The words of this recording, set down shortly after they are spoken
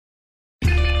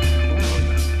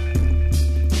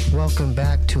welcome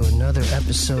back to another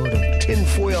episode of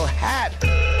Tinfoil Hat.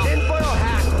 Tinfoil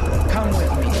Hat, come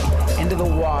with me into the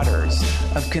waters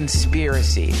of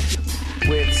conspiracy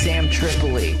with Sam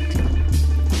Tripoli.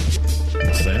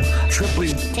 Sam Tripoli.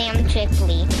 Sam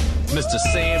Tripoli. Mr.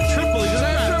 Sam Tripoli.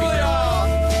 Sam Tripoli.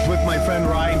 With my friend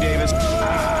Ryan Davis.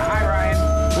 Hi,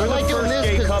 Ryan. We're the first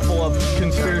gay couple of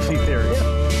conspiracy theories.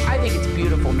 I think it's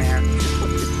beautiful, man.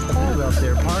 Hold up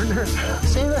there, partner.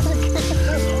 Say that again.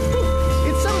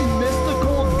 It's some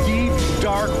mystical, deep,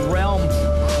 dark realm.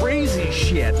 Crazy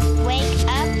shit. Wake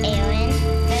up, Aaron.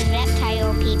 There's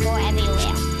reptile people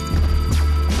everywhere.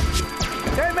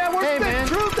 Hey, man, what's the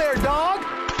truth there, dog?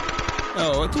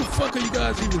 Oh, what the fuck are you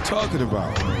guys even talking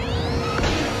about?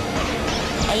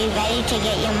 Are you ready to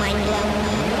get your mind blown?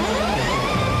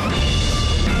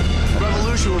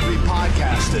 Revolution would be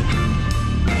podcasted.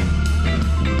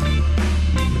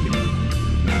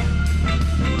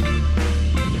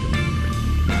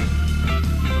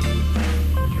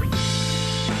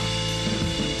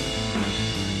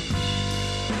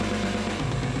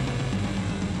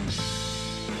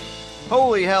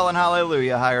 Holy hell and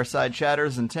hallelujah, higher side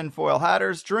chatters and tinfoil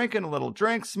hatters, drinking a little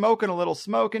drink, smoking a little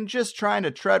smoke, and just trying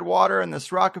to tread water in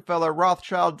this Rockefeller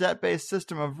Rothschild debt-based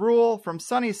system of rule. From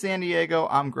sunny San Diego,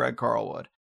 I'm Greg Carlwood.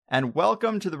 And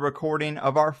welcome to the recording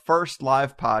of our first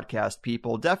live podcast,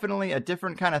 people. Definitely a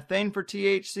different kind of thing for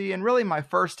THC, and really my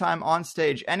first time on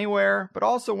stage anywhere, but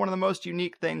also one of the most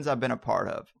unique things I've been a part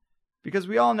of. Because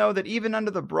we all know that even under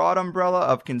the broad umbrella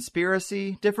of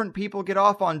conspiracy, different people get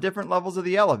off on different levels of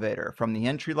the elevator, from the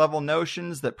entry-level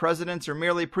notions that presidents are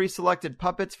merely pre-selected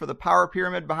puppets for the power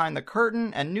pyramid behind the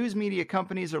curtain, and news media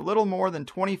companies are little more than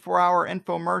 24-hour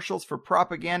infomercials for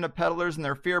propaganda peddlers and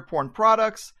their fear-porn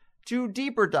products, to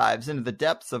deeper dives into the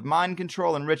depths of mind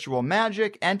control and ritual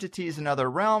magic, entities in other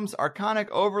realms, archonic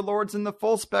overlords, and the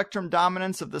full-spectrum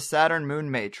dominance of the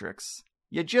Saturn-Moon Matrix.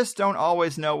 You just don't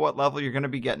always know what level you're going to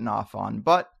be getting off on,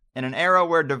 but in an era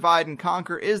where divide and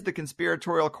conquer is the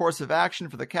conspiratorial course of action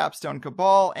for the Capstone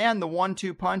Cabal, and the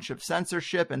 1-2 punch of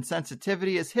censorship and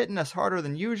sensitivity is hitting us harder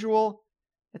than usual,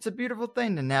 it's a beautiful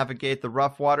thing to navigate the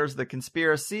rough waters of the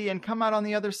conspiracy and come out on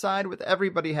the other side with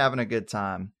everybody having a good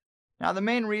time. Now, the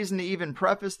main reason to even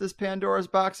preface this Pandora's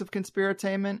box of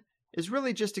conspiratainment is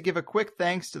really just to give a quick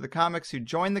thanks to the comics who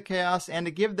joined the chaos and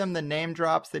to give them the name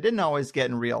drops they didn't always get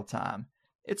in real time.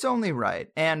 It's only right.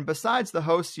 And besides the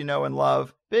hosts you know and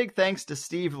love, big thanks to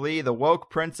Steve Lee, the woke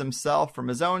prince himself, from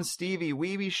his own Stevie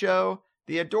Weeby show,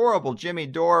 the adorable Jimmy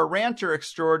Dore, ranter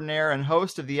extraordinaire and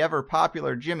host of the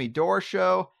ever-popular Jimmy Dore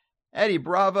Show, Eddie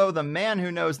Bravo, the man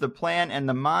who knows the plan and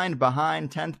the mind behind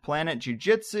 10th Planet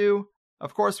Jiu-Jitsu.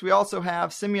 Of course, we also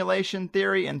have simulation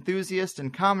theory enthusiast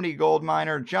and comedy gold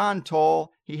miner John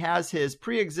Toll. He has his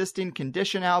pre-existing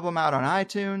Condition album out on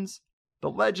iTunes. The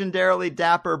legendarily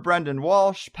dapper Brendan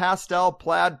Walsh, pastel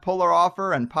plaid puller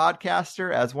offer and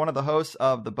podcaster as one of the hosts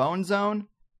of The Bone Zone.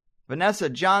 Vanessa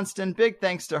Johnston, big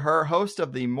thanks to her, host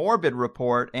of The Morbid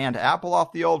Report and Apple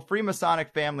off the old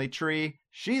Freemasonic family tree.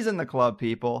 She's in the club,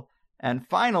 people. And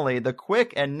finally, the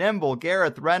quick and nimble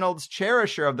Gareth Reynolds,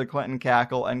 cherisher of the Clinton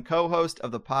cackle and co-host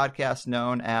of the podcast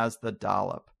known as The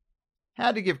Dollop.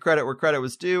 Had to give credit where credit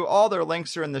was due. All their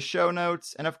links are in the show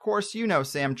notes. And of course, you know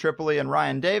Sam Tripoli and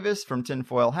Ryan Davis from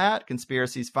Tinfoil Hat,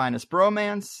 Conspiracy's finest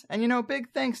bromance. And big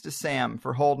thanks to Sam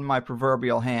for holding my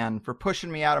proverbial hand, for pushing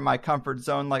me out of my comfort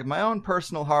zone like my own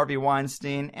personal Harvey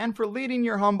Weinstein, and for leading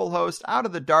your humble host out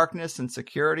of the darkness and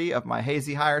security of my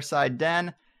hazy higher side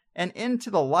den and into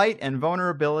the light and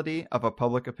vulnerability of a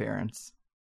public appearance.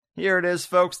 Here it is,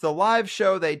 folks, the live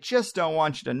show they just don't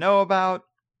want you to know about.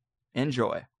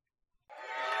 Enjoy.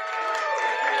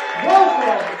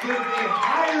 Welcome to the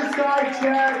Higher Side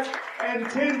Chat and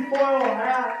Tinfoil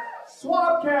Hat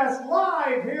Swapcast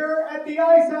live here at the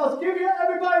Ice House. Give you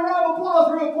everybody a round of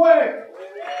applause real quick.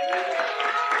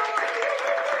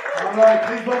 All right,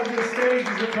 please welcome to the stage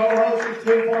as the co-host of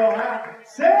Tinfoil Hat,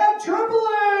 Sam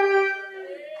Tripoli.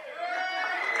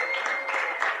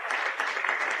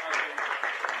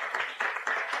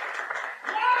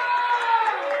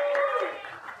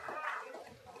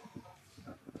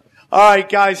 All right,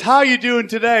 guys, how you doing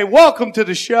today? Welcome to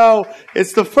the show.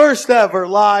 It's the first ever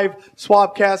live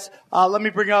Swapcast. Let me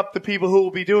bring up the people who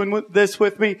will be doing this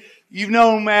with me. You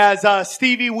know him as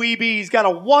Stevie Weeby. He's got a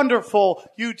wonderful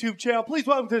YouTube channel. Please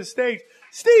welcome to the stage,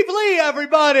 Steve Lee,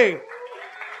 everybody.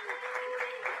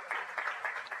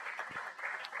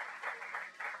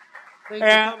 Thanks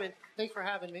for coming. Thanks for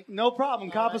having me. No problem.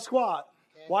 Kappa Squat.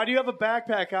 Why do you have a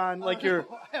backpack on like I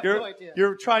have no idea.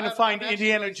 you're trying to find I'm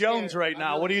Indiana really Jones scared. right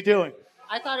now? I'm What are really you doing?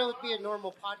 I thought it would be a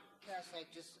normal podcast, like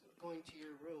just going to your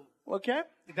room. Okay.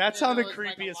 That sounded it's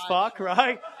creepy like a as live fuck, show.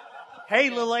 right? Hey,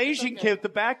 little Asian kid with the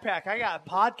backpack. I got a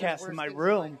podcast in my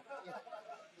room.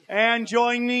 And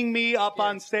joining me up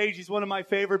on stage, he's one of my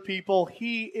favorite people.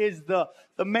 He is the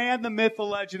man, the myth, the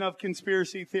legend of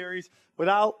conspiracy theories.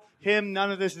 Without him,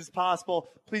 none of this is possible.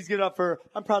 Please get up for,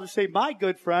 I'm proud to say, my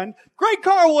good friend, Greg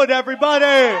Carwood,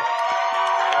 everybody.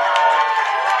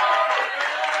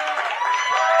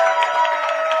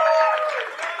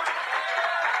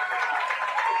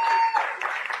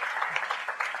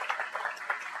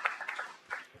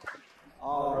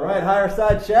 All right, Higher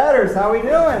Side Chatters, how we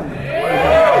doing?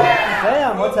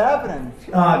 Sam, what's happening?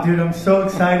 Dude, I'm so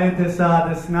excited. This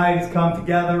night has come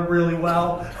together really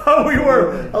well. We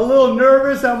were a little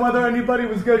nervous on whether anybody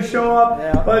was going to show up,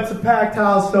 but it's a packed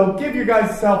house, so give you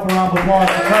guys yourself a round of applause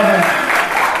for coming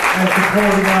and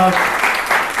supporting us.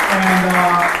 And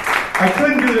I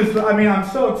couldn't do this. I mean, I'm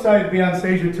so excited to be on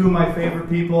stage with two of my favorite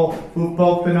people who've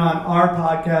both been on our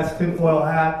podcast, Tinfoil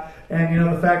Hat. And, you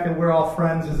know, the fact that we're all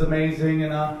friends is amazing,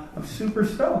 and I'm super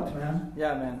stoked, man.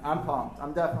 Yeah, man, I'm pumped.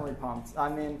 I'm definitely pumped. I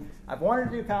mean, I've wanted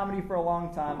to do comedy for a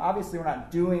long time. Obviously, we're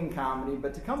not doing comedy,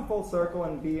 but to come full circle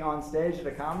and be on stage at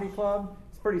a comedy club,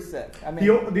 it's pretty sick. I mean,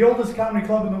 the oldest comedy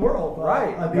club in the world,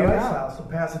 right? At the Ice House in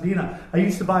Pasadena. I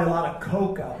used to buy a lot of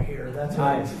coke out here. That's what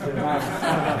I used to do.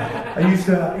 I used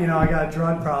to, you know, I got a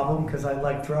drug problem because I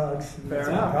like drugs. That's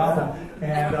my problem.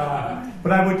 And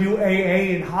but I would do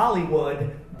AA in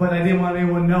Hollywood. But I didn't want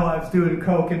anyone to know I was doing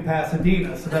coke in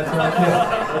Pasadena, so that's what I did.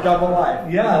 A double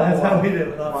life. Yeah, that's how we did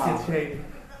it. Get shady.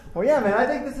 Well, yeah, man, I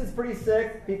think this is pretty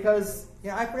sick because, you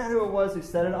know, I forgot who it was who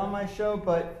said it on my show,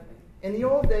 but in the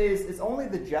old days, it's only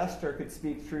the jester could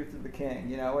speak truth to the king,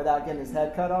 you know, without getting his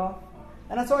head cut off.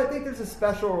 And so I think there's a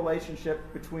special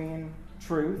relationship between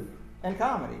truth and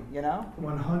comedy, you know?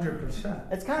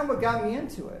 100%. It's kind of what got me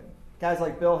into it. Guys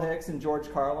like Bill Hicks and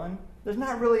George Carlin. There's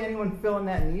not really anyone filling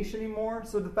that niche anymore.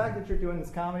 So the fact that you're doing this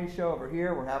comedy show over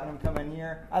here, we're having them come in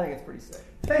here, I think it's pretty sick.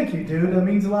 Thank you, dude. That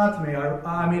means a lot to me.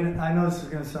 I mean, I know this is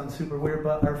going to sound super weird,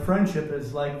 but our friendship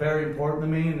is like very important to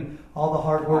me, and all the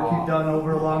hard work you've done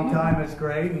over a long time is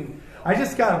great. And I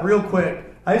just got real quick.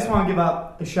 I just want to give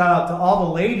out a shout out to all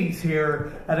the ladies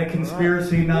here at a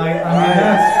conspiracy night.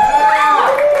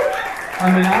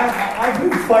 I've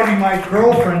been fighting my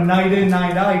girlfriend night in,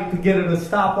 night out to get her to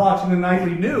stop watching the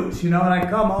nightly news, you know, and I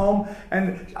come home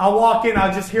and I'll walk in,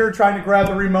 I'll just hear her trying to grab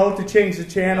the remote to change the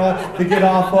channel to get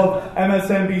off of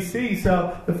MSNBC.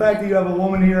 So the fact that you have a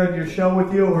woman here at your show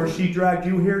with you or she dragged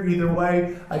you here, either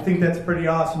way, I think that's pretty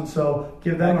awesome. So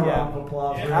give them a round of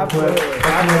applause. Absolutely.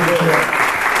 Absolutely.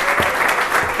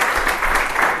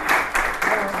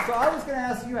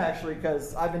 You actually,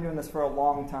 because I've been doing this for a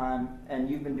long time, and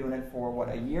you've been doing it for what,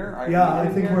 a year? I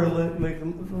think we're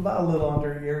about a little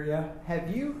under a year. Yeah. Have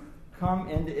you come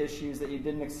into issues that you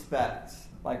didn't expect,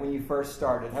 like when you first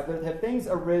started? Have things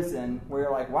arisen where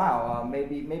you're like, wow,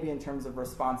 maybe in terms of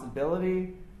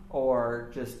responsibility or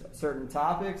just certain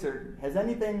topics, or has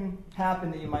anything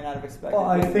happened that you might not have expected? Well,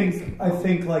 I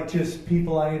think like just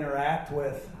people I interact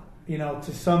with. You know,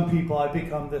 to some people, I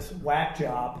become this whack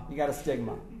job. You got a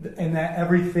stigma. And that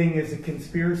everything is a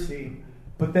conspiracy.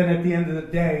 But then at the end of the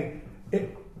day,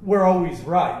 we're always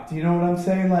right. Do you know what I'm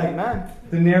saying? Like, Amen.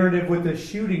 The narrative with the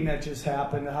shooting that just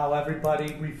happened, how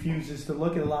everybody refuses to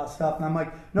look at a lot of stuff. And I'm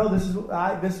like, no, this is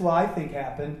what I think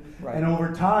happened. Right. And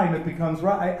over time, it becomes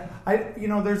right. You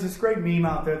know, there's this great meme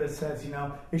out there that says, you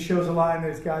know, it shows a line.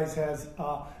 This guy has,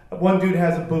 one dude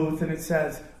has a booth, and it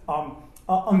says,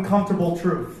 uncomfortable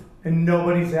truth. And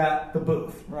nobody's at the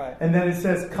booth. Right. And then it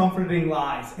says comforting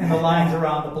lies, and the lines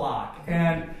around the block.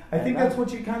 And I think that's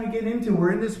what you kind of get into.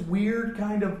 We're in this weird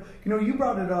kind of, you know, you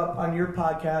brought it up on your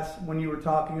podcast when you were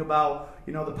talking about,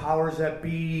 you know, the powers that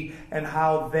be and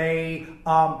how they,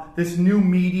 this new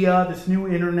media, this new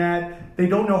internet, they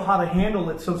don't know how to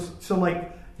handle it. So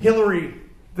like Hillary,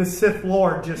 the Sith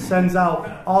Lord, just sends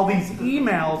out all these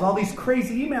emails, all these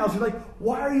crazy emails. You're like,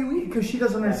 why are you eating? Because she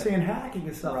doesn't understand hacking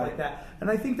and stuff like that. And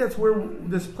I think that's where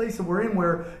this place that we're in,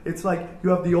 where it's like you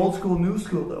have the old school, new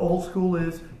school. The old school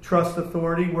is trust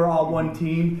authority. We're all one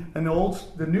team. And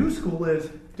the new school is,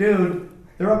 dude,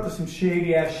 they're up to some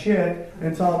shady ass shit, and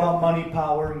it's all about money,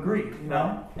 power, and greed. You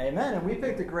know? Amen. And we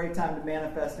picked a great time to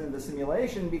manifest into the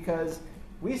simulation because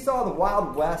we saw the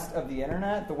wild west of the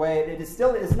internet, the way it is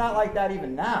still. It's not like that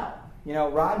even now. You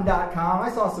know, Rotten.com, I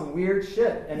saw some weird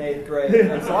shit in 8th grade.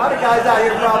 And a lot of guys out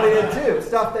here probably did too.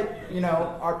 Stuff that, you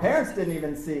know, our parents didn't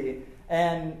even see.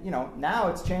 And, you know, now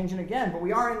it's changing again. But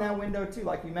we are in that window too,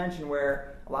 like you mentioned,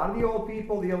 where a lot of the old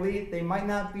people, the elite, they might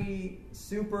not be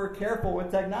super careful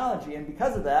with technology. And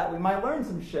because of that, we might learn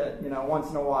some shit, you know, once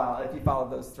in a while if you follow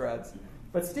those threads.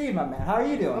 But Steve, my man, how are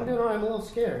you doing? I'm doing all right. I'm a little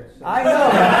scared. So. I know,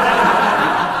 man.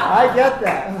 I get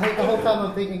that. Like the whole time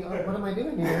I'm thinking, what am I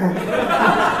doing here? I'm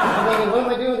thinking, what am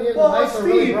I doing here? The Well, lights are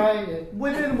really Steve, bright.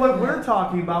 within what we're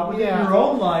talking about, within your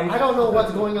own life. I don't know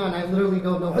what's going on. I literally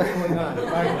don't know what's going on.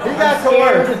 Like, You got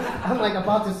coerced. I'm like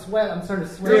about to sweat. I'm starting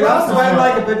to sweat. Dude, I'm sweating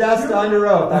like a Podesta under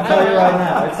oath. I'll tell you right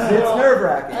now. It's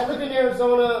nerve-wracking. I lived in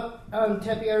Arizona,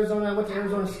 Tempe, Arizona. I went to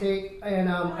Arizona State, and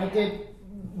I did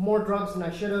more drugs than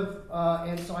I should have,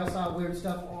 and so I saw weird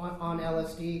stuff on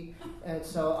LSD, and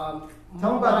so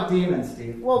Tell me about the demons,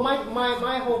 Steve. Well,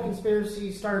 my whole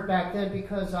conspiracy started back then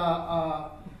because I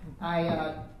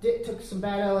took some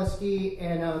bad LSD,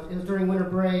 and it was during winter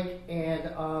break, and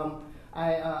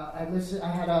I listened. I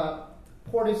had a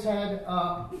Portishead,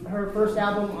 her first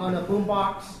album on a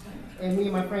boombox, and me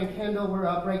and my friend Kendall were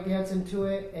breakdancing to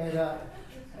it, and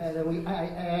then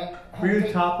Were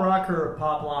you top rock or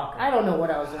pop lock? I don't know what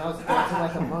I was doing. I was dancing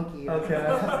like a monkey. Okay.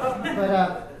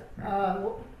 But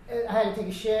I had to take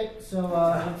a shit, so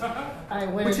I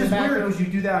went Which in is the weird bathroom. because you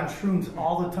do that on shrooms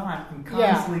all the time. I'm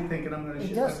constantly thinking I'm going to It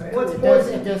shit does. my It pants.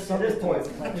 does something. It is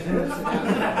poison. Like, It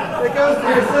goes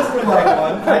through your system like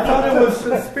one. I thought it was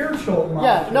a spiritual.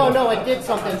 yeah, no, it did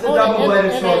something. It's a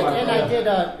double-bladed sword, my and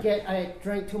friend. I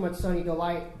drank too much Sunny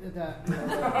Delight, the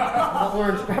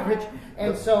orange beverage,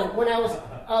 and so when I was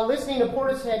listening to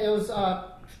Portishead, it was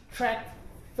track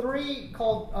 3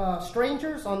 called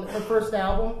 "Strangers" on her first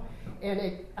album. And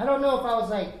I don't know if I was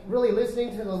like really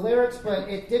listening to the lyrics, but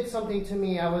it did something to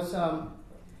me. I was,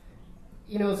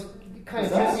 it was kind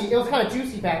of juicy. It was kind of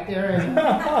juicy back there, and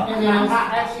then I was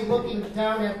actually looking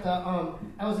down at the.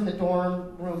 I was in the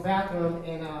dorm room bathroom,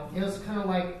 and it was kind of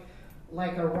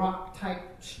like a rock type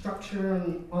structure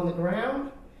on the ground,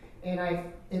 and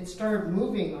it started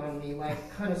moving on me like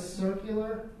kind of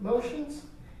circular motions,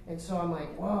 and so I'm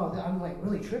like, whoa, I'm like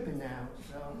really tripping now.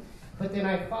 So. But then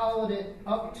I followed it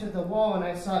up to the wall, and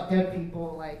I saw dead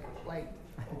people like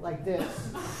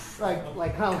this, like kind of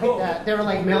like that. They were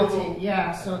like melting,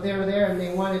 yeah. So they were there, and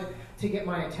they wanted to get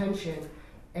my attention,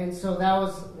 and so that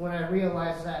was when I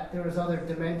realized that there was other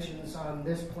dimensions on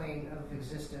this plane of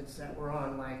existence that we're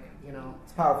on. Like It's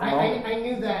a powerful moment. I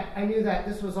knew that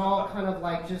this was all kind of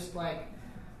like just like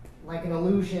an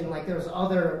illusion. Like there was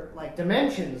other like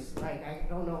dimensions. Like I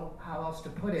don't know how else to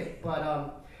put it,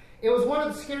 but. It was one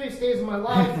of the scariest days of my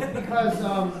life because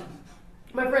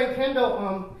my friend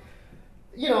Kendall,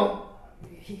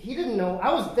 he didn't know.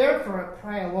 I was there for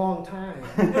probably a long time.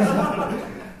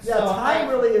 Time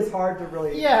really is hard to really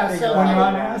figure When you're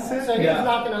on acid? So he was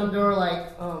knocking on the door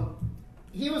like,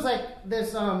 he was like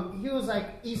this, he was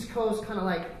like East Coast kind of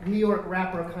like New York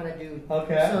rapper kind of dude.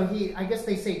 Okay. So I guess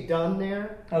they say Dunn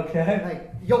there. Okay.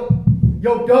 Like, yo,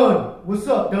 Dunn, what's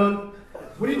up, Dunn?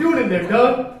 What are you doing in there,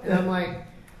 Dunn? And I'm like,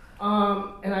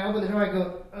 and I open the door, I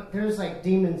go, there's like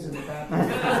demons in the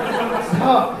bathroom.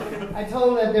 So I told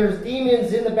him that there's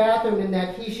demons in the bathroom and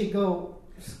that he should go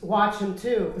watch them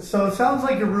too. So it sounds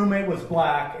like your roommate was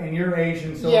black and you're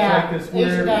Asian, so Yeah, it's like this Asian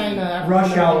weird guy and a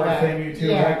rush hour African-American thing you two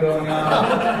guy. had going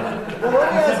on. Well,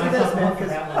 let me ask you this, man,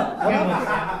 because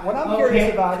what I'm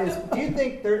curious about is, do you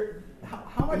think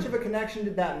how much of a connection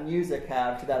did that music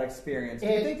have to that experience? Do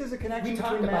you think there's a connection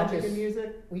between magic and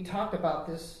music? We talked about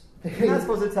this. You're not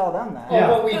supposed to tell them that. Oh,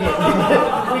 well, we did.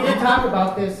 We did talk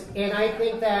about this, and I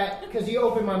think that because you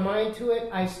opened my mind to it,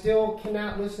 I still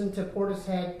cannot listen to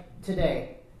Portishead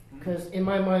today, because in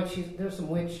my mind, there's some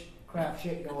witchcraft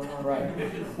shit going on.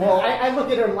 Right. Well, I look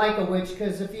at her like a witch,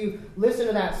 because if you listen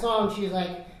to that song, she's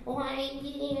like, why?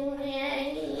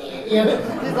 Yeah,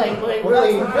 it's like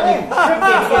really tripping,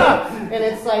 and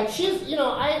it's like she's,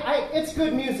 it's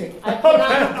good music. I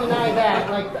cannot deny that.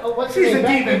 Like, what's her She's name? a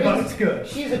demon, Beck but Higgins? it's good.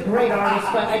 She's a great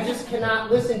artist, but I just cannot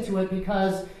listen to it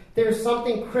because there's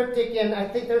something cryptic, and I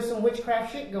think there's some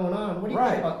witchcraft shit going on. What do you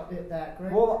think about that,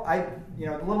 Greg? Well, a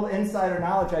little insider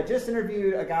knowledge. I just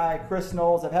interviewed a guy, Chris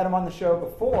Knowles. I've had him on the show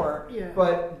before,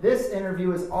 but this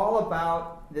interview is all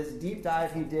about this deep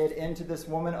dive he did into this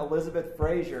woman, Elizabeth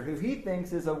Fraser, who he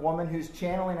thinks is a woman who's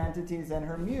channeling entities in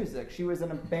her music. She was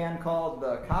in a band called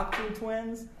the Cocteau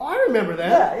Twins. Oh, I remember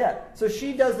that. Yeah. So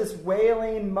she does this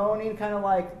wailing, moaning, kind of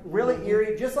like really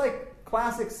eerie, just like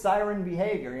classic siren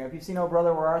behavior. If you've seen Oh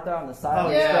Brother Where Art Thou on the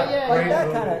siren stuff, like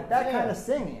that kind of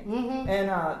singing. Mm-hmm.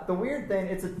 And the weird thing,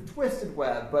 it's a twisted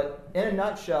web, but in a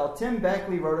nutshell, Tim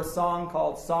Beckley wrote a song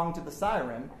called "Song to the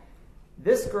Siren."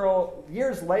 This girl,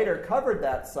 years later, covered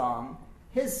that song.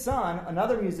 His son,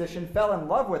 another musician, fell in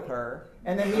love with her,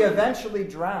 and then he eventually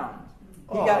drowned.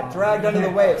 He got dragged under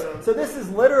the waves. So this is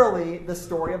literally the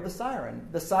story of the siren.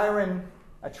 The siren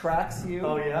attracts you,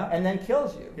 Oh, yeah? and then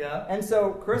kills you. Yeah. And so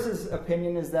Chris's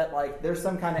opinion is that like there's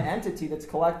some kind of entity that's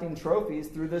collecting trophies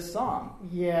through this song.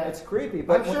 Yeah. It's creepy,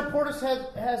 but I'm sure Portis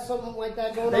has something like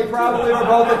that going on. they probably were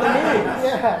both at the meeting.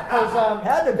 Yeah, because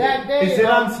Had to be. that day. Is it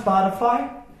on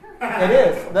Spotify? It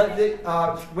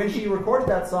is. When she recorded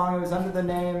that song, it was under the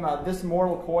name This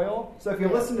Mortal Coil. So if you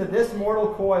listen to This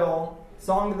Mortal Coil,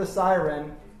 Song to the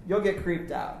Siren, you'll get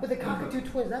creeped out. But the Cockatoo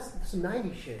Twins, that's some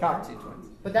 90s shit. Cockatoo Twins.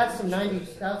 But that's some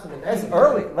 90s. That's some 90s.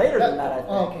 That's later than that, I think.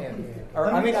 Oh, okay. Or,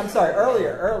 I'm sorry,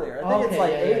 earlier. I think it's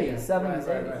like 80s, 70s,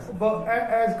 Right. 80s. But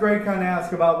as Greg kind of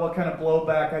asked about what kind of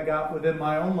blowback I got within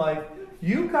my own life,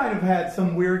 you kind of had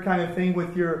some weird kind of thing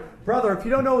with your brother. If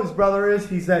you don't know who his brother is,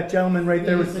 he's that gentleman right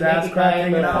there with his ass crack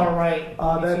hanging out. Right.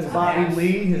 That's Bobby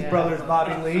Lee. His brother's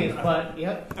Bobby Lee. But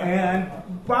yep. And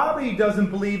Bobby doesn't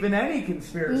believe in any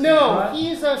conspiracy. No, right?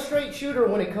 he's a straight shooter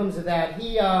when it comes to that.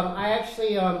 I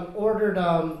actually ordered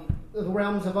The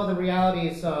Realms of Other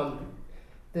Realities.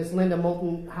 This Linda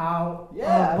Moulton Howe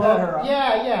Yeah, I book. met her on.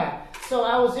 Yeah. So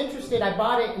I was interested. I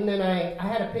bought it, and then I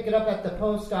had to pick it up at the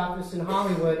post office in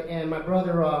Hollywood. And my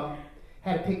brother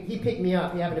he picked me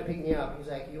up. He happened to pick me up. He's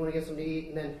like, "You want to get something to eat?"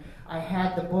 And then I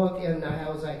had the book, and I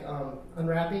was like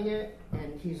unwrapping it,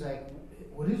 and he's like,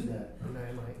 "What is that?" And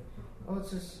I'm like, "Oh,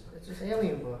 it's this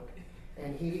alien book."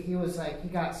 And he was like, he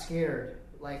got scared,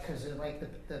 like, because of like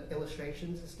the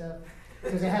illustrations and stuff.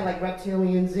 Because it had like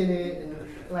reptilians in it and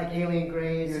like alien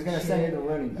grays. He was and going to shit. send you the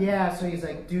Looney Bin. Yeah, so he's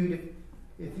like, dude,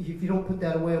 if you don't put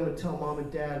that away, I'm going to tell mom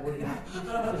and dad we're going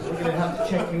to have to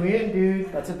check you in,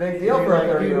 dude. That's a big deal for a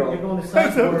You're 30-year-old. going to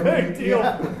That's a psych ward. big deal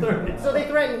Yeah. for 30. So he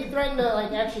threatened to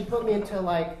like actually put me into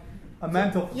like A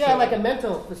mental facility. yeah, like a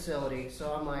mental facility.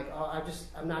 So I'm like,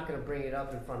 I'm not going to bring it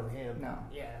up in front of him. No.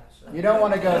 Yeah. So. You don't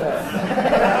want to go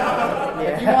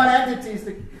there. If you want entities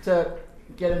to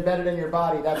get embedded in your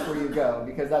body, that's where you go,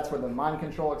 because that's where the mind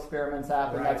control experiments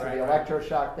happen. That's where the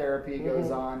electroshock therapy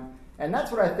goes on. And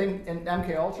that's what I think in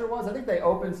MK Ultra was. I think they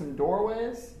opened some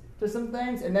doorways to some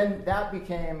things, and then that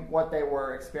became what they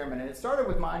were experimenting. It started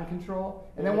with mind control,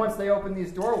 and then once they open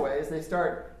these doorways, they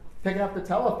start picking up the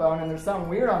telephone, and there's something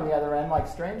weird on the other end, like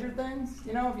Stranger Things.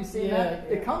 You know, if you've seen that,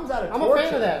 it comes out of I'm torture. a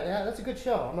fan of that. Yeah, that's a good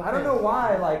show. I don't know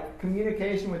why, like,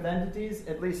 communication with entities,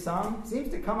 at least some, seems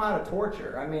to come out of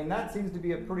torture. I mean, that seems to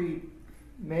be a pretty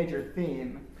major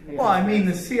theme. Well, I mean,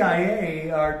 the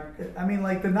CIA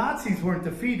like the Nazis weren't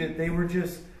defeated. They were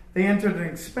just, they entered an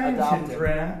expansion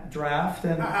draft,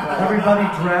 and everybody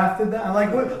drafted that.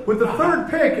 Like, with the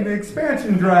third pick in the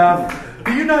expansion draft,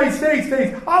 the United States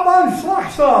thinks, I'm on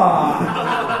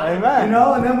Schlachta! Amen. You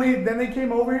know, and then they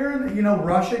came over here, and, you know,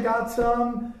 Russia got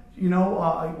some, you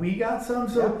know, we got some.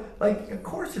 So, like, of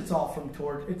course it's all from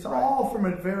torture. It's all from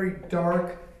a very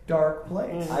dark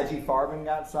place. IG Farben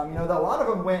got some. You know, a lot of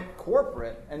them went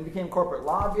corporate and became corporate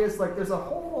lobbyists. Like, there's a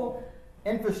whole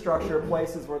infrastructure of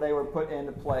places where they were put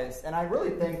into place. And I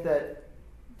really think that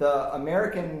the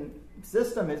American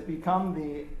system has become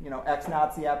the, you know,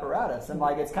 ex-Nazi apparatus. And,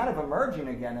 like, it's kind of emerging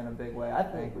again in a big way, I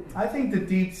think. I think the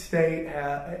deep state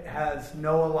has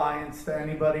no alliance to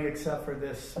anybody except for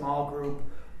this small group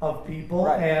of people.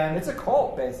 Right. And it's a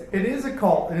cult, basically. it is a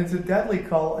cult, and it's a deadly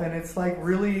cult, and it's like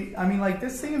really, I mean, like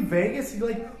this thing in Vegas, you're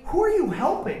like, who are you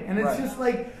helping? And it's just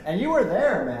like, and you were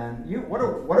there, man. What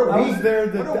are we? I was there.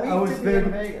 I was there.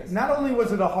 In Vegas. Not only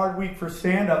was it a hard week for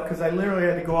stand-up, because I literally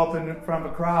had to go up in front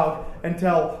of a crowd and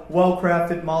tell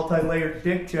well-crafted, multi-layered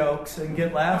dick jokes and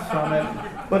get laughs from it,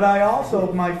 but I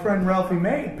also, my friend Ralphie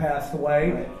May had passed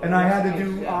away, and I had to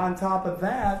do on top of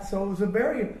that, so it was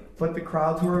but the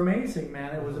crowds were amazing,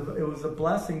 man. It was a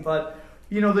blessing. But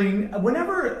you know,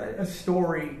 whenever a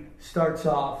story starts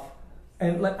off,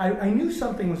 and I knew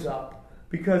something was up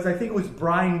because I think it was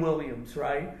Brian Williams,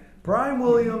 right? Brian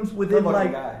Williams within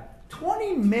like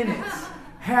 20 minutes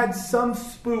had some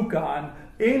spook on.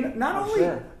 Not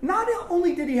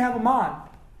only did he have him on,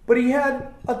 but he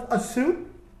had a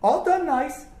suit, all done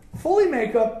nice, fully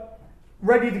makeup,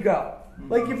 ready to go.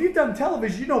 Like, if you've done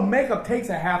television, you know makeup takes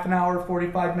a half an hour,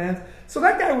 45 minutes. So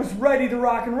that guy was ready to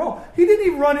rock and roll. He didn't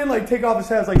even run in, like, take off his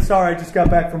hat, like, sorry, I just got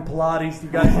back from Pilates. You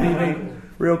guys need me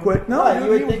real quick? No, right, you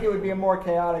would think it would be a more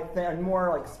chaotic thing, more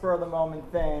like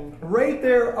spur-of-the-moment thing. Right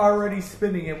there, already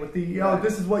spinning it with the,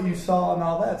 this is what you saw and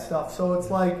all that stuff. So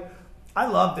it's like, I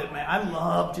loved it, man. I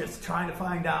love just trying to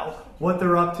find out what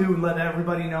they're up to and let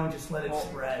everybody know and just let it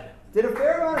spread. Did a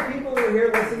fair amount of people who are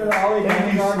here listen to the Ollie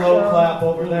Thank you, Demingard slow show? clap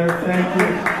over there. Thank you.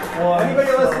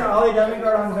 Anybody listen to Ollie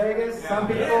Demingard on Vegas? Some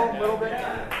people, a little bit.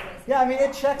 Yeah, I mean,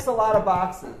 it checks a lot of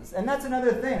boxes. And that's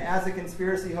another thing. As a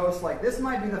conspiracy host, like, this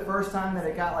might be the first time that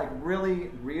it got, like, really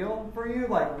real for you,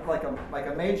 like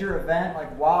a major event,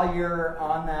 like, while you're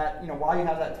on that, you know, while you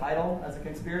have that title as a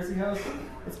conspiracy host.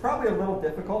 It's probably a little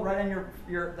difficult, right? And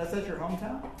that's at your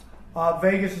hometown?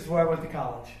 Vegas is where I went to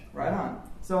college. Right on.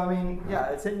 So, I mean, yeah,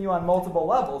 it's hitting you on multiple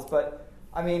levels, but,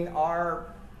 I mean, you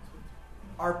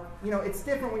know, it's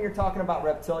different when you're talking about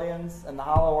reptilians and the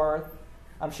Hollow Earth.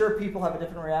 I'm sure people have a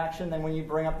different reaction than when you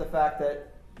bring up the fact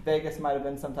that Vegas might have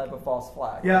been some type of false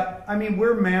flag. Yeah, I mean,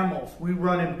 we're mammals. We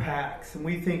run in packs, and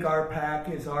we think our pack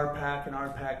is our pack, and our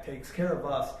pack takes care of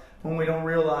us, when we don't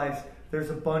realize there's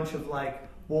a bunch of, like,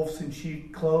 wolves in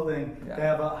sheep clothing that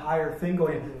have a higher thing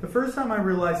going. The first time I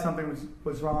realized something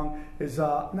was wrong is,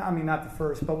 I mean, not the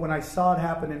first, but when I saw it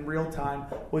happen in real time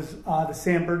was the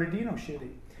San Bernardino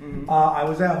shooting. I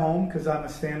was at home because I'm a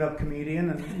stand-up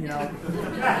comedian, and you know,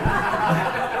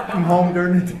 I'm home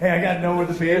during the day. I got nowhere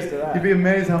to be. You'd be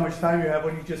amazed how much time you have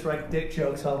when you just write dick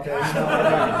jokes all day. You know?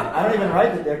 I don't even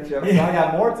write the dick jokes, so I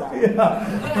got more time.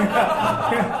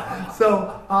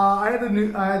 So I had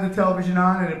the television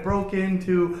on, and it broke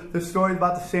into the story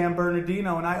about the San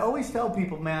Bernardino. And I always tell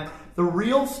people, man, the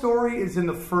real story is in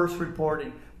the first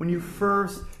reporting. When you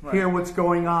first hear what's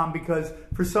going on, because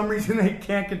for some reason they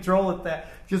can't control it.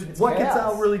 Gets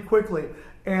out really quickly.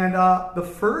 And the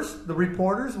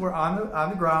reporters were on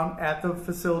the ground at the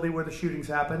facility where the shootings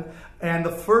happened. And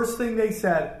the first thing they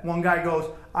said, one guy goes,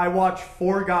 "I watched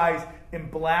 4 guys in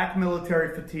black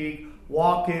military fatigue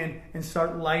walk in and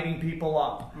start lighting people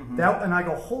up." And I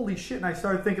go, holy shit. And I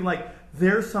started thinking, like,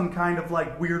 there's some kind of,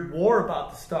 like, weird war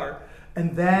about to start.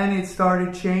 And then it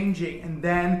started changing. And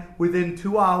then within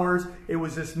 2 hours, it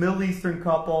was this Middle Eastern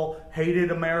couple,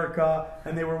 hated America,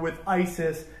 and they were with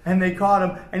ISIS, and they caught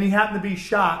him, and he happened to be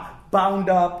shot, bound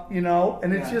up, you know?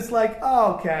 And it's just like,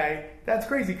 oh, okay, that's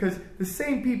crazy, because the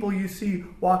same people you see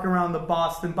walking around the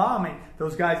Boston bombing,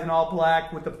 those guys in all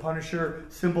black with the Punisher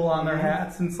symbol on their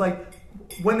hats, and it's like,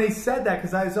 when they said that,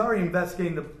 because I was already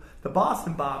investigating the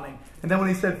Boston bombing, and then when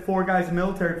they said 4 guys in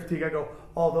military fatigue, I go,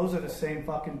 oh, those are the same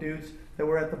fucking dudes that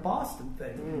were at the Boston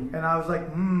thing. And I was like,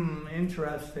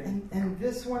 interesting. And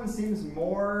this one seems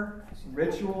more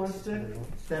ritualistic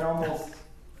than almost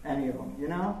any of them, you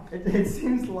know? It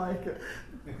seems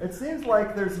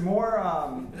like there's more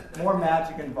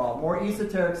magic involved, more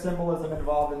esoteric symbolism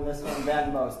involved in this one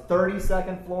than most.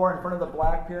 32nd floor in front of the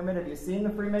Black Pyramid. Have you seen the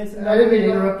Freemason? I didn't mean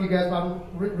to interrupt you guys, but I'm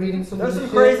reading some. There's some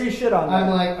crazy shit on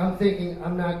there. I'm thinking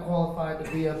I'm not qualified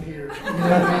to be up here. You know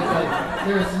what I mean? Like,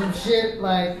 there's some shit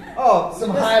like some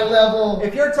high level.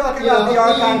 If you're talking about the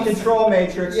Archon control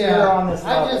matrix, you're on this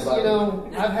level.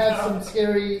 I've had some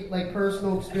scary, like,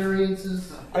 personal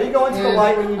experiences. Are you going to the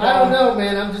light when you die? I don't know,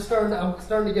 man. I'm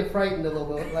starting to get frightened a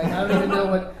little bit. Like, I don't even know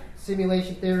what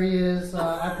simulation theory is.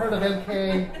 I've heard of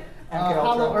MK.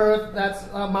 Hollow Earth, that's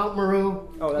Mount Meru.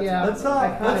 Oh, that's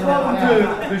welcome to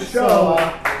the show.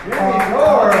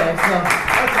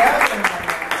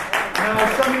 Now,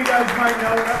 some of you guys might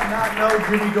not know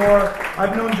Jimmy Dore.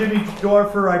 I've known Jimmy Dore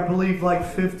for, I believe, like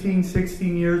 15,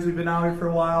 16 years. We've been out here for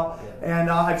a while. And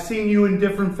I've seen you in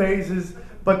different phases.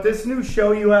 But this new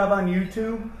show you have on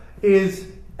YouTube is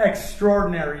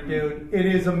extraordinary, dude. It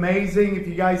is amazing. If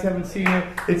you guys haven't seen it,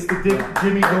 it's the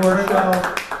Jimmy Dore show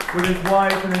with his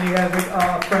wife, and then he has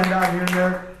a friend out here and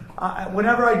there.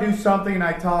 Whenever I do something and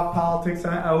I talk politics,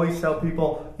 I always tell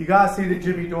people, you gotta see the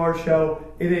Jimmy Dore show.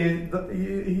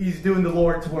 He's doing the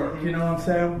Lord's work. You know what I'm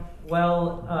saying?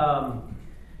 Well,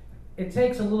 it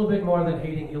takes a little bit more than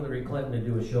hating Hillary Clinton to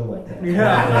do a show like that.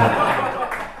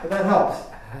 Yeah, but that helps.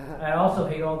 I also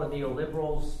hate all the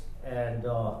neoliberals, and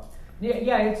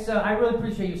it's. I really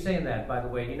appreciate you saying that. By the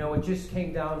way, you know, it just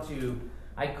came down to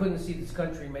I couldn't see this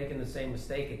country making the same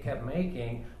mistake it kept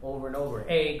making over and over.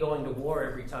 Going to war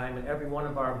every time, and every one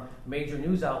of our major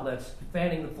news outlets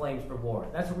fanning the flames for war.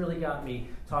 That's what really got me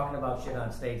talking about shit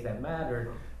on stage that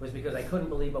mattered, was because I couldn't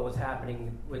believe what was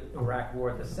happening with Iraq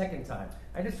War the second time.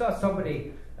 I just saw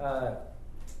somebody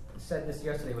said this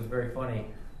yesterday. It was very funny.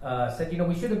 Said, you know,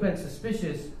 we should have been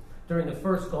suspicious during the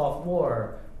first Gulf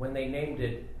War when they named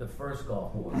it the First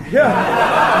Gulf War. Yeah.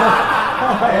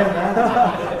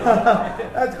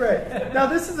 That's great. Now,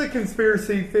 this is a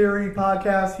conspiracy theory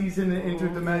podcast. He's in the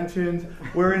interdimensions.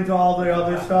 We're into all the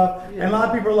other stuff. And a lot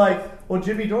of people are like, well,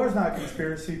 Jimmy Dore's not a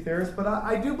conspiracy theorist. But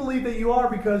I do believe that you are,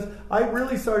 because I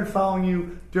really started following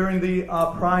you during the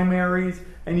primaries.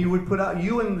 And you would put out,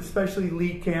 you and especially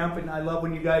Lee Camp, and I love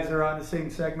when you guys are on the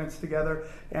same segments together.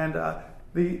 And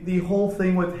the whole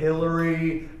thing with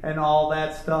Hillary and all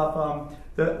that stuff,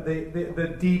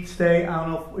 the deep state. I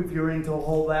don't know if you're into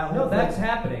whole that. No, whole that's thing.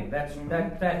 happening.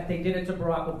 That they did it to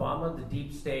Barack Obama. The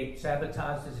deep state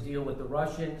sabotaged his deal with the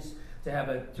Russians.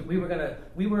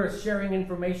 We were sharing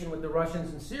information with the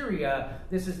Russians in Syria.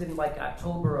 This is in like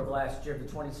October of last year, the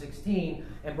 2016,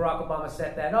 and Barack Obama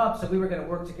set that up. So we were going to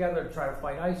work together to try to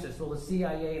fight ISIS. Well, the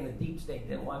CIA and the deep state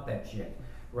didn't want that shit,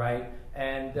 right?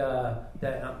 And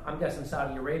I'm guessing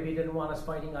Saudi Arabia didn't want us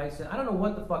fighting ISIS. I don't know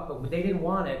what the fuck, but they didn't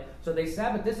want it. So they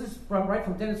sabotaged. This is right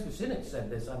from Dennis Kucinich said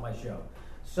this on my show.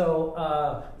 So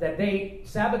that they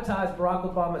sabotaged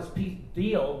Barack Obama's peace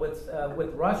deal with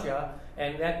Russia,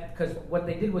 and that because what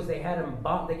they did was they had him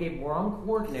bomb. They gave wrong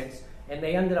coordinates, and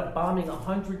they ended up bombing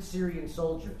 100 Syrian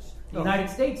soldiers. The United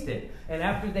States did, and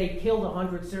after they killed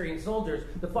 100 Syrian soldiers,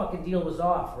 the fucking deal was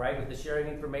off, right, with the sharing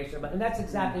information. And that's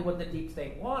exactly what the deep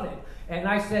state wanted. And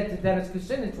I said to Dennis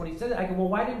Kucinich when he said that, I go, well,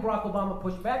 why didn't Barack Obama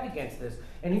push back against this?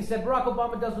 And he said, Barack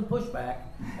Obama doesn't push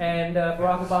back, and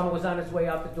Barack Obama was on his way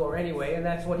out the door anyway, and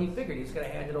that's what he figured. He's going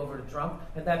to hand it over to Trump,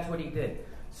 and that's what he did.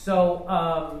 So,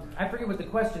 I forget what the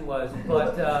question was,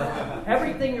 but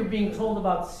everything you're being told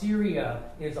about Syria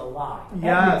is a lie.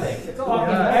 Yes. Everything. It's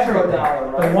fucking everything.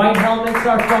 The white helmets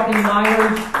are fucking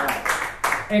liars.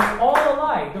 It's all a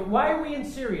lie. Why are we in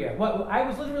Syria? I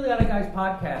was literally on a guy's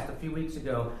podcast a few weeks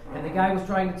ago, and the guy was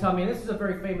trying to tell me, and this is a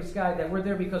very famous guy, that we're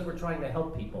there because we're trying to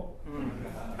help people.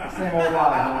 Same old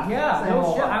lie. Yeah, Same no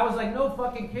old shit. lie. I was like, no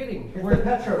fucking kidding. It's the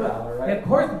petrodollar, right? Of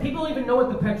course, people don't even know what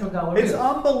the petrodollar is. It's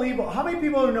unbelievable. How many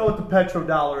people know what the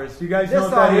petrodollar is? Do you guys know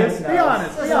This what that audience is? knows. Be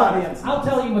honest. This Be honest. audience I'll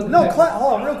tell you what the No, petrodollar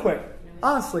hold on, real quick.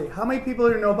 Honestly, how many people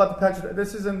here know about the petrodollar?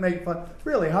 This isn't making fun.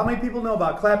 Really, how many people know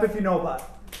about it? Clap if you know about it.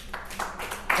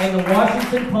 And the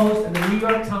Washington Post and the New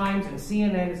York Times and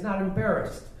CNN is not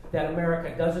embarrassed that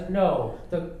America doesn't know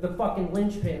the fucking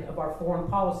linchpin of our foreign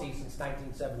policy since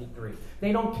 1973.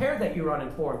 They don't care that you're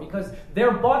uninformed because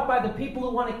they're bought by the people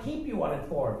who want to keep you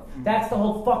uninformed. That's the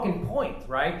whole fucking point,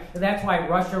 right? And that's why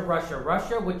Russia,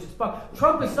 which is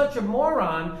Trump is such a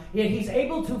moron, yet he's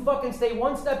able to fucking stay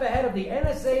one step ahead of the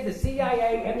NSA, the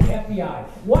CIA, and the FBI.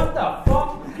 What the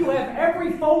fuck? You have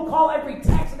every phone call, every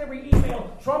text, and every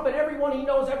email Trump and everyone he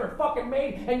knows ever fucking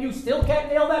made, and you still can't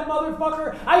nail that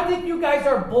motherfucker? I think you guys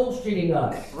are bullshitting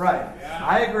us. Right.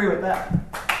 I agree with that.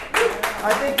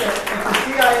 I think that if the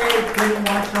CIA didn't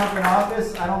want Trump in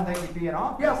office, I don't think he'd be in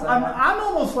office. Yeah, I'm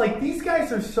almost like, these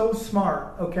guys are so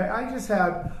smart, okay? I just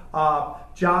had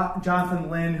Jonathan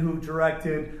Lynn, who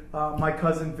directed My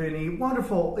Cousin Vinny,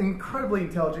 wonderful, incredibly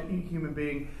intelligent human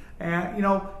being. And, you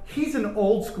know, he's an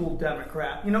old school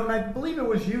Democrat. You know, and I believe it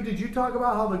was you. Did you talk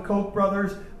about how the Koch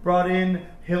brothers brought in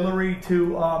Hillary to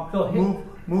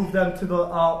move them to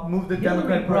the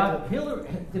Democrat Party?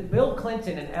 Bill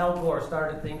Clinton and Al Gore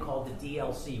started a thing called the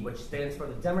DLC, which stands for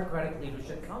the Democratic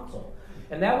Leadership Council.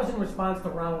 And that was in response to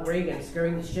Ronald Reagan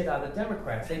scaring the shit out of the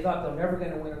Democrats. They thought they're never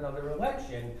going to win another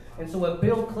election. And so what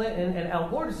Bill Clinton and Al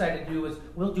Gore decided to do is,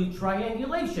 we'll do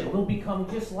triangulation. We'll become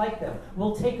just like them.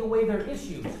 We'll take away their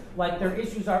issues. Like their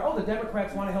issues are, the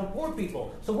Democrats want to help poor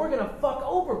people, so we're going to fuck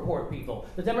over poor people.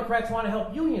 The Democrats want to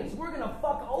help unions. We're going to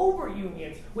fuck over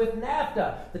unions with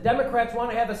NAFTA. The Democrats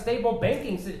want to have a stable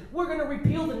banking system. We're going to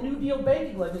repeal the New Deal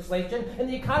banking legislation, and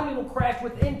the economy will crash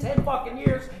within 10 fucking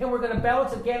years, and we're going to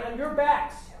balance again on your back.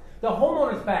 The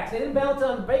homeowners' backs. They didn't balance it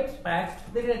on the banks' backs.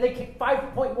 They kicked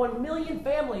 5.1 million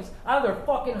families out of their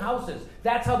fucking houses.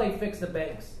 That's how they fix the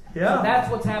banks. Yeah. So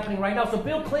that's what's happening right now. So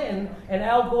Bill Clinton and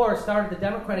Al Gore started the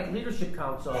Democratic Leadership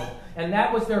Council, and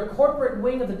that was their corporate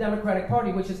wing of the Democratic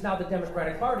Party, which is now the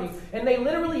Democratic Party. And they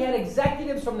literally had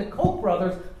executives from the Koch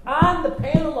brothers on the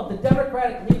panel of the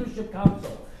Democratic Leadership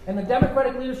Council. And the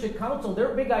Democratic Leadership Council,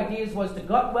 their big ideas was to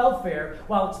gut welfare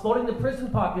while exploding the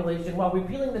prison population, while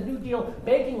repealing the New Deal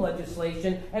banking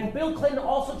legislation. And Bill Clinton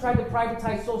also tried to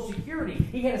privatize Social Security.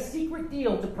 He had a secret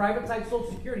deal to privatize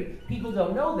Social Security. People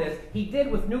don't know this. He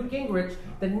did with Newt Gingrich.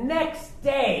 The next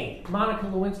day, Monica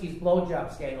Lewinsky's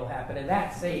blowjob scandal happened, and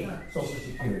that saved Social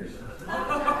Security.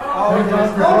 Oh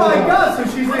my God! So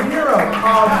she's a hero.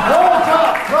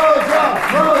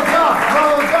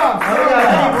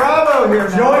 Bravo here.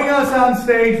 Joining us on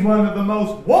stage, one of the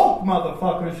most woke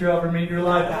motherfuckers you'll ever meet in your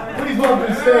life. Please welcome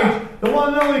to the stage the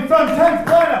one and only from 10th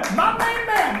Planet, my main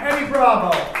man, Eddie Bravo.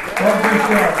 Welcome to the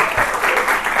show.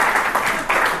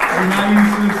 Are you not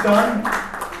used to the sun?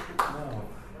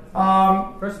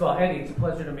 No. First of all, Eddie, it's a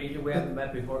pleasure to meet you. We haven't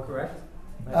met before, correct?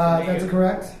 Nice That's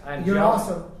correct. You're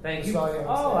awesome. Thank you. Saw you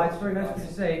It's very nice of you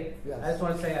to say. Yes. I just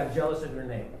want to say I'm jealous of your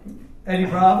name. Eddie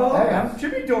Bravo? Hey,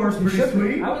 Jimmy Dore's pretty should be.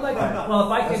 sweet. I would like to, well, if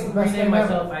I That's could the best rename name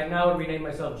ever. myself, I now would rename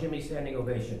myself Jimmy Standing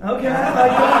Ovation. Okay, I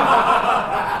like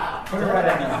that. Put it right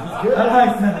in there. I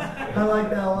like that. I like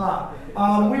that a lot.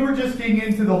 We were just getting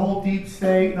into the whole deep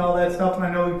state and all that stuff, and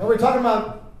I know. Are we talking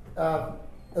about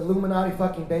Illuminati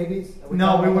fucking babies?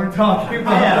 No, we weren't talking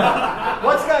about that.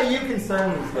 What's got you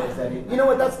concerned these days, Eddie? You know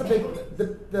what? That's the big,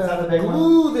 the big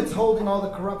glue that's holding all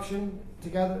the corruption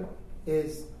together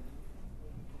is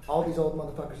all these old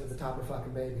motherfuckers at the top are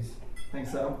fucking babies. Think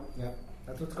so? Yep,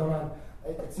 that's what's going on.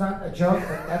 It's not a joke,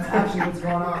 but that's actually what's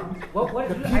going on. What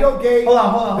The pedo gate, Hold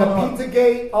on. the pizza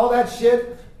gate, all that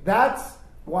shit. That's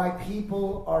why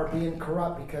people are being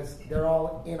corrupt because they're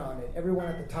all in on it. Everyone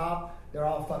at the top, they're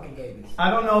all fucking babies.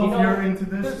 I don't know if you're into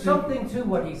this. There's something to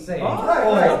what he's saying.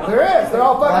 Right. There is. They're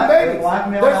all fucking babies.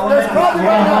 There's probably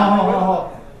right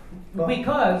now.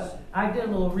 Because I did a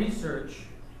little research,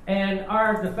 and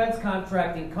our defense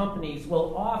contracting companies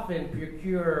will often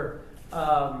procure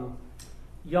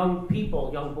young people,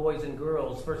 young boys and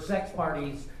girls, for sex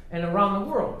parties and around the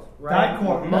world, right?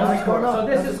 So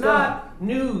this is not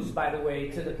news, by the way,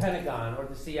 to the Pentagon or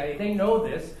the CIA. They know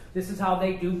this. This is how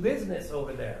they do business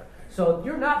over there. So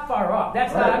you're not far off.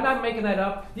 That's not. I'm not making that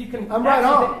up. You can. I'm right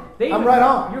on. I'm right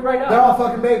on. You're right on. They're all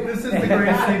fucking babies. This is the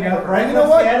greatest thing ever. Right? You know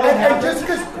what? And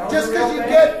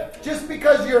just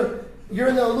because you're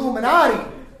in the Illuminati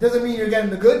doesn't mean you're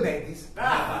getting the good babies.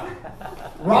 The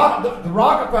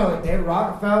Rockefeller, David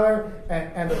Rockefeller,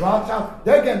 and the Rothschild,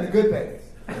 they're getting the good babies.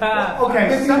 Okay,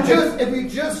 if you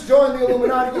just join the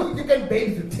Illuminati, you're getting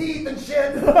babies with teeth and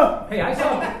shit. Hey, I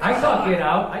saw Get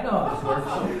Out. I know how this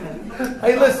works.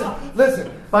 Hey,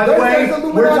 listen. By the way,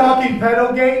 we're talking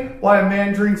pedogate while a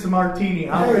man drinks a martini.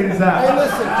 How great is that? Hey,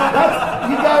 listen.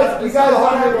 You guys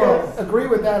don't have to agree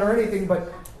with that or anything,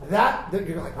 but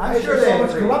you're like, why is there so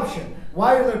much corruption?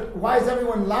 Why is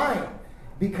everyone lying?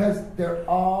 Because they're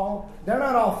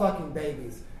not all fucking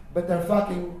babies, but they're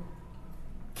fucking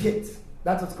kids.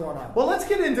 That's what's going on. Well, let's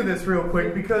get into this real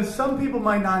quick because some people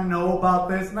might not know about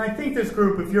this, and I think this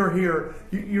group, if you're here,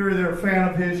 you're either a fan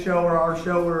of his show or our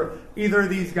show or either of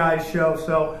these guys'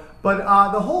 show. But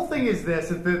the whole thing is this: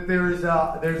 is that there's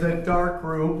a dark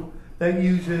group that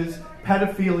uses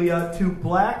pedophilia to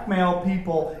blackmail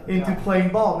people into playing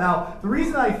ball. Now, the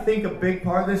reason I think a big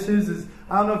part of this is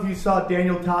I don't know if you saw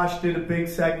Daniel Tosh did a big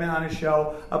segment on his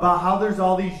show about how there's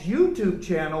all these YouTube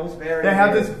channels that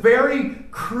have this very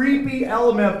creepy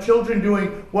element of children doing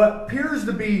what appears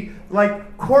to be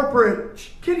like corporate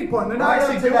kiddie porn. They're not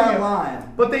actually doing it,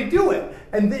 but they do it.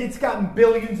 And it's gotten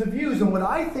billions of views. And what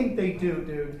I think they do,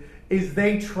 dude, is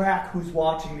they track who's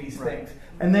watching these things.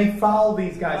 And they follow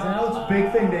these guys. I know it's a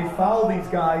big thing. They follow these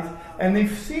guys, and they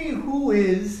see who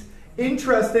is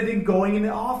interested in going into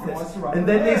office. And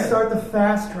then they start to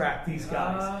fast track these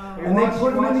guys. And they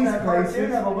put them in these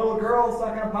places. Have a little girl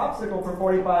sucking a popsicle for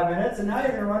 45 minutes, and now you're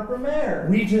going to run for mayor.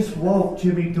 We just woke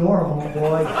Jimmy Dore,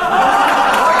 homeboy.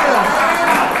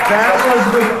 That was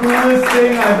the coolest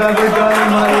thing I've ever done in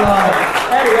my life.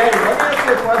 Eddie, let me ask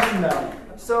you a question, though.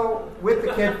 So, with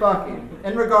the kid fucking,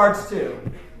 in regards to,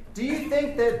 do you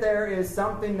think that there is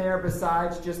something there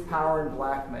besides just power and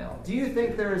blackmail? Do you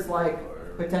think there's like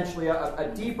potentially a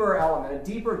deeper element, a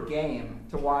deeper game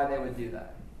to why they would do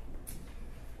that?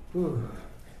 Ooh.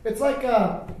 It's like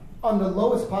on the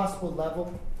lowest possible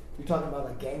level, you're talking about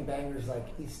like gangbangers like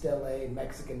East LA,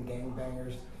 Mexican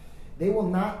gangbangers. They will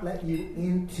not let you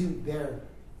into their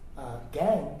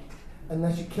gang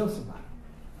unless you kill somebody.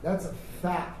 That's a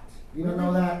fact. You don't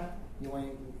know that?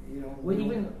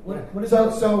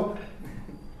 So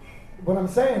what I'm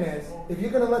saying is, if you're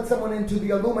going to let someone into the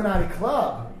Illuminati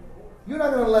club, you're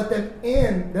not going to let them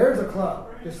in. There's a club,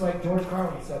 just like George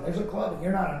Carlin said. There's a club, and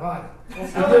you're not invited.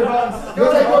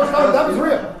 That was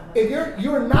real. If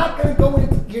you're not going to go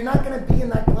in, you're not going to be in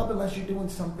that club unless you're doing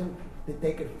something that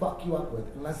they could fuck you up with,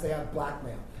 unless they have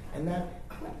blackmail. And that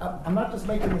I'm not just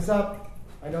making this up.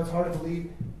 I know it's hard to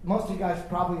believe. Most of you guys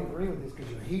probably agree with this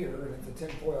because you're here, and it's a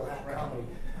tinfoil hat comedy.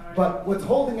 But what's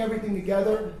holding everything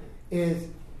together is,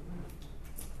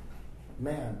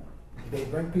 man, they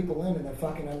bring people in and they're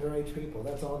fucking underage people.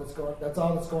 That's all that's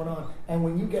going on. And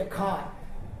when you get caught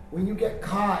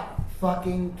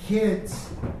fucking kids,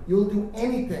 you'll do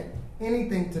anything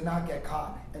to not get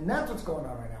caught. And that's what's going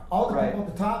on right now. All the people at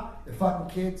the top, they're fucking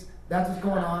kids. That's what's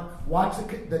going on. Watch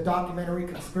the documentary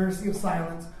Conspiracy of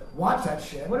Silence. Watch that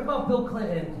shit. What about Bill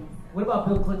Clinton? He's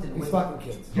fucking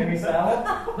kids. Jimmy Savile?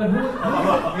 But who? You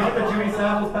look at Jimmy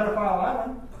Savile's pedophile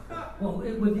island. Well,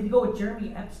 did he go with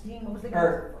Jeremy Epstein? What was the guy?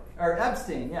 Or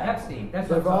Epstein, yeah. Epstein. That's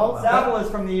what I'm talking about. Savile is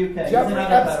from the UK. Jeffrey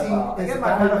Epstein is a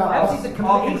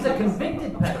pedophile. He's a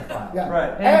convicted pedophile. Yeah.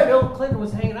 Right. And Bill Clinton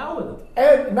was hanging out with him.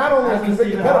 And not only a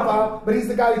convicted pedophile, but he's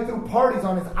the guy who threw parties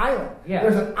on his island. Yeah.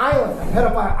 There's an island, a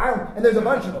pedophile island, and there's a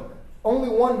bunch of them. Only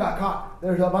one got caught.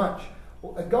 There's a bunch.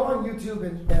 Go on YouTube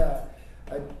and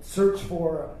a search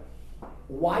for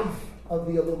wife of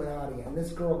the Illuminati, and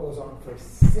this girl goes on for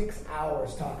 6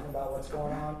 hours talking about what's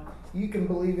going on. You can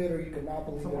believe it or you can not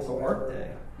believe it. It's a work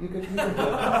day. You could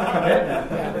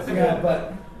yeah,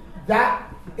 but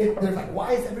there's like,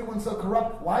 why is everyone so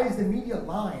corrupt? Why is the media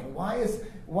lying? Why is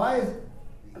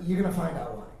you're gonna find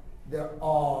out why. They're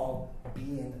all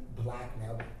being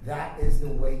blackmailed. That is the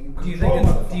way you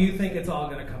control. Do you think it's all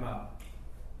gonna come out?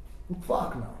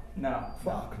 Fuck no. No.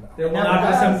 Fuck no. There will not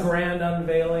be some grand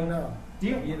unveiling. No.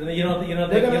 You don't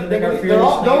think our they're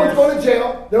all, no one's going to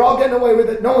jail. They're all getting away with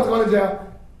it. No one's going to jail.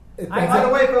 By the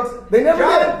way, folks, they never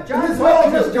did. John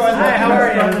Swain just joined us. Hi, how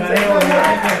are you?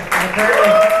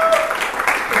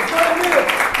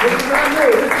 This is not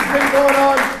new. This has been going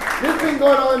on. This has been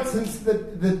going on since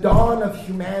the dawn of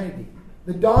humanity.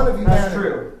 The dawn of humanity. That's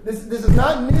true. This is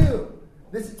not new.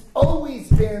 This has always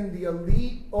been the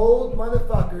elite old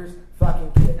motherfuckers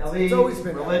fucking kids. Elite, it's always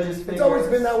been religious that way. figures. It's always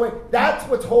been that way. That's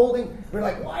what's holding. We're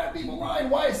like, why are people lying?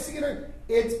 Why is CNN?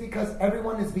 It's because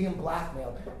everyone is being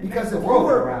blackmailed. Because if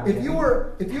you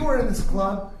were in this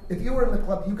club,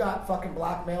 you got fucking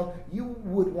blackmailed. You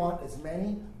would want as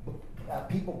many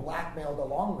people blackmailed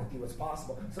along with you as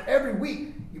possible. So every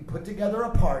week you put together a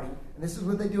party, and this is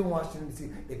what they do in Washington D.C.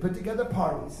 They put together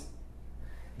parties.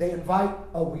 They invite,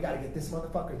 we got to get this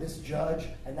motherfucker, this judge,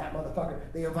 and that motherfucker.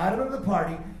 They invite them to the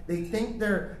party. They think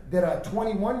that a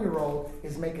 21-year-old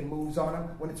is making moves on them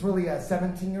when it's really a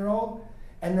 17-year-old.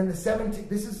 And then I'm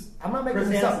not making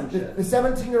this up. The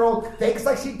 17-year-old fakes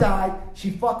like she died. She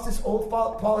fucks this old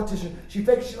politician. She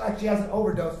fakes like she has an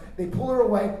overdose. They pull her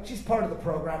away. She's part of the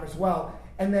program as well.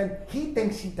 And then he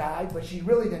thinks she died, but she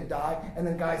really didn't die. And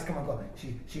then guys come and go,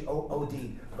 she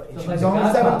OD'd. But she was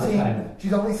only 17.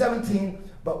 She's only 17.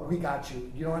 But we got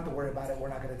you. You don't have to worry about it. We're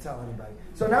not going to tell anybody.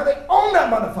 So now they own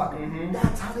that motherfucker. Mm-hmm.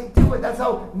 That's how they do it. That's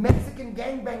how Mexican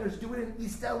gangbangers do it in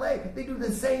East LA. They do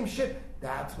the same shit.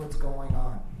 That's what's going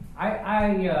on. I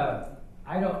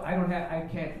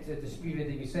can't dispute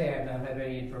anything you say. I don't have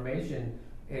any information.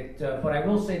 But I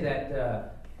will say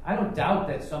that I don't doubt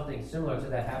that something similar to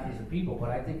that happens to people.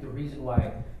 But I think the reason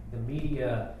why the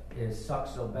media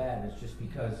sucks so bad is just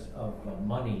because of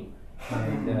money.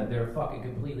 And they're fucking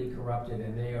completely corrupted,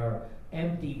 and they are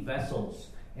empty vessels,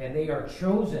 and they are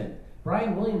chosen.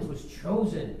 Brian Williams was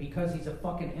chosen because he's a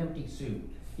fucking empty suit.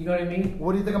 You know what I mean?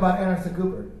 What do you think about Anderson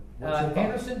Cooper?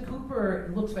 Anderson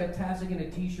Cooper looks fantastic in a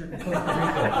t-shirt in Costa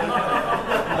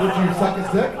Rica. Would you suck his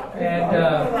dick? And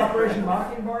Operation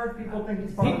Mockingbird, people think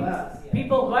he's part of that.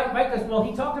 People like us. Well,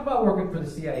 he talked about working for the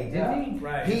CIA, didn't he?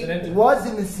 Right. He was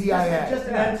in the CIA. Just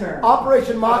an intern.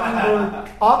 Operation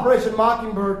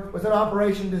Mockingbird was an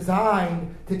operation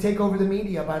designed to take over the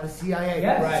media by the CIA.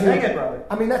 Yes. Right. Dang it, brother.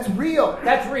 I mean, that's real.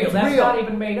 That's real. It's That's real. not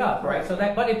even made up, right? So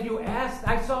that, but if you ask,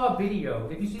 I saw a video.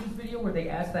 Did you see this video where they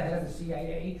asked the head of the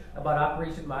CIA about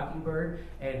Operation Mockingbird,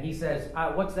 and he says,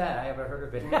 "What's that? I haven't heard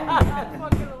of it." That's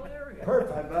fucking hilarious.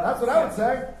 Perfect. That's what I would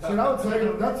say.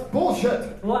 That's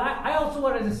bullshit. Well, I also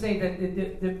wanted to say that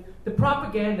the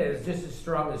propaganda is just as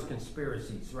strong as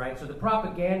conspiracies, right? So the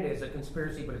propaganda is a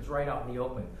conspiracy, but it's right out in the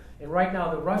open. And right now,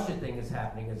 the Russia thing is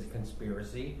happening as a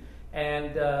conspiracy.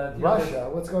 And Russia?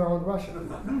 What's going on with Russia?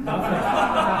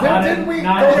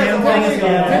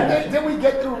 Didn't we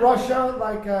get through Russia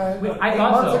like 8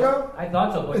 months ago? I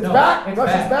thought so, but it's no, back. it's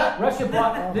Russia's back. Russia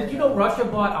bought. Did you know Russia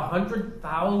bought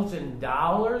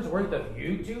 $100,000 worth of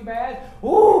YouTube ads?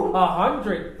 Ooh,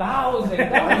 $100,000.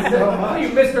 What are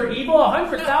you, Mr. Evil?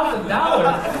 $100,000.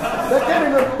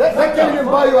 That can't even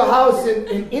buy you a house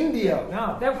in India.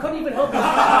 No, that couldn't even help you.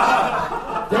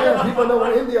 Damn, people know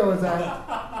where India is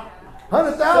at.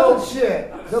 100,000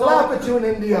 shit. They'll laugh at you in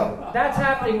India. That's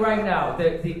happening right now.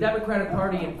 The Democratic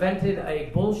Party invented a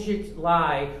bullshit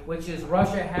lie, which is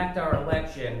Russia hacked our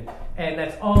election, and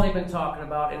that's all they've been talking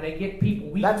about. And they get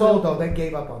people. That's all though. They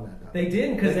gave up on that. Though. They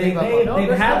didn't because they've gave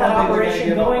had that up.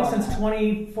 operation going since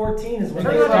 2014 is when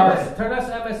they Turn started. us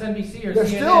MSNBC or They're CNN.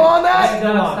 still on that?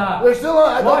 Non-stop. They're still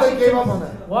on. I thought they gave up on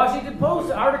that. Washington Post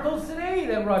articles today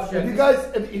that Russia. If you guys,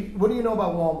 what do you know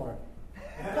about Walmart?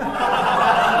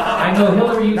 I know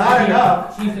Hillary used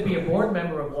she used to be a board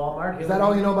member of Walmart. Is that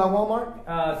all you know about Walmart?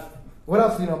 What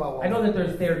else do you know about Walmart? I know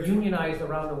that they're unionized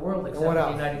around the world except for the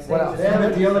United States. What else? They have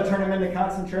a deal to turn them into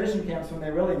concentration camps when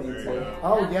they really need to.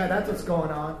 Oh yeah, that's what's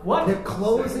going on. What? They're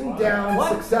closing down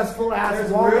successful ass There's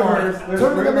Walmart, rumors.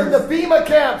 turning them into FEMA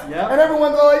camps, Yep. and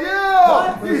everyone's like,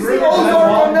 "Yeah, you see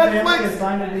Ozark on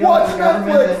Netflix? Watch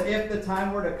Netflix." If the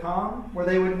time were to come where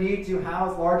they would need to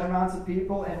house large amounts of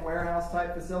people in warehouse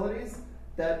type facilities,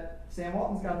 that Sam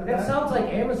Walton's got the That best. sounds like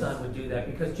Amazon would do that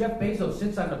because Jeff Bezos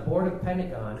sits on the board of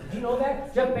Pentagon. Did you know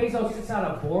that? Jeff Bezos sits on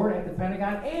a board at the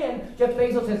Pentagon, and Jeff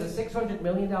Bezos has a $600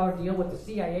 million deal with the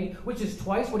CIA, which is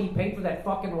twice what he paid for that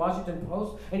fucking Washington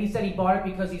Post, and he said he bought it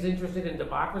because he's interested in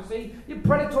democracy. The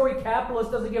predatory capitalist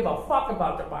doesn't give a fuck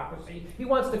about democracy. He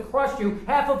wants to crush you.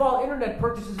 Half of all internet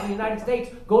purchases in the United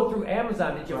States go through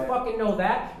Amazon. Did you fucking know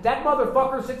that? That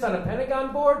motherfucker sits on a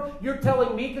Pentagon board? You're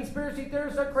telling me conspirity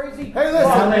theorists are crazy? Hey,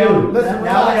 listen. Listen,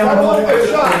 relax. I don't want to get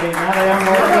shot. I'm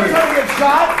not trying to get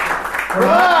shot.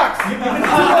 Relax. You've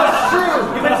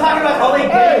been talking about LA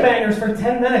gangbangers for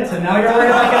 10 minutes, and now you're worried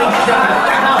about getting shot.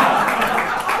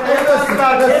 Hey, listen.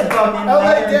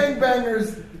 LA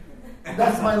gangbangers.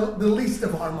 That's the least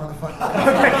of our motherfuckers.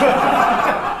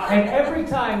 And every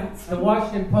time the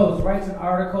Washington Post writes an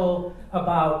article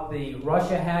about the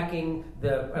Russia hacking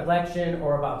the election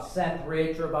or about Seth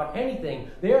Rich or about anything,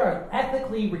 they are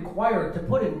ethically required to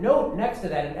put a note next to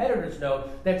that, an editor's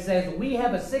note, that says, we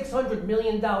have a $600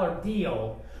 million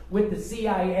deal with the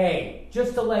CIA,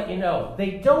 just to let you know.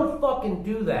 They don't fucking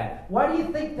do that. Why do you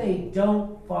think they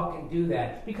don't fucking do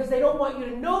that? Because they don't want you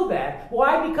to know that.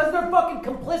 Why? Because they're fucking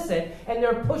complicit and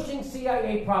they're pushing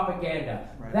CIA propaganda.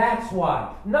 Right. That's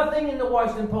why. Nothing in the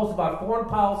Washington Post about foreign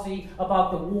policy,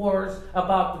 about the wars,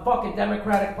 about the fucking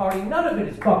Democratic Party, none of it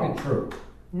is fucking true.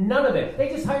 None of it. They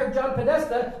just hired John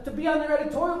Podesta to be on their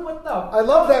editorial. What the? I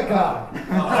love that guy.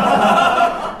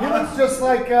 He looks just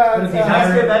like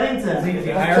Chester Bennington. Is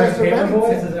he hiring paper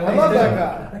boys? I love that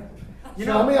guy. You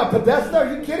know me, a Podesta?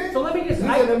 Are you kidding? So let me just. He's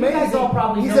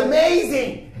amazing. He's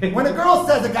amazing. When a girl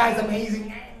says a guy's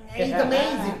amazing, he's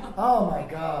amazing. Oh my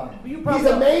God. He's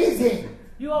amazing.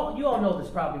 You all know this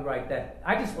probably, right? That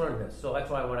I just learned this, so that's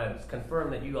why I want to confirm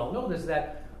that you all know this.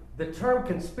 That the term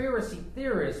conspiracy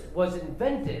theorist was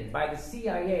invented by the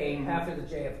CIA after the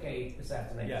JFK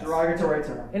assassination. Yes. Derogatory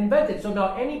term. Invented. So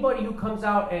now anybody who comes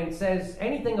out and says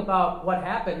anything about what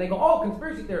happened, they go, oh,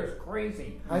 conspiracy theorist,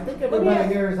 crazy. I think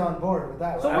everybody here is on board with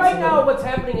that. So right now what's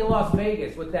happening in Las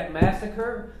Vegas with that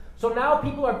massacre, so now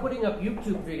people are putting up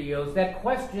YouTube videos that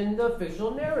question the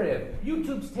official narrative.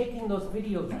 YouTube's taking those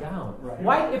videos down. Right.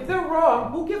 Why? If they're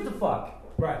wrong, who gives a fuck?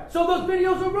 Right. So those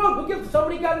videos are wrong.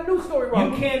 Somebody got a news story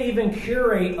wrong. You can't even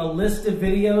curate a list of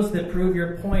videos that prove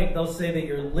your point. They'll say that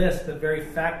your list, the very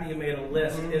fact that you made a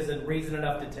list, isn't reason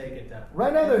enough to take it down.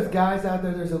 Right now there's guys out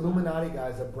there, there's Illuminati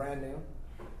guys that are brand new.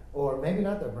 Or maybe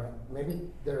not they're brand maybe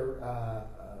they're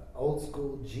old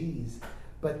school G's.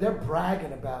 But they're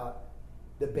bragging about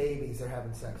the babies they're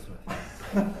having sex with.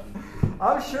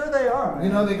 I'm sure they are, man.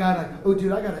 You know, they got oh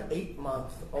dude, I got an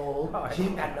 8-month-old. She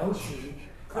ain't got no teeth.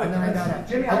 And then I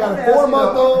got a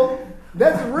 4-month-old.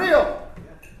 That's real.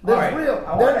 That's real.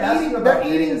 They're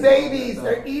eating babies.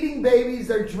 They're eating babies.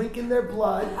 They're drinking their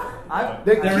blood.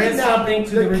 There is something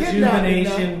to the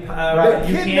rejuvenation. You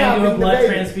can do a blood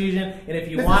transfusion. And if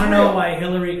you want to know why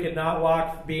Hillary could not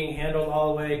walk being handled all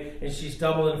the way and she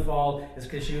stumbled and fall, it's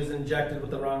because she was injected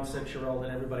with the wrong 6-year-old,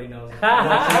 and everybody knows it.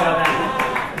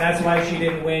 That's why she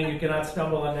didn't win. You cannot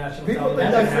stumble on national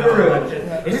television.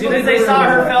 As soon as they saw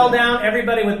her fell down,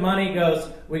 everybody with money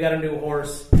goes, we got a new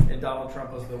horse, and Donald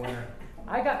Trump was the winner.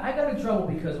 I got in trouble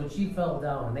because when she fell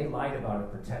down, and they lied about it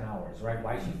for 10 hours, right?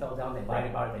 Why she fell down, they lied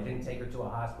about it. They didn't take her to a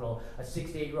hospital. A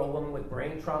 68-year-old woman with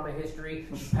brain trauma history,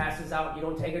 she passes out. You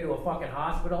don't take her to a fucking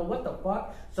hospital. What the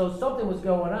fuck? So something was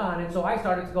going on, and so I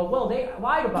started to go, well, they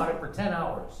lied about it for 10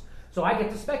 hours. So I get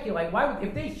to speculate. Why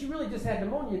would, if she really just had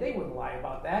pneumonia, they wouldn't lie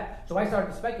about that. So I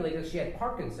started to speculate that she had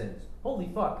Parkinson's. Holy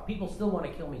fuck! People still want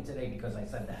to kill me today because I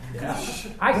said that. Yeah.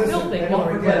 I still think.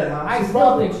 I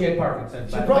still think she had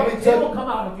Parkinson's. It will come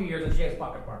out in a few years that she has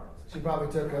fucking Parkinson's. She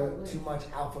probably took too much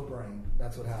Alpha Brain.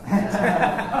 That's what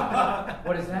happened.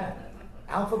 What is that?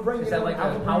 Alpha Brain. Is that like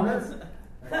a powder?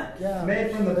 Yeah,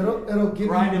 made from the it'll give you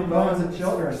the bones runs of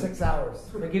children for 6 hours.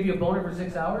 They give you a boner for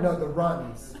 6 hours? No, the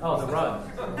runs. Oh, the runs.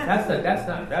 That's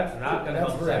not gonna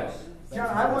help sex. John,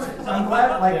 I'm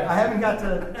glad. I haven't got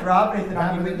to drop anything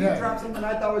on you, but you dropped something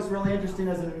I thought was really interesting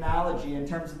as an analogy in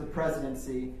terms of the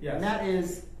presidency, and that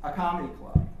is a comedy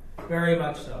club. Very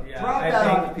much so. Yeah. Drop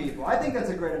that on the people. I think that's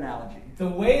a great analogy. The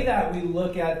way that we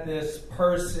look at this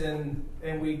person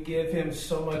and we give him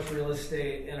so much real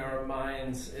estate in our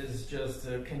minds is just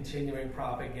a continuing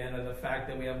propaganda. The fact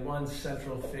that we have one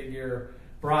central figure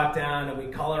brought down and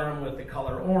we color him with the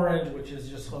color orange, which is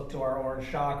just hooked to our orange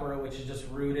chakra, which is just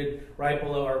rooted right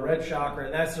below our red chakra.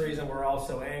 And that's the reason we're all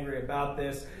so angry about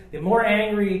this. The more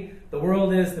angry the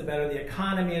world is, the better the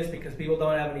economy is, because people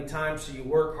don't have any time, so you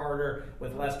work harder.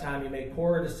 With less time, you make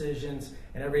poorer decisions,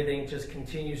 and everything just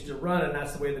continues to run, and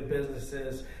that's the way the business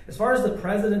is. As far as the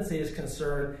presidency is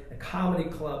concerned, comedy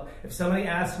club. If somebody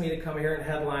asks me to come here and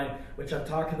headline, which I've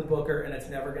talked to the booker and it's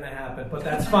never going to happen, but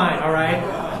that's fine, all right?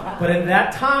 But at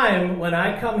that time, when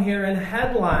I come here and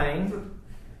headline,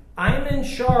 I'm in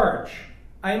charge.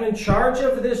 I'm in charge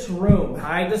of this room.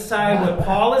 I decide what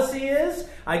policy is.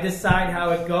 I decide how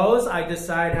it goes. I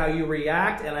decide how you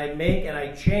react, and I make and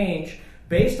I change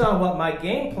based on what my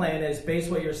game plan is, based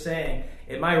on what you're saying.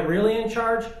 Am I really in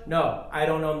charge? No, I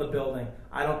don't own the building.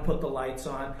 I don't put the lights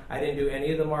on. I didn't do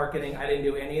any of the marketing. I didn't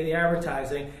do any of the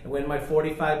advertising. And when my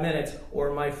 45 minutes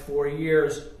or my 4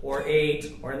 years or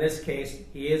 8, or in this case,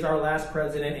 he is our last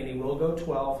president and he will go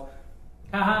 12.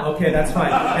 Okay, that's fine.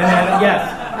 And then,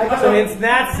 yes. So it's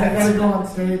that sense. I gotta go on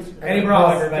stage. Eddie Brawl,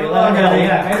 everybody. Let him go.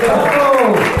 Yeah.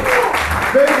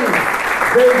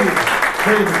 Baby.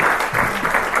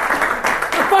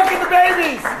 We're fucking the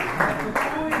babies.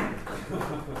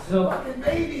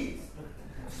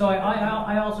 So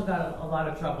I also got a lot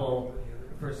of trouble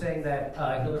for saying that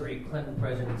Hillary Clinton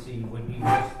presidency would be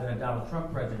worse than a Donald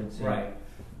Trump presidency. Right.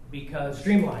 Because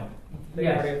streamlined. They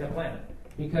yes, already have the plan.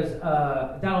 Because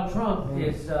Donald Trump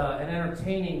is an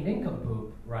entertaining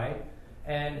nincompoop, right?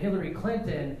 And Hillary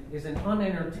Clinton is an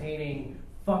unentertaining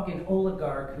fucking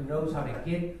oligarch who knows how to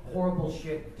get horrible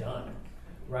shit done,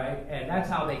 right? And that's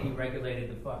how they deregulated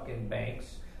the fucking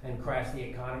banks and crashed the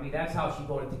economy. That's how she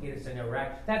voted to get us in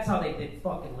Iraq. That's how they did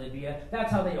fucking Libya.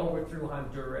 That's how they overthrew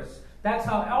Honduras. That's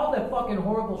how all the fucking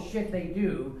horrible shit they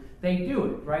do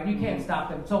it, right? You can't stop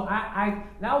them. So I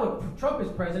now if Trump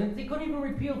is president, they couldn't even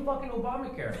repeal fucking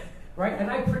Obamacare, right? And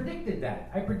I predicted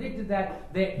that. I predicted that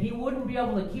he wouldn't be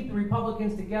able to keep the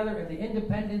Republicans together and the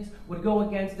independents would go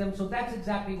against them. So that's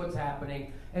exactly what's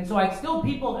happening. And so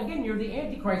people, again, you're the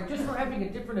Antichrist just for having a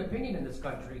different opinion in this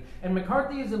country. And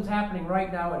McCarthyism's happening right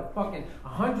now at fucking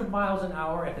 100 miles an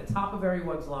hour at the top of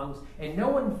everyone's lungs, and no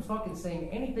one's fucking saying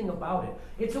anything about it.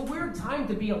 It's a weird time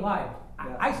to be alive.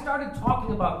 I started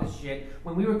talking about this shit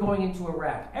when we were going into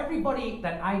Iraq. Everybody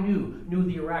that I knew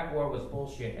the Iraq war was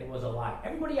bullshit and was a lie.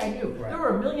 Everybody I knew. Right. There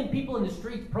were 1 million people in the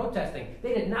streets protesting.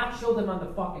 They did not show them on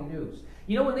the fucking news.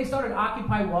 You know, when they started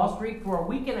Occupy Wall Street, for a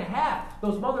week and a half,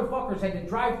 those motherfuckers had to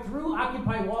drive through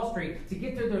Occupy Wall Street to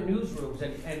get to their newsrooms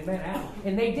and Manhattan,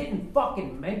 and they didn't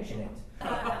fucking mention it.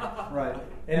 Right.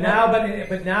 And now,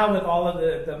 but now with all of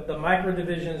the micro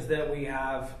divisions that we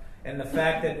have, and the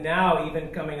fact that now even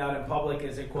coming out in public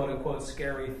is a quote-unquote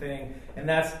scary thing, and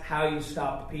that's how you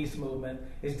stop the peace movement,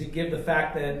 is to give the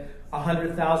fact that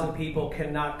 100,000 people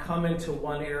cannot come into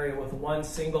one area with one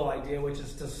single idea, which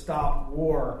is to stop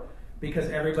war, because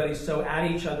everybody's so at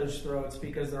each other's throats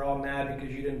because they're all mad because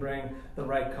you didn't bring the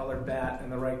right colored bat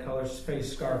and the right color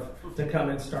face scarf to come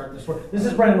and start this war. This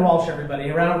is Brendan Walsh, everybody.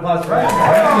 A round of applause for Brendan.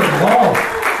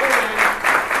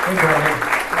 Hey,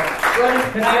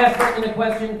 Brendan. Can I ask Brendan a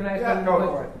question? Go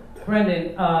for it.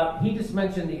 Brendan, he just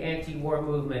mentioned the anti-war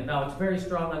movement. Now, it's very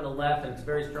strong on the left and it's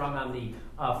very strong on the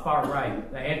far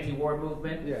right, the anti-war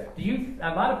movement. Yeah.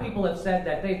 A lot of people have said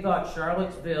that they thought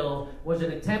Charlottesville was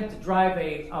an attempt to drive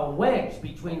a wedge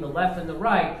between the left and the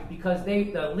right because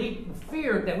the elite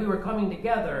feared that we were coming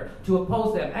together to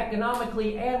oppose them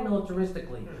economically and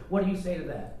militaristically. What do you say to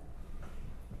that?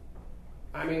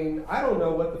 I mean, I don't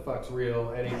know what the fuck's real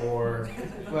anymore.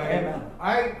 Like,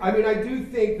 I do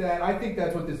think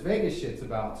that's what this Vegas shit's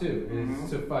about too. Is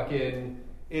to fucking,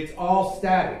 it's all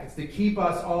static. It's to keep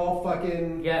us all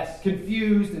fucking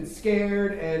confused and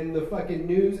scared, and the fucking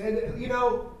news, and and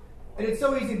it's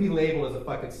so easy to be labeled as a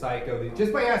fucking psycho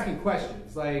just by asking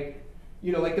questions, like.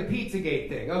 Like the Pizzagate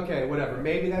thing. Okay, whatever.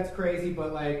 Maybe that's crazy,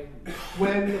 but like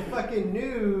when the fucking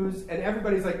news and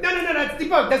everybody's like, no, that's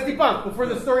debunked before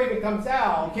the story even comes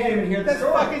out. You can't even hear the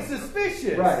story. That's fucking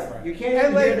suspicious. Right. You can't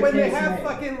even hear the when they have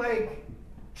fucking like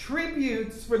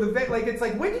tributes for the it's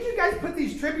like, when did you guys put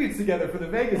these tributes together for the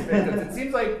Vegas victims? It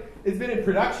seems like it's been in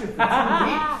production for 2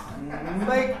 weeks.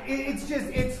 Like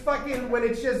it's fucking when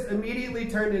it's just immediately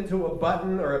turned into a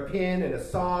button or a pin and a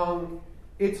song.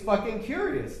 It's fucking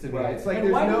curious to me. Right. It's like and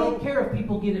there's why do they care if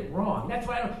people get it wrong? That's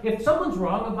why I don't. If someone's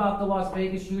wrong about the Las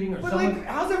Vegas shooting, or like,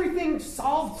 how's everything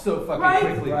solved so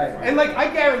fucking quickly? Right. And like,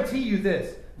 I guarantee you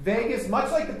this: Vegas,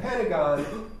 much like the Pentagon,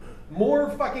 more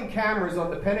fucking cameras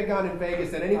on the Pentagon in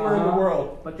Vegas than anywhere in the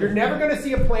world. But you're never going to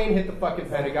see a plane hit the fucking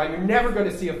Pentagon. You're never going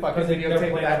to see a fucking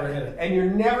videotape of that. And you're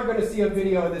never going to see a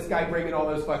video of this guy bringing all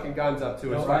those fucking guns up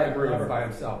to his fucking room by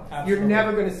himself. Absolutely. You're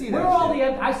never going to see that. Where are all the?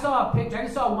 I saw a picture. I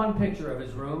just saw one picture of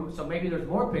his room. So maybe there's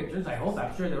more pictures.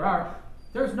 I'm sure there are.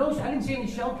 There's no. I didn't see any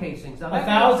shell casings. Now,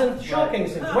 1,000 shell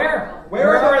casings. Where?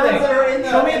 Where are the ones that are in they?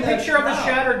 the- Show me a in the picture of the ground.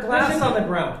 shattered glass on the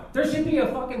ground. There should be a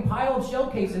fucking pile of shell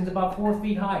casings about 4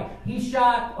 feet high. He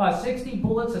shot 60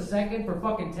 bullets a second for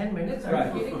fucking 10 minutes. Are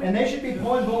you kidding me? And they should be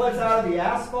pulling bullets out of the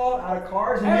asphalt, out of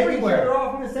cars, and making sure Everywhere. they're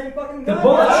all from the same fucking The gun.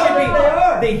 bullets That's should what they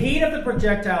are. be. The heat of the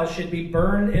projectile should be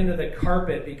burned into the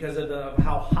carpet because of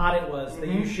how hot it was. That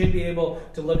you should be able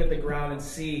to look at the ground and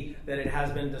see that it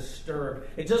has been disturbed.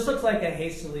 It just looks like a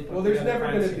hastily put Well, there's together never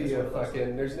crime going to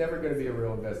scene. be there's never going to be a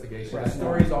real investigation. Right. The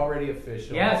story's already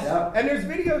official. Yes. Yep. And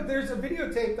there's a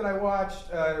videotape that I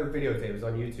watched, videotape is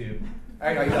on YouTube.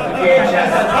 I got the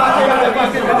VHS.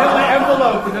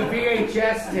 Envelope with a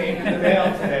VHS tape in the mail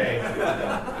today.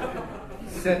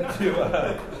 Sent to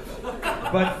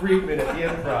Bud Friedman at the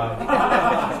Improv.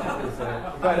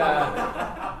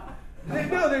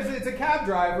 It's a cab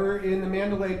driver in the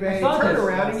Mandalay Bay. I saw Turn this.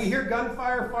 around and you hear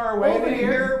gunfire far away, and then you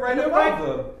hear it right above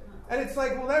them. And it's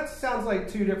like, well, that sounds like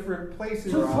two different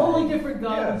places. Two totally different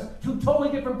guns, two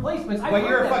totally different placements. But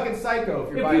you're a fucking psycho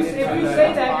if you're buying into If you that. say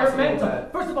It's that, you're possible mental.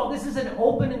 that- First of all, this is an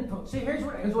open. See, here's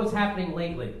what's happening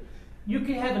lately. You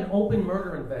can have an open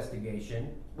murder investigation,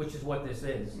 which is what this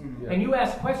is, and you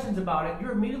ask questions about it,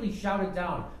 you're immediately shouted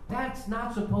down. That's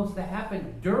not supposed to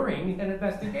happen during an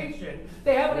investigation.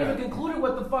 They haven't even concluded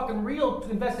what the fucking real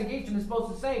investigation is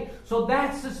supposed to say. So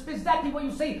that's exactly what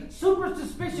you say. Super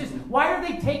suspicious. Why are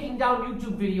they taking down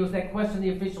YouTube videos that question the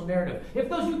official narrative? If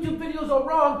those YouTube videos are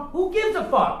wrong, who gives a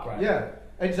fuck? Right. Yeah.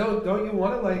 And so don't you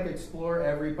want to like explore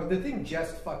every? But the thing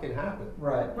just fucking happened.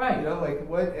 Right. Right. You know, like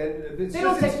what? And it's They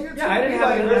don't just, take, it's yeah, I didn't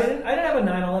have a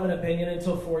 9/11 opinion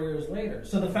until 4 years later.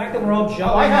 So the fact that we're all jumping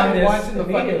I on had this watching the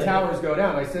fucking immediately- towers go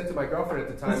down. I said to my girlfriend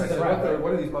at the time, This I is said, right.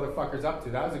 what are these motherfuckers up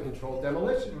to? That was a controlled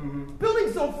demolition.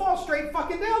 Buildings don't fall straight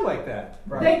fucking down like that.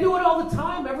 They do it all the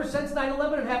time. Ever since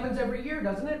 9/11, it happens every year,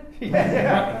 doesn't it?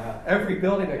 Yeah. Every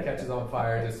building that catches on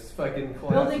fire just fucking collapses.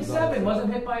 Building on 7 itself.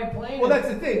 wasn't hit by a plane. Well, that's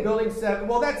the thing. Building 7.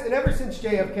 Well, and ever since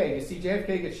JFK, you see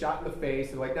JFK get shot in the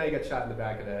face, and like now you got shot in the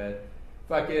back of the head.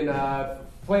 Fucking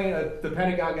the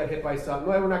Pentagon got hit by something.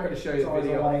 Well, we're not going to show you the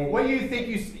video. What do you think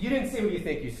you didn't see? What you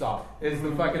think you saw is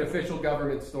the fucking official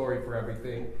government story for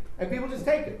everything, and people just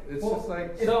take it. It's just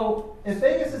like If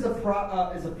Vegas is a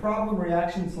problem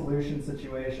reaction solution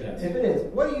situation, if it is,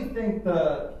 what do you think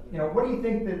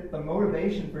that the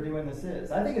motivation for doing this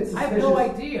is? I think it's I suspicious. have no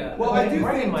idea. Well, I do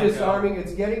Right in think my disarming.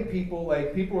 It's getting people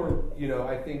like people are.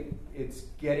 I think it's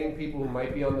getting people who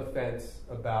might be on the fence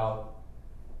about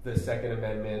the Second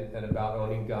Amendment and about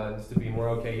owning guns to be more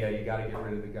okay. Yeah, you got to get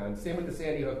rid of the guns. Same with the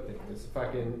Sandy Hook thing. It's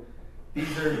fucking.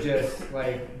 These are just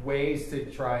like ways to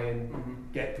try and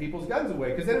get people's guns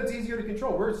away because then it's easier to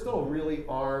control. We're still a really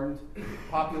armed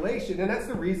population, and that's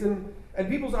the reason. And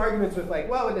people's arguments with like,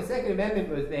 well, when the Second Amendment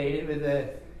was made, it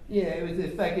was a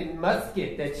fucking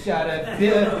musket that shot a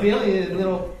billion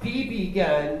little BB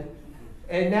gun.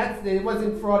 And it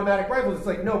wasn't for automatic rifles. It's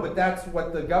like, no, but that's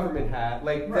what the government had.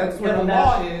 Like, that's what the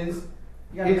law is.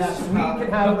 We can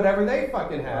have whatever they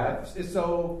fucking have.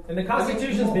 So, and the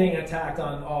Constitution is being attacked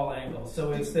on all angles.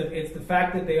 So it's the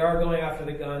fact that they are going after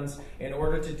the guns. In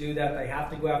order to do that, they have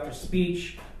to go after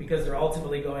speech because they're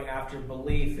ultimately going after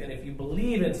belief. And if you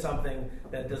believe in something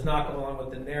that does not go along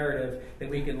with the narrative, then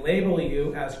we can label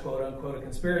you as quote unquote a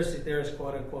conspiracy theorist,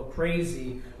 quote unquote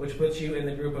crazy, which puts you in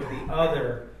the group of the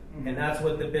other. And that's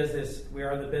what we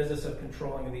are in the business of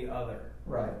controlling the other.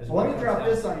 Right. Is Well, what let me it drop comes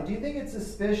down this on you. Do you think it's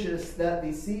suspicious that the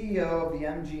CEO of the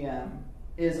MGM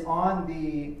is on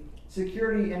the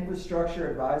Security Infrastructure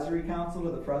Advisory Council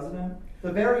to the president?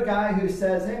 The very guy who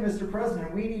says, hey, Mr.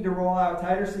 President, we need to roll out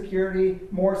tighter security,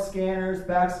 more scanners,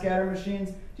 backscatter machines.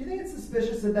 Do you think it's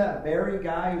suspicious that that very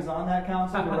guy who's on that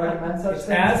council to recommend such It's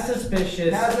things as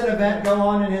suspicious has an event go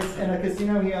on in a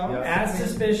casino he owns? As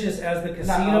suspicious as the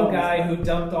casino guy who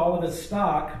dumped all of his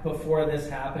stock before this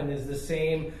happened is the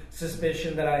same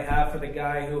suspicion that I have for the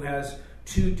guy who has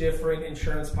 2 different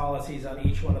insurance policies on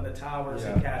each one of the towers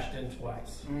and cashed in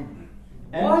twice.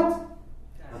 What?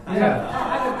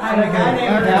 yeah.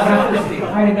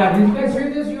 Did you guys hear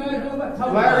this?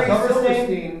 Larry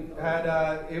Silverstein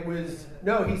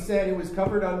had he said it was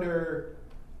covered under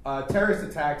terrorist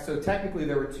attacks. So technically,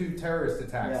 there were 2 terrorist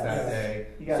attacks that day.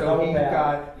 He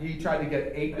tried to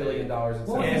get $8 billion in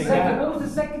What was the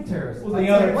second terrorist? Well, the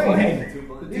other plane.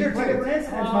 These are 2 different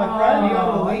incidents, my friend.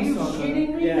 Are you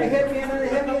shitting me? They hit me and then they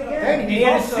hit me again. And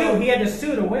he had to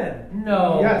sue to win.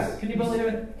 No. Yes. Can you believe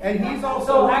it? And he's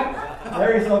also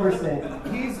Larry Silverstein.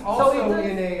 He's also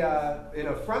in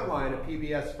a frontline, a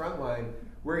PBS frontline,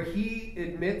 where he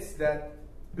admits that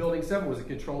Building 7 was a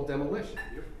controlled demolition.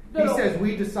 No, he says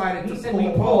we decided he to said pull we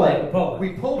it. pulled it. We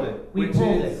pulled it. We which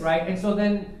pulled is- it, right? And so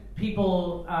then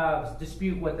people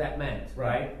dispute what that meant,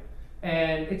 right?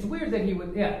 And it's weird that he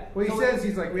would, Well, he So- says,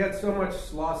 he's like, we had so much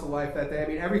loss of life that day. I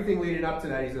mean, everything leading up to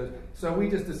that, he says, so we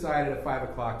just decided at 5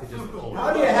 o'clock to just pull it.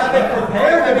 How do you have it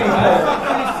prepared to be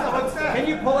What's that? Can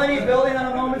you pull any building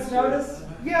on a moment's notice?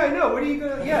 Yeah, I know. What are you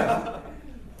gonna? Yeah.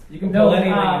 You can No, pull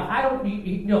anything. I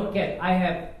don't. No, again, I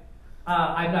have.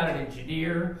 I'm not an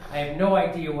engineer. I have no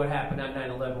idea what happened on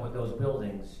 9/11 with those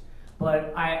buildings,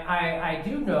 but I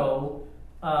do know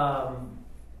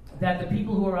that the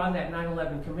people who are on that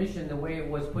 9/11 commission, the way it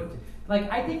was put,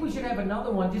 like I think we should have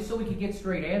another one just so we could get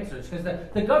straight answers, because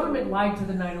the government lied to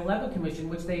the 9/11 commission,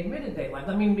 which they admitted they lied.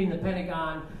 I mean the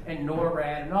Pentagon and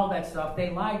NORAD and all that stuff. They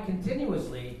lied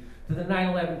continuously to the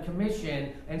 9/11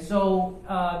 commission, and so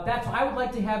that's I would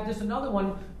like to have just another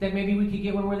one that maybe we could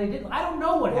get one where they did. I don't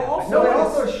know what happened. So they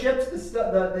also shipped the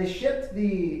stuff. They shipped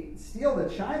the steel to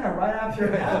China right after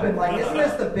it happened. Like, isn't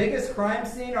this the biggest crime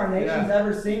scene our nation's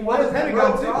ever seen? Why Well, was the that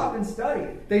Pentagon roped too. off and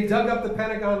studied? They dug up the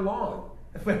Pentagon lawn.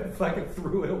 Fucking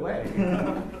threw it away.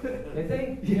 Did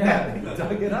they? Yeah, they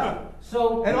dug it up.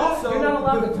 So and also you're not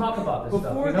allowed to talk about this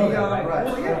stuff. before You know the that, right?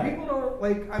 well, yeah, people don't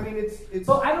like. I mean, it's.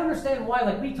 But I don't understand why.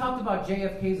 Like we talked about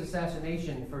JFK's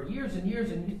assassination for years and years,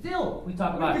 and still we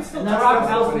talk about. And that's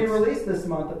supposed to be released this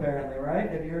month, apparently, right?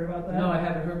 Have you heard about that? No, I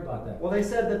haven't heard about that. Well, they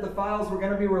said that the files were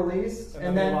going to be released,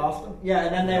 And then they lost them? Yeah,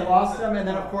 and then they lost them, and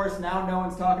then of course now no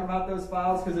one's talking about those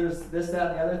files because there's this,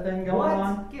 that, and the other thing going What?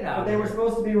 on. Get out But of they were here.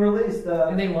 supposed to be released.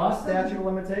 And they lost them? statute of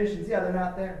limitations. Yeah, they're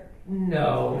not there.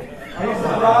 No. Are you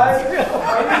surprised? Are you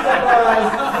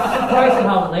surprised? I'm surprised at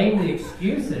how lame the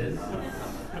excuse is.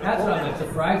 That's what I'm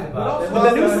surprised about. But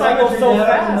the news cycle's so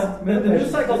fast. The The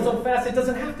news cycle's so fast, it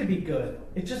doesn't have to be good.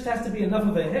 It just has to be enough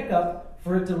of a hiccup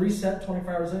for it to reset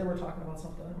 24 hours later. We're talking about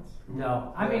something else.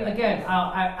 No, I mean, again,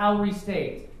 I'll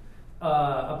restate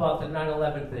about the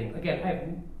 9/11 thing.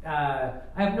 Again,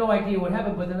 I have no idea what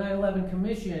happened, but the 9/11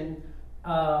 Commission,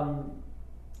 no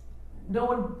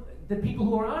one, the people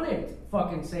who are on it,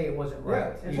 fucking say it wasn't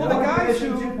right. Yeah. You Well, know?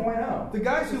 the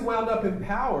guys who wound up in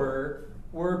power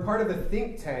were part of a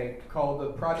think tank called the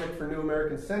Project for New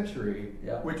American Century,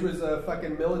 which was a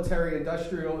fucking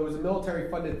military-industrial. It was a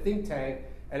military-funded think tank,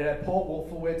 and it had Paul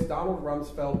Wolfowitz, Donald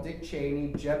Rumsfeld, Dick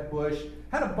Cheney, Jeb Bush,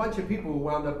 had a bunch of people who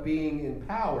wound up being in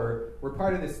power, were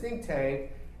part of this think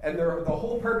tank, and the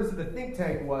whole purpose of the think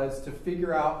tank was to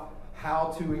figure out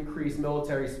how to increase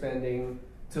military spending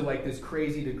to like this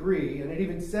crazy degree. And it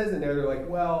even says in there, they're like,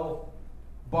 well,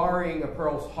 barring a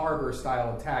Pearl Harbor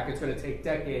style attack, it's going to take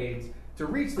decades to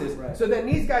reach this. Right. So then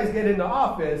these guys get into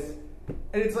office,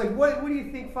 and it's like, what do you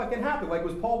think fucking happened? Like,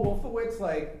 was Paul Wolfowitz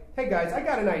like, hey guys, I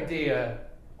got an idea.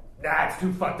 Nah, it's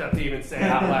too fucked up to even say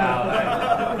out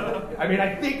loud. I mean,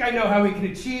 I think I know how we can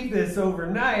achieve this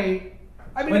overnight.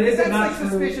 I mean, But is it that's not like true?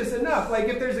 suspicious enough. Like,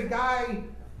 if there's a guy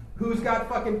who's got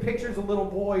fucking pictures of little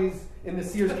boys in the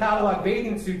Sears catalog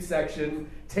bathing suit section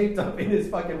taped up in his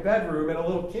fucking bedroom, and a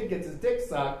little kid gets his dick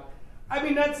sucked. I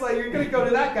mean, that's like, you're going to go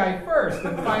to that guy first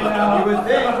and find out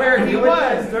where he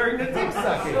was during the dick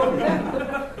sucking.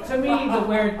 To me,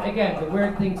 the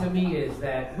weird thing to me is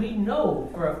that we know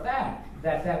for a fact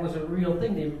that that was a real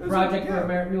thing. The Project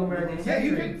for New American Yeah, Century.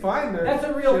 you can find their That's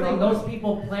a real shit thing. on Those there.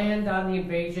 people planned on the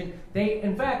invasion.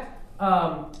 In fact,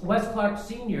 Wes Clark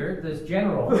Sr., this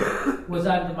general, was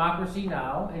on Democracy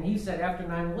Now!, and he said after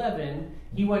 9/11,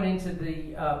 he went into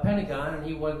the Pentagon and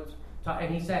he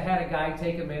had a guy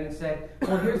take him in and said,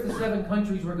 well, here's the 7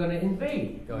 countries we're going to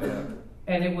invade. Oh, yeah.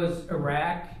 And it was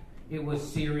Iraq, it was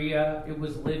Syria, it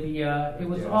was Libya, it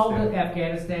was all the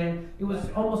Afghanistan, it was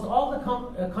almost all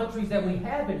the countries that we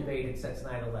have invaded since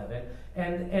 9/11.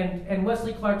 And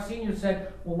Wesley Clark Sr.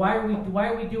 said, well, why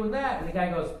are we doing that? And the guy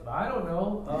goes, I don't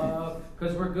know,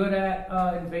 because we're good at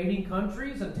invading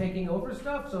countries and taking over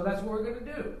stuff, so that's what we're going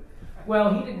to do.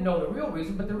 Well, he didn't know the real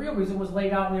reason, but the real reason was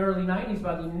laid out in the early 90s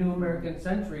by the New American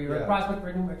Century, or Prospect for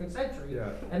a New American Century. Yeah.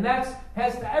 And that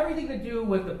has everything to do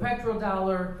with the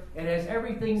petrodollar. It has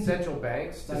everything. Central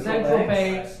banks. Central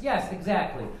banks. Yes,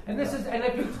 exactly. And this is, and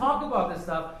if you talk about this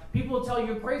stuff, people will tell you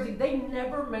you're crazy. They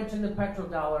never mention the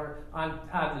petrodollar on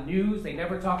the news. They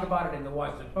never talk about it in the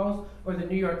Washington Post or the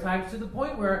New York Times, to the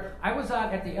point where I was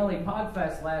out at the LA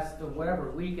Podfest last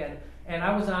weekend, and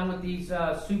I was on with these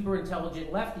super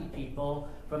intelligent lefty people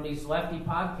from these lefty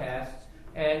podcasts,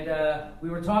 and we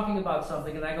were talking about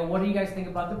something, and I go, what do you guys think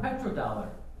about the petrodollar?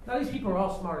 Now, these people are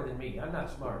all smarter than me. I'm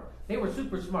not smart. They were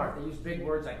super smart. They used big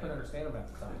words. I couldn't understand them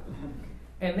at the time.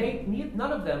 And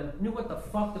none of them knew what the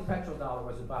fuck the petrodollar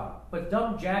was about. But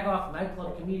dumb jagoff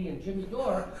nightclub comedian Jimmy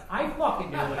Dore, I fucking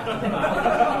knew what it was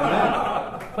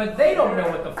about. But they don't know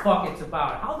what the fuck it's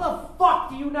about. How the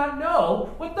fuck do you not know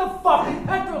what the fucking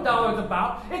petrodollar is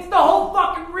about? It's the whole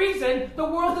fucking reason the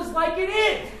world is like it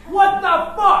is. What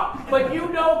the fuck? But you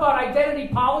know about identity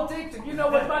politics, and you know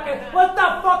what the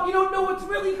fuck? You don't know what's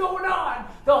really going on.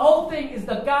 The whole thing is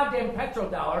the goddamn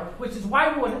petrodollar, which is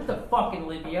why we went into fucking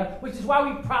Libya, which is why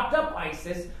we propped up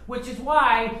ISIS, which is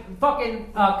why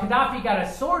fucking Gaddafi got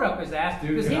a sword up his ass,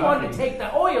 because he wanted to take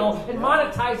the oil and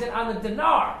monetize it on the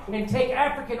dinar and take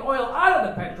African oil out of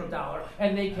the petrodollar,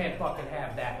 and they can't fucking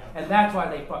have that. And that's why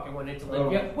they fucking went into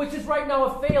Libya, which is right now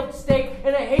a failed state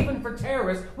and a haven for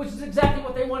terrorists, which is exactly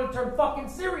what they want to turn fucking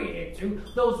Syria into.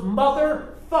 Those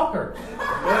motherfuckers.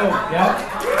 Yeah.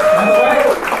 That's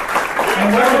right.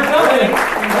 And where we're going.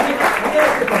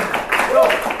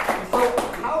 So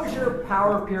how is your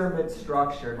power pyramid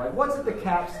structured? Like, what's at the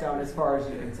capstone as far as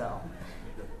you can tell?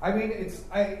 I mean, it's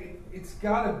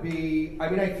got to be. I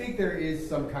mean, I think there is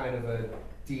some kind of a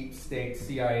deep state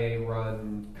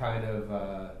CIA-run kind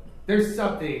of. There's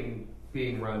something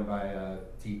being run by a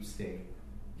deep state.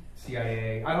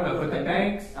 CIA, I don't know, but the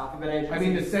banks, alphabet agencies. I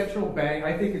mean, the central bank.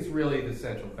 I think it's really the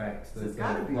central banks, the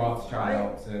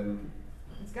Rothschilds, and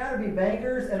it's got to be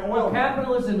bankers and oil. Well,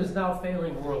 capitalism is now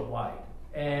failing worldwide,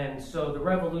 and so the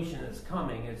revolution is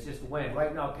coming. It's just when.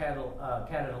 Right now,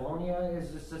 Catalonia is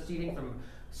seceding from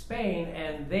Spain,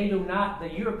 and they do not.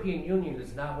 The European Union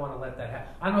does not want to let that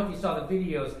happen. I don't know if you saw the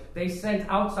videos. They sent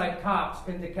outside cops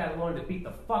into Catalonia to beat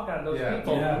the fuck out of those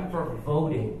people for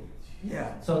voting.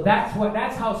 Yeah. So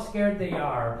that's how scared they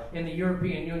are in the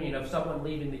European Union of someone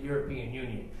leaving the European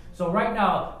Union. So right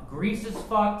now, Greece is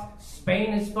fucked,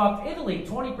 Spain is fucked, Italy,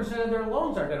 20% of their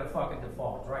loans are gonna fucking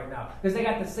default right now. Because they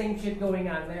got the same shit going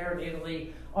on there in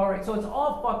Italy. Alright, so it's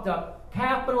all fucked up.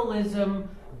 Capitalism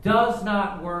does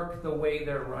not work the way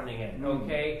they're running it,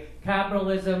 okay?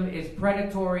 Capitalism is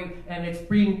predatory, and it's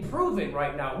being proven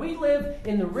right now. We live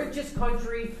in the richest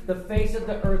country the face of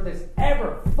the earth has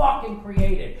ever fucking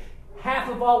created. Half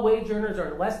of all wage earners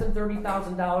are less than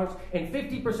 $30,000, and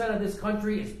 50% of this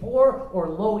country is poor or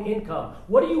low income.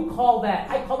 What do you call that?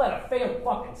 I call that a failed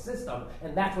fucking system,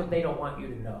 and that's what they don't want you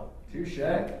to know. Touche.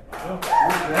 What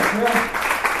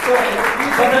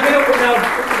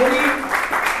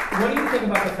do you think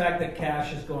about the fact that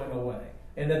cash is going away?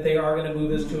 And that they are going to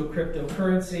move us to a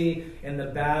cryptocurrency, and the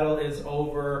battle is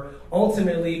over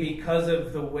ultimately because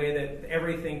of the way that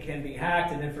everything can be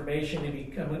hacked and information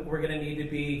we're going to need to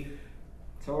be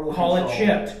call it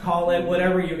chipped, call it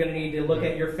whatever. You're going to need to look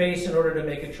at your face in order to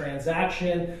make a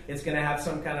transaction. It's going to have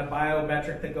some kind of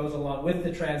biometric that goes along with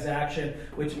the transaction,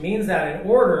 which means that in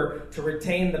order to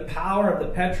retain the power of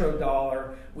the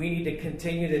petrodollar, we need to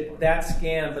continue that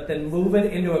scam, but then move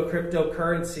it into a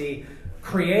cryptocurrency,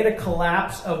 create a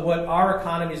collapse of what our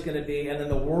economy is going to be, and then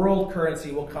the world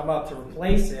currency will come up to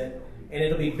replace it, and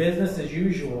it'll be business as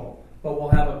usual, but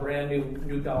we'll have a brand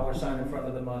new dollar sign in front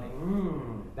of the money.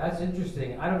 That's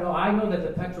interesting. I don't know. I know that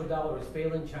the petrodollar is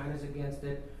failing. China's against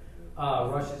it.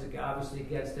 Russia's obviously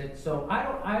against it. So I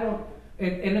don't.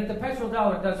 And if the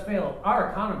petrodollar does fail, our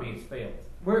economy has failed.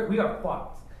 We are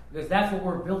fucked. Because that's what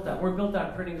we're built on. We're built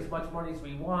on printing as much money as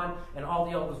we want, and all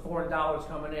those foreign dollars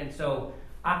coming in. So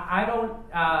I don't.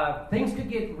 Things could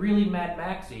get really Mad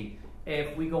Maxy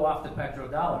if we go off the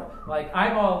petrodollar. Like,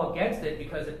 I'm all against it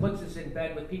because it puts us in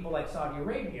bed with people like Saudi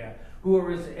Arabia, who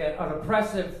is an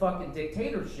oppressive fucking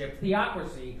dictatorship,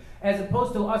 theocracy, as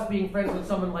opposed to us being friends with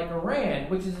someone like Iran,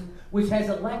 which has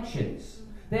elections.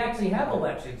 They actually have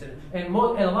elections, and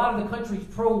a lot of the countries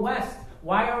pro-West.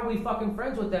 Why aren't we fucking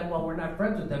friends with them? Well, we're not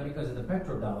friends with them because of the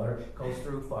petrodollar. It goes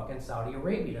through fucking Saudi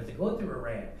Arabia. It doesn't go through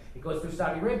Iran. It goes through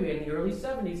Saudi Arabia. In the early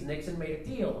 70s, Nixon made a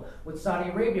deal with Saudi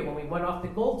Arabia when we went off the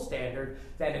gold standard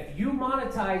that if you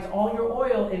monetize all your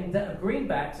oil in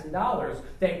greenbacks and dollars,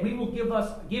 that we will give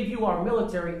you our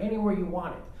military anywhere you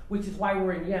want it. Which is why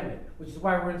we're in Yemen, which is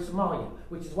why we're in Somalia,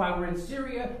 which is why we're in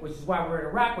Syria, which is why we're in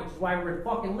Iraq, which is why we're in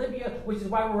fucking Libya, which is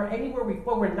why we're anywhere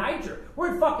we're in Niger.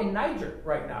 We're in fucking Niger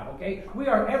right now, okay? We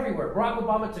are everywhere. Barack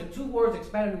Obama took 2 wars,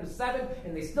 expanded them to 7,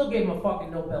 and they still gave him a fucking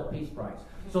Nobel Peace Prize.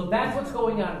 So that's what's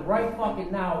going on right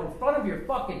fucking now in front of your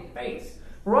fucking face.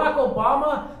 Barack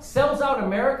Obama sells out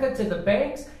America to the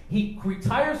banks. He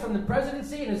retires from the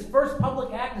presidency, and his first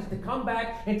public act is to come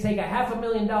back and take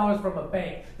 $500,000 from a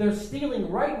bank. They're stealing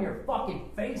right in your fucking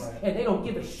face, and they don't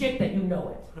give a shit that you know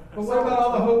it. But what about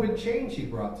all the hope and change he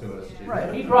brought to us, Jimmy?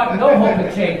 Right. He brought no hope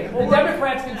and change. The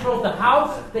Democrats controlled the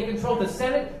House, they controlled the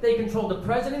Senate, they controlled the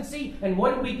presidency, and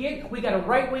what did we get? We got a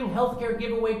right-wing healthcare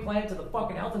giveaway plan to the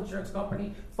fucking health insurance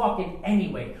company fucking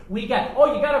anyway. We got,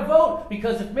 you gotta vote,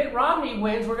 because if Mitt Romney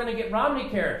wins, we're gonna get Romney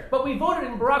Care. But we voted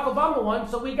and Barack Obama won,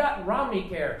 so we got Romney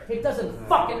Care. It doesn't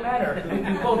fucking matter if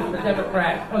you voted for the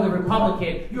Democrat or the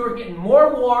Republican. You are getting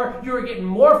more war, you are getting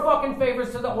more fucking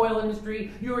favors to the oil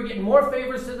industry, you are getting more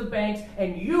favors to the banks,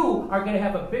 and you are going to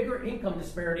have a bigger income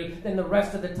disparity than the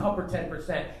rest of the upper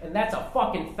 10%. And that's a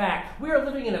fucking fact. We are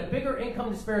living in a bigger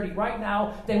income disparity right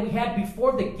now than we had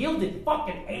before the Gilded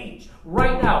fucking Age.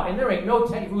 Right now. And there ain't no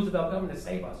Teddy Roosevelt coming to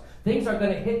save us. Things are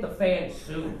going to hit the fan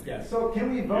soon. Yes. So can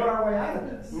we vote our way out of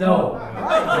this? No.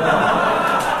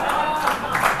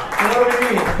 What do we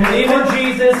need? Believe in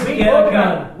Jesus, get a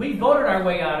gun. We voted our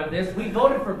way out of this. We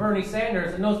voted for Bernie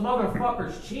Sanders, and those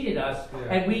motherfuckers cheated us,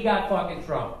 and we got fucking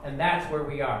Trump. And that's where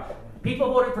we are.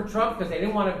 People voted for Trump because they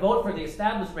didn't want to vote for the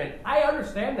establishment. I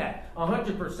understand that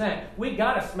 100%. We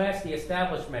got to smash the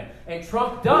establishment. And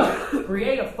Trump does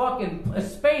create a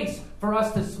space for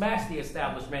us to smash the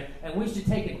establishment, and we should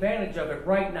take advantage of it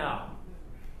right now.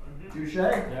 Touche.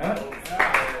 Yeah.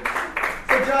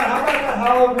 So, John, how about that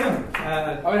Halloween?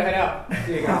 I'm going to head out.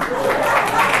 See you guys.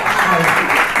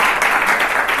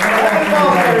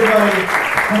 Everybody.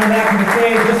 Coming back to the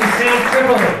stage, this is Sam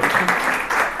Tripoli.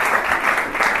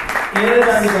 I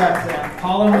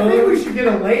think we should get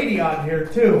a lady on here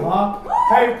too, huh?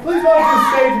 Hey, please welcome to the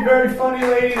stage a very funny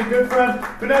lady and a good friend.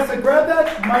 Vanessa, grab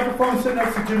that microphone sitting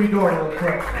next to Jimmy Dore real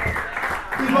quick.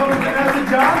 Please welcome Vanessa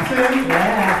Johnson.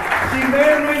 Yeah. She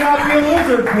may or may not be a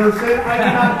lizard person. I do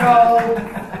not know.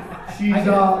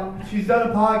 She's done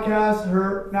a podcast.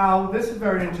 Now this is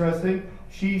very interesting.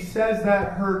 She says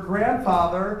that her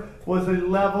grandfather was a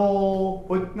level,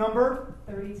 what number?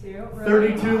 32.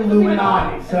 32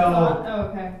 Illuminati. So,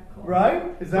 okay. Cool.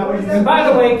 Right? Is that what you And by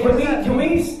the way, can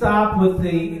we stop with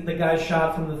the guy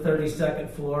shot from the 32nd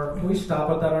floor? Can we stop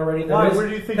with that already? Why? Where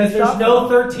do you think Because he there's shot no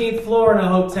 13th floor in a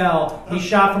hotel. He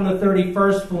shot from the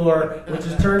 31st floor, which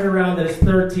is turned around that is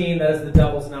 13. That is the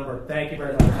devil's number. Thank you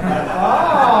very much.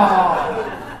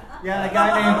 Yeah, the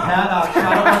guy named Paddock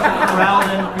shot a bunch of corralled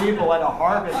in people at a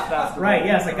harvest festival. Right,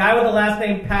 yes. A guy with the last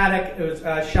name Paddock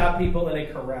shot people in a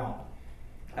corral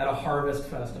at a harvest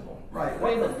festival. Right.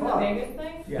 Wait, this is the Vegas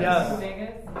thing? Yes.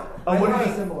 Vegas? What is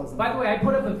the symbolism? By the way, I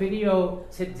put up a video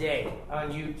today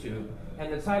on YouTube,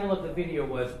 and the title of the video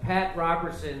was Pat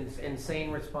Robertson's insane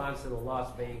response to the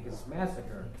Las Vegas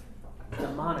massacre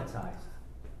demonetized.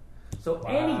 So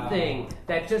anything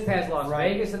that just has Las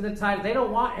Vegas in the title, they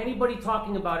don't want anybody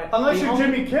talking about it. Unless you're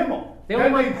Jimmy Kimmel. They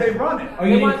run it.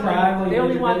 They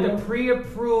only want the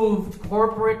pre-approved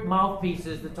corporate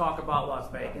mouthpieces to talk about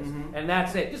Las Vegas. Mm-hmm. And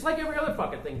that's it. Just like every other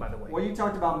fucking thing, by the way. Well, you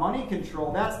talked about money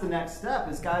control. That's the next step,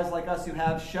 is guys like us who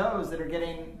have shows that are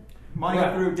getting money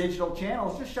through digital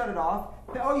channels. Just shut it off.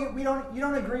 Oh, you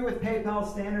don't agree with PayPal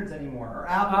standards anymore, or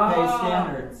Apple Pay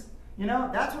standards. You know,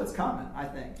 that's what's coming, I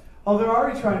think. Oh, they're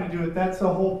already trying to do it. That's the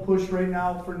whole push right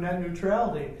now for net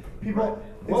neutrality. People,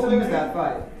 We'll lose that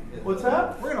fight. What's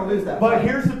that? We're going to lose that But fight.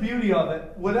 here's the beauty of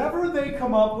it. Whatever they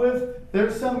come up with,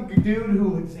 there's some dude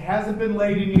who hasn't been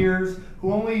laid in years,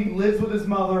 who only lives with his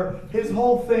mother. His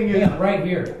whole thing is... Yeah, right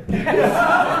here.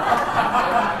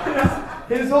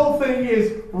 His whole thing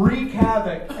is wreak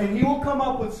havoc, and he will come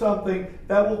up with something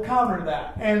that will counter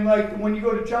that. And like when you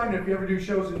go to China, if you ever do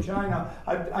shows in China,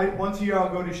 I once a year I'll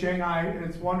go to Shanghai, and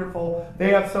it's wonderful.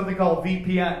 They have something called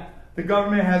VPN. The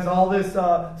government has all this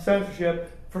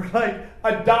censorship. For like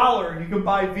 $1, you can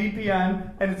buy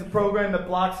VPN, and it's a program that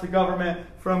blocks the government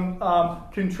from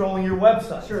controlling your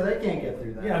website. Sure, they can't get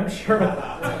through that. Yeah, I'm sure.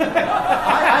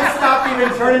 I stopped even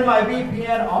turning my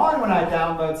VPN on when I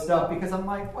download stuff because I'm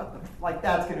like,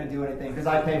 that's going to do anything because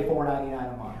I pay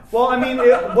 $4.99 a month. Well, I mean,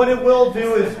 what it will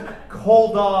do is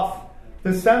hold off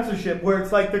the censorship, where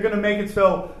it's like they're going to make it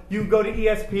so you go to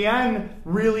ESPN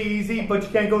really easy, but you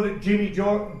can't go to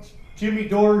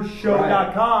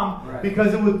JimmyDoreShow.com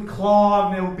because it would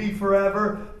clog and it would be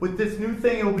forever. With this new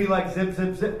thing, it will be like zip,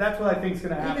 zip, zip. That's what I think is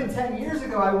going to happen. Even 10 years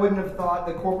ago, I wouldn't have thought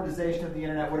the corporatization of the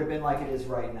internet would have been like it is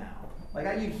right now.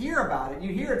 Like, you hear about it.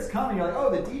 You hear it's coming. You're like, oh,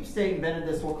 the deep state invented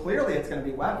this. Well, clearly it's going to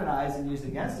be weaponized and used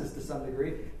against us to some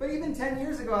degree. But even 10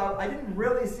 years ago, I didn't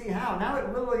really see how. Now it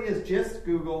literally is just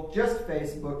Google, just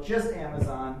Facebook, just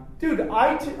Amazon. Dude,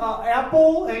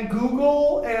 Apple and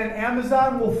Google and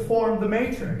Amazon will form the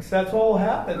Matrix. That's what will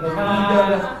happen.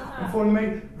 They'll form the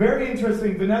Matrix. Very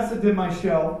interesting. Vanessa did my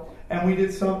show, and we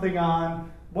did something on...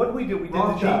 What did we do? We did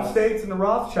the deep states and the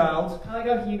Rothschilds. I like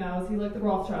how he knows. He like the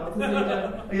Rothschilds. He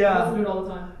Yeah. doesn't do it all the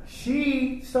time.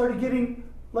 She started getting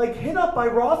hit up by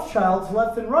Rothschilds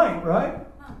left and right?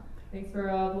 Thanks for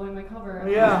blowing my cover.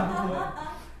 Yeah.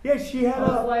 Yeah, she had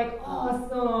I was like,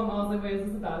 awesome. I was like, wait, is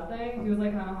this a bad thing? He was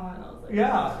like, kind of hot. And I was like,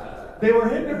 yeah. They were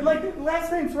hitting her,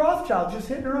 last name's Rothschild, just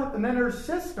hitting her up. And then her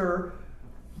sister...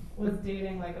 was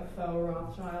dating like a faux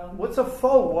Rothschild. What's a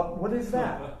faux? What is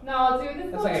that? No, dude, this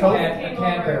is That's like came a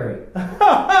Cadbury. over. No,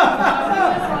 he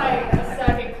was like a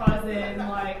second cousin,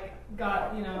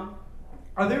 got,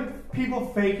 Are there people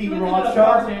He faking was in an Rothschild?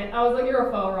 apartment. I was like, you're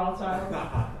a faux Rothschild.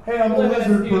 Hey, I'm a Live in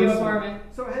lizard studio person. apartment.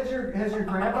 So has your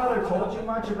grandfather told you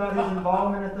much about his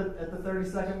involvement at the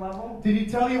 32nd level? Did he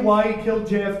tell you why he killed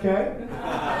JFK?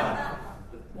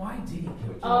 Why did he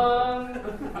kill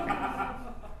JFK?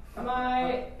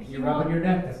 You're rubbing your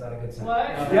neck. That's not a good sign. What?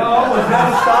 Yeah, is that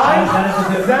a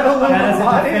sign? Is that a little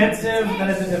lie? That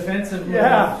is a defensive move.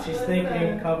 Yeah. She's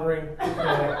thinking, covering.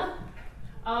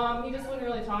 He just wouldn't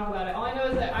really talk about it. All I know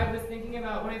is that I was thinking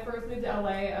about, when I first moved to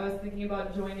LA, I was thinking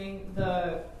about joining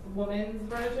the women's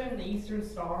version, the Eastern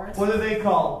Star. What are they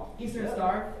called? Eastern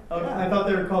Star. Okay, I thought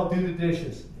they were called Do the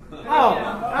Dishes. Yeah.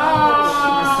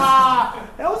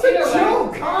 That was a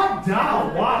joke. Calm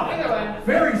down. Wow. Either way.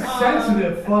 Very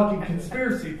sensitive fucking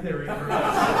conspiracy theory.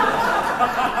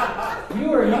 You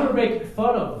were making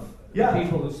fun of Yeah.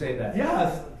 people who say that.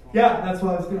 Yes. Yeah, that's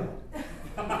what I was doing.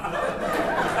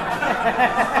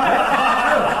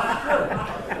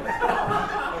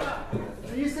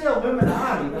 So you say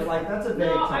Illuminati, but that's a vague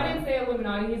No, term. I didn't say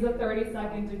Illuminati. He's a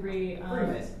 32nd degree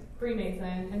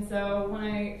Freemason. And so when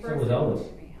I So first... was Elvis.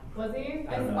 Was he? I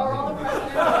don't know. Are all the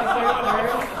presidents like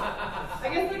 33rd? I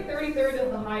guess 33rd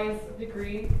is the highest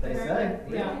degree. They say.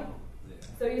 Yeah.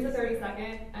 So he's a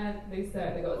 32nd, and they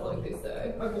say,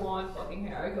 I blonde fucking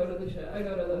hair.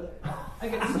 I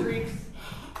get streaks.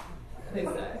 They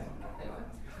say.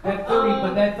 That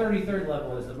 33rd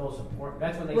level is the most important.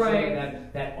 That's when they show you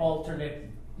that alternate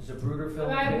Zapruder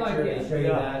film I have no picture. idea. They show you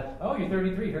that. Oh, you're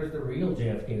 33. Here's the real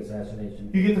JFK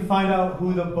assassination. You get to find out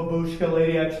who the babushka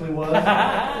lady actually was.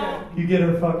 You get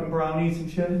her fucking brownies and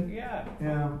shit. Yeah.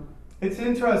 Yeah. It's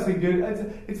interesting, dude.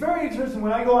 It's very interesting.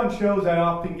 When I go on shows, I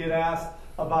often get asked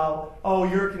about, oh,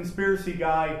 you're a conspiracy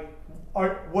guy.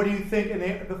 What do you think? And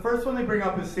the first one they bring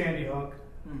up is Sandy Hook.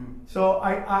 Mm-hmm. So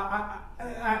I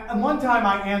one time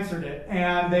I answered it,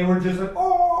 and they were just like,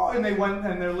 oh, and they went,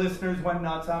 and their listeners went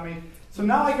nuts on me. So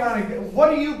now I gotta get, what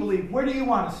do you believe? Where do you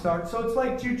want to start? So it's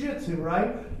like jujitsu,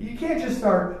 right? You can't just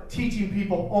start teaching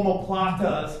people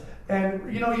omoplatas.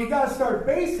 And, you got to start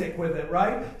basic with it,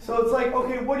 right? So it's like,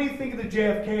 okay, what do you think of the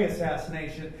JFK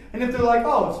assassination? And if they're like,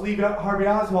 oh, it's Lee Harvey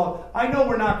Oswald, I know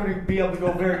we're not going to be able to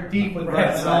go very deep with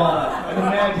that at all.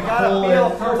 You got to feel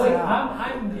personal.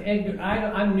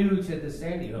 I'm new to the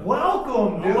Sandy Hook.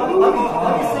 Welcome, dude. Let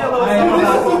me say a little This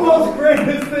is the most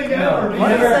greatest thing ever.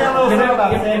 Let me say a little something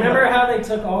about Sandy Hook. Remember how they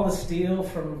took all the steel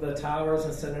from the towers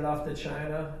and sent it off to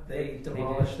China? They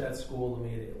demolished that school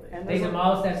immediately. And They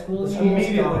demolished that school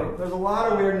immediately. There's a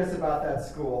lot of weirdness about that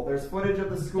school. There's footage of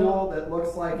the school that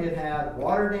looks like it had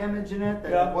water damage in it,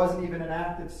 that it wasn't even an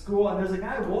active school. And there's a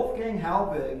guy, Wolfgang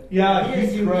Halbig. Yeah, he is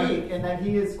he's unique great. in that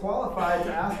he is qualified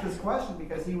to ask this question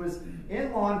because he was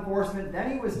in law enforcement. Then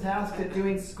he was tasked at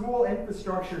doing school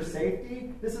infrastructure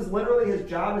safety. This is literally his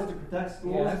job, is to protect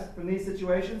schools from these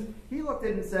situations. He looked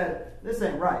at it and said, this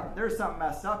ain't right. There's something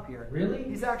messed up here. Really?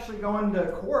 He's actually going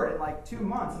to court in 2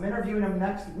 months. I'm interviewing him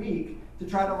next week to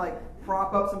try to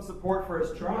prop up some support for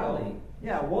his trial. Really?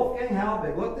 Yeah, Wolfgang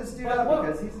Halbig. Look this dude up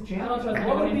because he's a champion.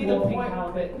 What would be the point?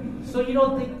 So you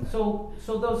don't think so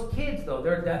those kids though,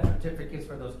 their death certificates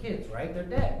for those kids, right? They're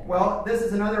dead. Well, this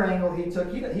is another angle he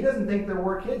took. He doesn't think there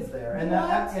were kids there, and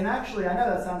actually, I know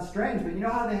that sounds strange, but you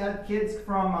know how they had kids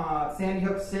from Sandy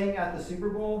Hook sing at the Super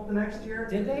Bowl the next year?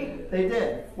 Did they? They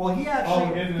did. Well, he actually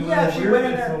he went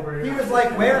in there. He was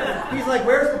like,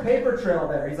 where's the paper trail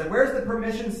there? He's like, where's the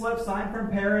permission slip signed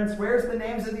from parents? Where's the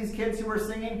names of these kids who were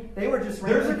singing? They were just.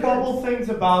 There's a couple things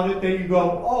about it that you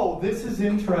go, oh, this is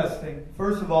interesting.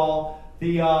 First of all,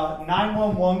 the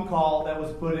 911 call that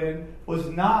was put in was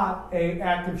not an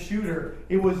active shooter.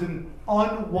 It was an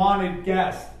unwanted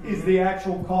guest is the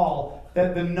actual call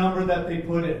that the number that they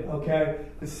put in, okay?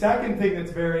 The second thing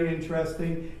that's very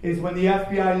interesting is when the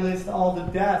FBI lists all the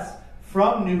deaths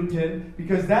from Newton,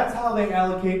 because that's how they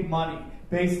allocate money,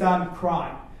 based on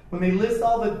crime. When they list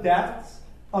all the deaths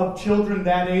of children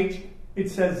that age, it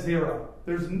says 0.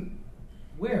 There's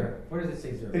Where does it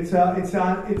say 0?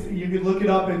 It's you can look it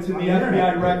up. It's in the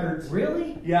FBI records.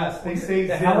 Really? Yes, they say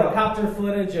the 0. helicopter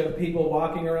footage of people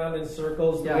walking around in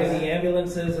circles, the way Yes. the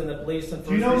ambulances and the police and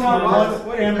Do you know not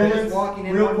one ambulance, walking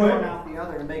in real one quick, door and out the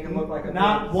other to make them look like a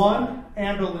not baby. one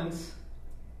ambulance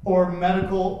or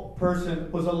medical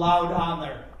person was allowed on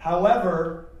there.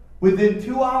 However, within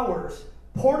 2 hours,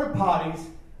 porta potties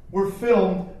were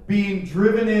filmed being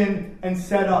driven in and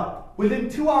set up. Within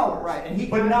 2 hours. Right,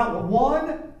 but not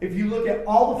one, if you look at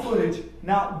all the footage,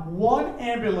 not one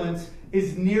ambulance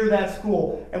is near that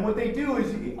school. And what they do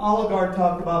is, Oligar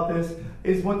talked about this,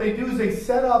 is what they do is they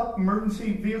set up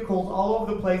emergency vehicles all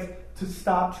over the place to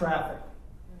stop traffic.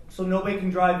 So nobody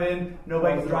can drive in,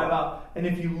 nobody can drive out. And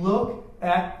if you look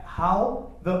at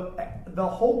how the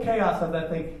whole chaos of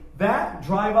that thing, that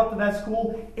drive up to that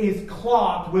school is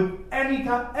clogged with every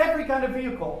kind of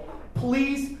vehicle.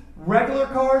 Police, regular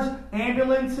cars,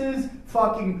 ambulances,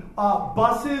 fucking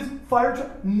buses, fire trucks,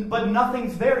 but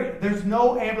nothing's there yet. There's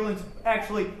no ambulance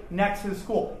actually next to the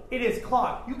school. It is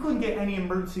clogged. You couldn't get any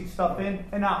emergency stuff in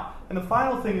and out. And the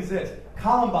final thing is this.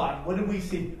 Columbine, what did we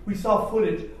see? We saw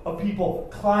footage of people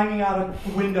climbing out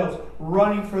of windows,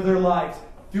 running for their lives,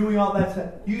 doing all that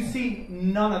stuff. You see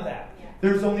none of that.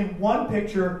 There's only one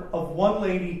picture of one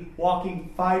lady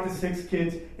walking 5 to 6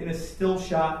 kids in a still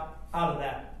shot out of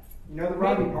that. You know the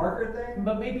Robbie Parker thing?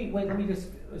 But maybe, wait, let me just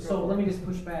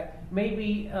push back.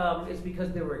 Maybe it's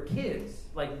because there were kids,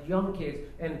 like young kids,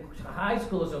 and high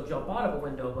schoolers will jump out of a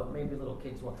window, but maybe little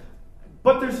kids won't.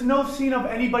 But there's no scene of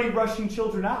anybody rushing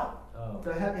children out. Oh.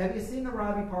 So have you seen the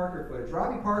Robbie Parker footage?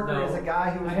 Robbie Parker No. is a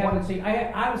guy who was I haven't seen.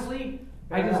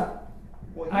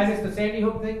 Honestly, the Sandy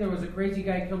Hook thing. There was a crazy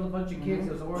guy killed a bunch of kids.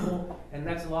 It was horrible, and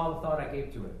that's all the thought I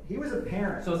gave to it. He was a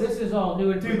parent. So this is all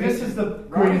new information. Dude, this is the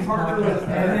Robbie greatest Parker podcast. was a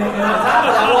parent.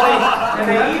 And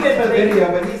they even the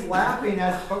video, but he's laughing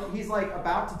as he's like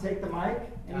about to take the mic,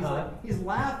 and he's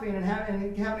laughing and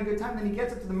having a good time. Then he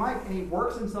gets up to the mic and he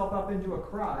works himself up into a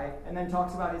cry, and then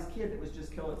talks about his kid that was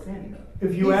just killed at Sandy Hook.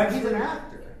 If you he's an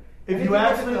actor. If you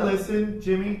actually listen,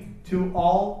 Jimmy, to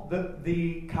all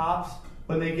the cops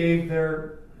when they gave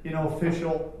their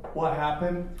official what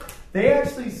happened, they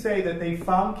actually say that they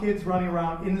found kids running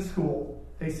around in the school.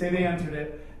 They say they entered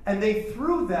it, and they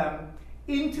threw them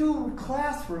into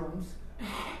classrooms,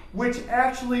 which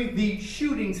actually the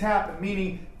shootings happened.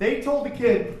 Meaning they told the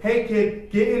kid, "Hey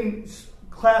kid, get in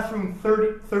classroom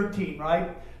 13,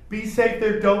 right? Be safe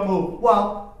there, don't move."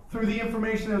 Well, through the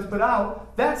information that was put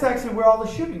out, that's actually where all the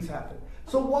shootings happened.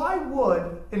 So why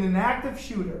would, in an active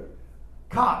shooter,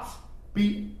 cops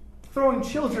be throwing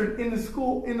children in the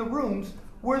school, in the rooms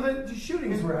where the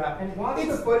shootings were happening? And watch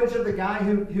the footage of the guy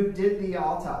who did the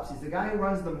autopsies, the guy who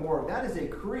runs the morgue. That is a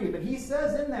creep. And he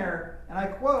says in there, and I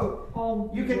quote,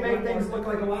 you can make things look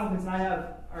like a lot of things. And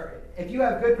if you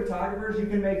have good photographers, you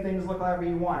can make things look however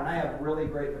you want. And I have really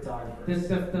great photographers.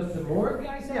 Does the morgue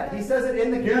guy say that? He says it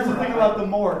in the camera. Here's the thing about the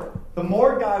morgue. The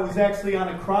morgue guy was actually on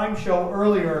a crime show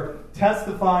earlier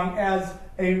testifying as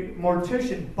a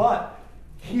mortician, but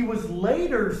he was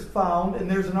later found, and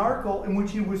there's an article in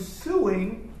which he was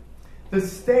suing the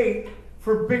state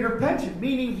for bigger pension,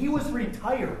 meaning he was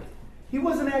retired. He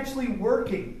wasn't actually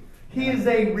working. He is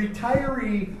a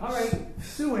retiree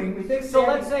suing. So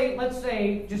let's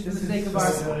say, just for the sake of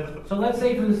argument. So let's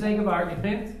say, for the sake of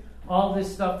argument, all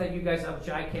this stuff that you guys, which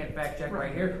I can't fact check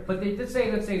right here, but let's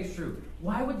say it's true.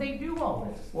 Why would they do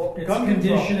all this? Well, it's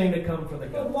conditioning to come for the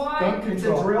gun. But why? It's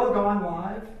a drill gone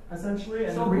live, essentially.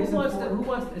 And So the reason who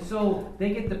wants? So they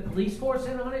get the police force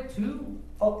in on it too?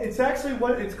 Oh, it's actually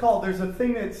what it's called. There's a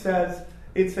thing that says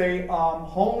it's a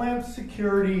Homeland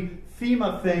Security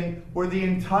FEMA thing where the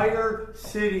entire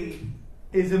city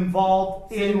is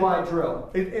involved in citywide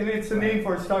drill. And it's a name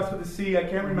for it. It starts with a C. I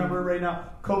can't remember it right now.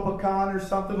 Copacan or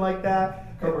something like that.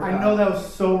 I know that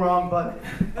was so wrong, but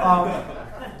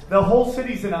the whole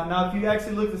city's in it. Now, if you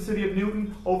actually look at the city of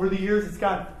Newton, over the years, it's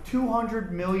got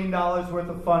 $200 million worth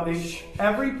of funding.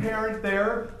 Every parent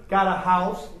there got a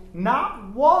house. Not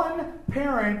one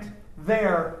parent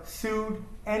there sued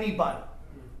anybody.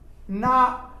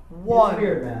 Not one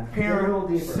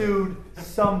parent sued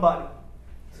somebody.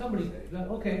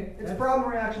 It's problem,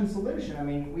 reaction, solution. I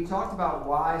mean, we talked about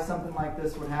why something like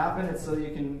this would happen. It's so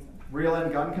you can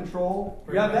reel-in gun control.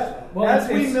 Yeah, that, Well, as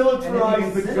we it's-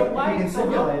 militarize the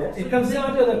It comes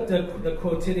down to the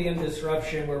quotidian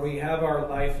disruption where we have our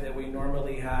life that we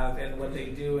normally have, and what they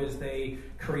do is they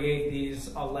create these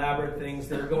elaborate things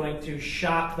that are going to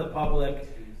shock the public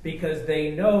because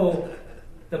they know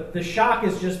the shock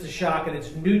is just a shock and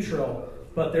it's neutral.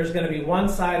 But there's going to be one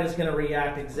side is going to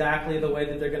react exactly the way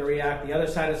that they're going to react. The other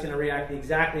side is going to react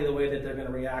exactly the way that they're going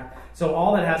to react. So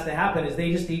all that has to happen is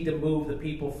they just need to move the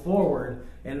people forward,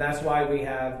 and that's why we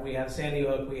have Sandy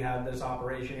Hook. We have this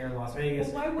operation here in Las Vegas.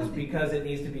 Is because it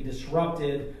needs to be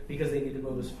disrupted because they need to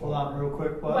move us forward. Hold on, real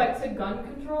quick. But to gun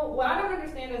control, what I don't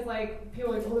understand is like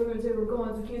people are like, oh, they're gonna say we're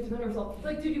guns, we can't defend ourselves. It's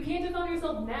like, dude, you can't defend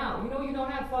yourself now. You know you don't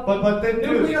have fucking But then,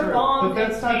 nuclear bombs. But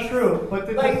that's not true. But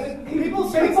people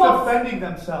say it's defending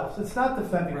themselves. It's not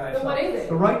defending themselves. Then what is it?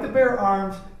 The right to bear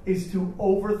arms is to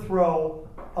overthrow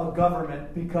a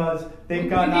government because they've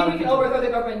gotten out of we can control. overthrow the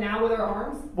government now with our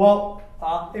arms? Well,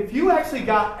 if you actually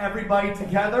got everybody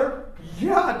together,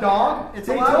 yeah, dog. It's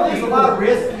a lot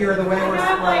riskier the way we're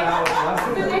spread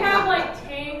out. Do they have like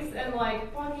tanks and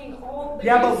like fucking all the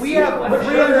Yeah, but we have What's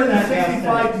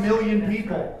 365 million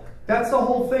people. That's the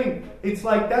whole thing. It's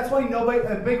like, that's why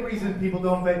a big reason people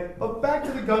don't vote. But back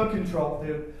to the gun control,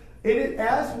 dude.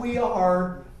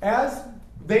 As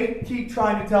they keep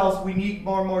trying to tell us we need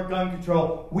more and more gun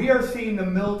control, we are seeing the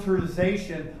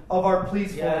militarization of our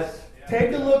police force.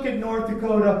 Take a look at North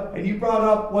Dakota, and you brought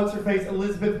up what's-her-face,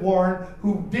 Elizabeth Warren,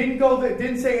 who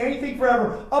didn't say anything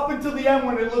forever, up until the end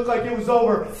when it looked like it was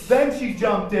over. Then she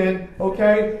jumped in,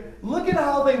 okay? Look at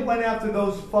how they went after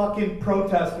those fucking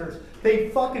protesters. They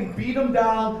fucking beat them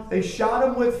down. They shot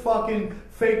them with fucking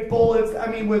fake bullets. I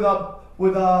mean, with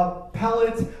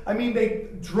pellets. I mean, they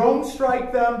drone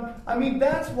strike them. I mean,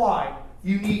 that's why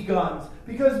you need guns.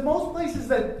 Because most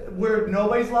places where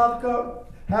nobody's allowed to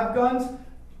have guns,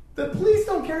 the police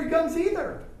don't carry guns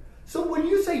either. So when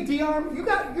you say de-arm,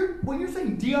 when you're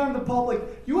saying de-arm the public,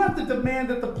 you have to demand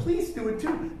that the police do it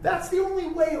too. That's the only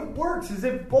way it works, is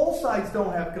if both sides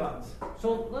don't have guns.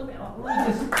 So let me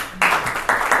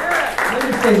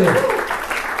say this.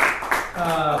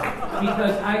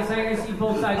 Because I see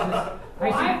both sides of this.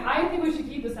 I think we should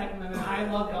keep the Second Amendment.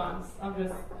 I love guns.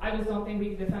 I just don't think we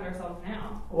can defend ourselves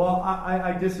now. Well,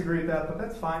 I disagree with that, but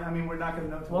that's fine. I mean, we're not going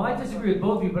to know. Well, I disagree with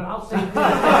both of you, but I'll say this.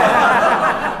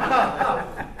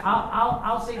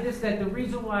 I'll say this, that the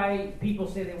reason why people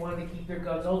say they wanted to keep their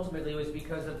guns ultimately was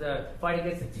because of the fight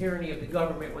against the tyranny of the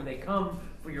government when they come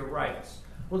for your rights.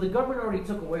 Well, the government already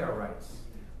took away our rights.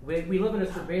 We live in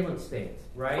a surveillance state,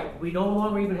 right? We no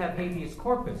longer even have habeas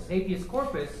corpus. Habeas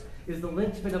corpus is the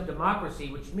linchpin of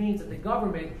democracy, which means that the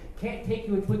government can't take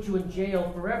you and put you in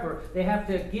jail forever. They have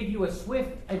to give you a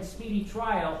swift and speedy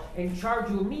trial and charge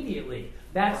you immediately.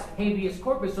 That's habeas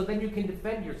corpus, so then you can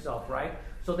defend yourself, right?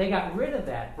 So they got rid of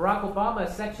that. Barack Obama,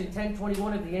 Section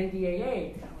 1021 of the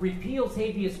NDAA, repeals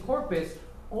habeas corpus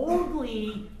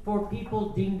only for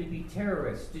people deemed to be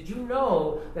terrorists. Did you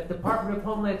know that the Department of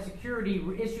Homeland Security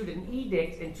issued an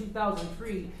edict in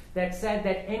 2003 that said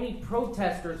that any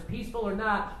protesters, peaceful or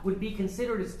not, would be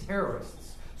considered as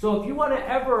terrorists? So if you want to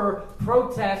ever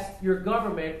protest your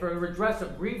government for redress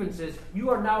of grievances, you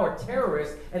are now a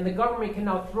terrorist, and the government can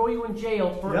now throw you in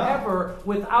jail forever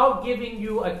without giving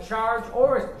you a charge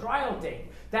or a trial date.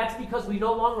 That's because we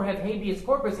no longer have habeas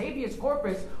corpus. Habeas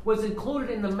corpus was included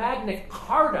in the Magna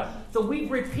Carta. So we've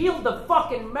repealed the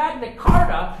fucking Magna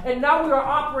Carta, and now we are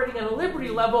operating at a liberty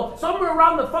level somewhere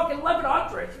around the fucking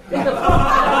 1100s. In the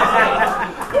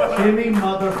fucking Jimmy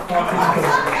motherfucking.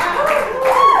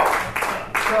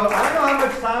 So I don't know how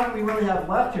much time we really have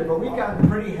left here, but we've gotten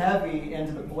pretty heavy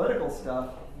into the political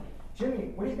stuff.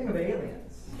 Jimmy, what do you think of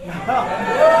aliens?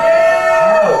 I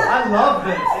love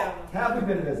this. Have we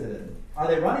been visited? Are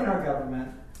they running our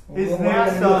government? Is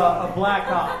NASA a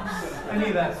black ops? Any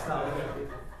of that stuff?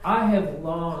 I have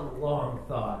long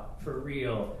thought, for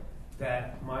real,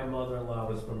 that my mother-in-law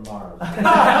was from Mars.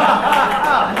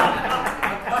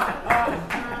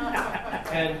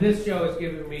 And this show has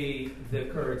given me the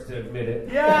courage to admit it.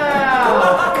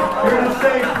 Yeah! You're in a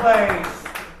safe place.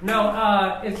 No,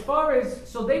 as far as...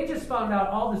 So they just found out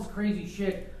all this crazy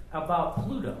shit about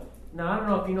Pluto. Now, I don't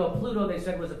know if you know, Pluto, they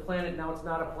said was a planet. Now it's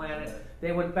not a planet.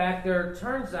 They went back there.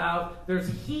 Turns out there's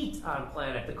heat on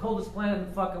planet, the coldest planet in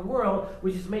the fucking world,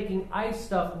 which is making ice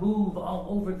stuff move all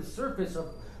over the surface of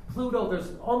Pluto.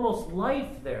 There's almost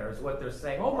life there, is what they're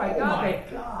saying. Oh my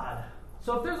God.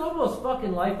 So if there's almost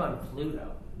fucking life on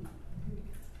Pluto,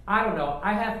 I don't know.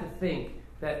 I have to think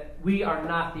that we are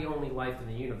not the only life in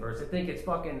the universe. I think it's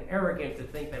fucking arrogant to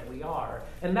think that we are.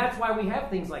 And that's why we have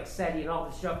things like SETI and all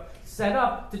this stuff set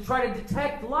up to try to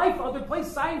detect life other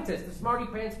places. Scientists, the smarty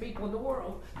pants people in the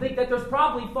world, think that there's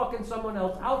probably fucking someone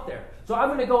else out there. So I'm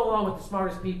going to go along with the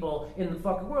smartest people in the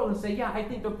fucking world and say, yeah, I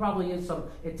think there probably is some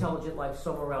intelligent life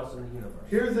somewhere else in the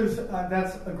universe.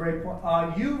 That's a great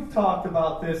point. You've talked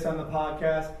about this on the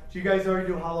podcast. Do you guys already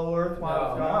do Hollow Earth?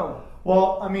 No.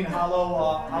 Well, I mean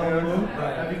Hollow Moon.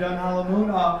 Right. Have you done Hollow Moon?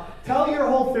 Tell your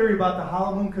whole theory about the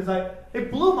Hollow Moon, because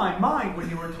it blew my mind when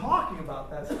you were talking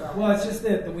about that stuff. Well, it's just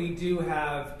that we do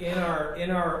have in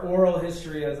our oral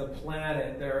history as a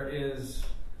planet, there is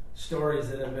stories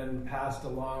that have been passed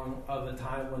along of the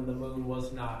time when the moon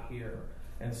was not here.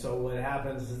 And so what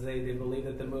happens is they believe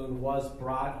that the moon was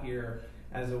brought here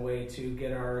as a way to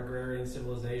get our agrarian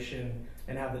civilization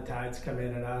and have the tides come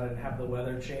in and out and have the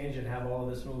weather change and have all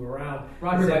of this move around.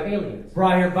 Brought here by aliens.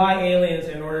 Brought here by aliens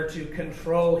in order to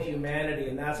control humanity.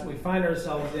 And that's what we find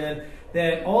ourselves in.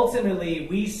 That ultimately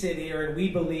we sit here and we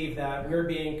believe that we're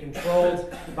being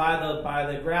controlled by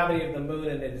the gravity of the moon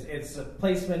and its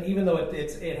placement, even though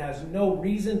it has no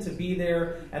reason to be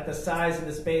there at the size and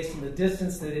the space and the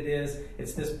distance that it is.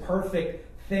 It's this perfect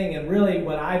thing. And really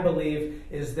what I believe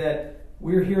is that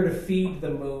we're here to feed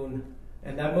the moon.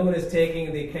 And that moon is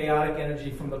taking the chaotic energy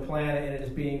from the planet and it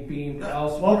is being beamed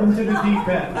elsewhere. Welcome to the deep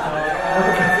end.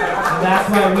 That's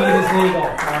why weed is legal,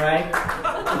 all right?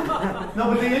 No,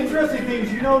 but the interesting thing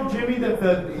is, you know, Jimmy, that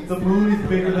the moon is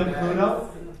bigger than Pluto?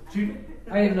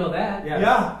 I didn't know that.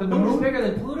 Yeah. The moon is bigger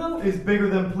than Pluto? Is bigger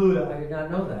than Pluto. I did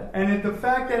not know that. And the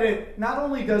fact that it, not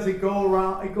only does it go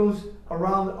around, it goes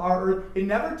around our Earth, it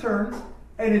never turns,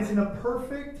 and it's in a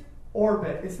perfect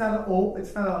orbit. It's not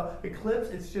an eclipse.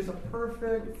 It's just a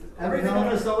perfect. Everything in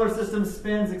the solar system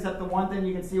spins except the one thing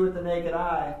you can see with the naked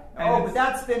eye. But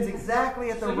that spins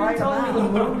exactly at the right amount. So you're telling me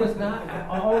the moon does not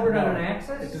orbit on an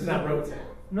axis? It does not rotate.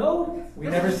 No? We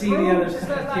never see the other side.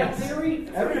 That's not a theory?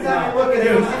 Every time you look at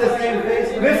him, you see the same face.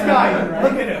 This guy,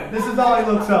 look at him. This is all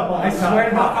he looks up on. I swear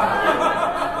to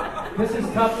God. This is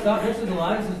tough stuff. This is a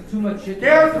lot. This is too much shit.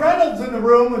 Gareth Reynolds in the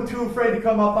room and too afraid to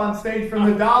come up on stage from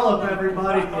the dollop,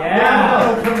 everybody.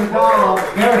 Yeah. From the dollop.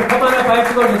 Gareth, come on up. I have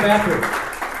to go to the bathroom.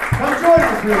 Come join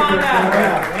us real quick.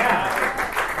 Yeah.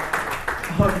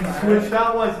 Oh, you switched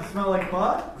out. What does it smell like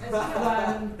butt?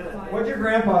 What'd your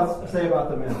grandpa say about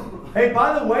the moon? Hey,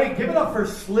 by the way, give it up for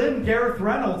Slim Gareth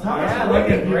Reynolds. How much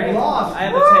weight great. you lost? I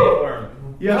have a tapeworm.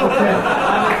 Yeah, okay.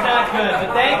 It's not good,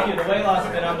 but thank you. The weight loss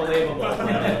has been unbelievable.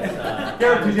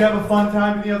 Gareth, did you have a fun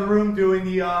time in the other room doing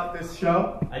this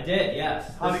show? I did,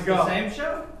 yes. How'd it go? The same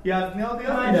show? Yeah, no,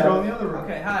 the other show in the other room.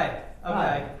 Okay, hi.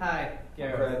 Okay, hi.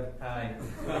 Gareth. Hi.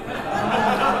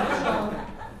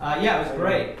 Yeah, it was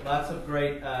great. Lots of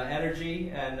great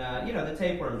energy, and the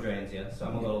tapeworm drains you, so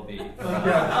I'm a little beat.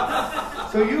 Yeah.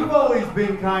 So you've always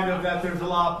been kind of that there's a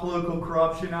lot of political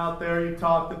corruption out there. You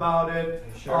talked about it.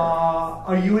 Sure.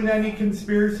 Are you in any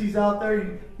conspiracies out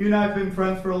there? You and I have been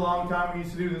friends for a long time. We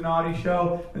used to do the Naughty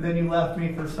Show, and then you left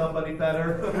me for somebody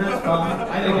better. And that's fine.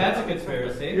 I think that's a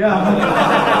conspiracy. Yeah.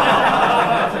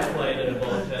 That's inflated and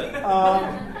bullshit.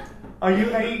 Are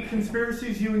you any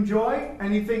conspiracies you enjoy?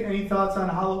 Anything? Any thoughts on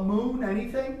Hollow Moon?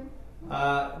 Anything?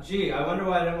 Gee, I wonder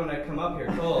why I didn't want to come up here.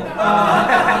 Cool.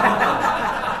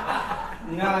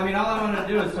 No, I mean all I want to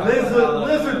do is talk about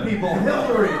lizard people,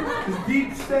 Hillary, this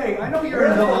deep state. I know you're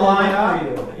in the line for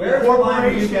you. Where's the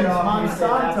line you get off?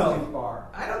 Monsanto.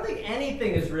 I don't think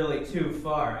anything is really too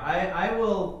far. I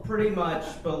will pretty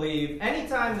much believe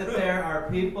anytime that there are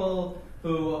people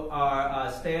who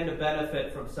are stand to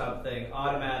benefit from something,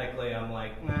 automatically I'm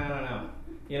like, nah, I don't know.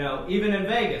 You know, even in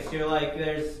Vegas, you're like,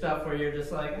 there's stuff where you're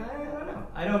just like, I don't know.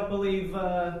 I don't believe,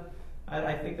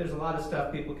 I think there's a lot of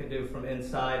stuff people can do from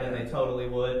inside, and they totally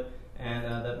would, and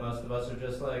that most of us are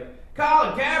just like,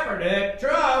 Colin Kaepernick,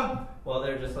 Trump! Well,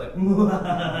 they're just like,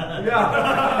 yeah.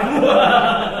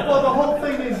 Well, the whole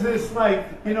thing is this,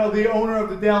 like, the owner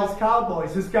of the Dallas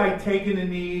Cowboys, this guy taking a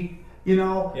knee,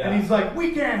 and he's like,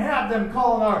 we can't have them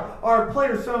calling our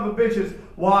players son of a bitches.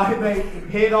 Why? They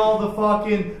hid all the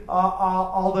fucking,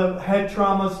 all the head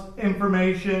trauma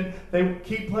information. They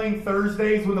keep playing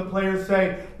Thursdays when the players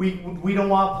say, we don't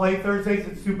want to play Thursdays,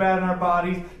 it's too bad on our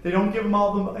bodies. They don't give them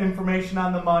all the information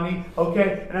on the money,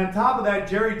 okay? And on top of that,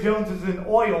 Jerry Jones is in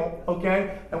oil,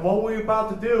 okay? And what we're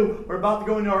about to do, we're about to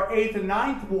go into our 8th and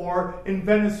 9th war in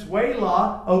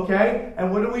Venezuela, okay?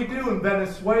 And what do we do in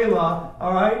Venezuela,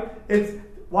 all right? It's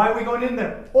Why are we going in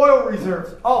there? Oil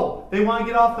reserves. Oh, they want to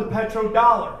get off the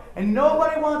petrodollar. And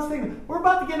nobody wants things. We're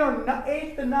about to get our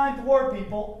 8th and 9th war,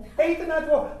 people. 8th and 9th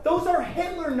war. Those are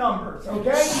Hitler numbers,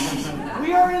 okay?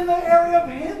 We are in the area of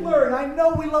Hitler. And I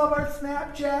know we love our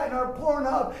Snapchat and our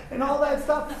Pornhub and all that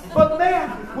stuff. But man,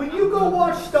 when you go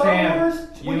watch Star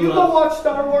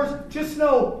Wars, just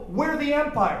know we're the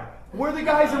Empire. We're the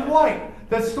guys in white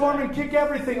that storm and kick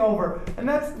everything over. And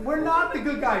we're not the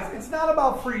good guys. It's not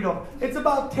about freedom. It's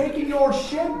about taking your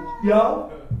shit,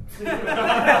 yo. I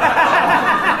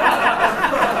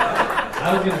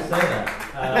was going to say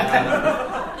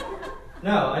that.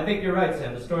 No, I think you're right,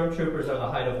 Sam. The stormtroopers are the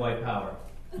height of white power.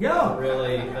 Yeah.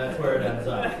 Really, that's where it ends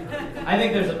up. I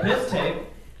think there's a piss tape.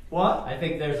 What? I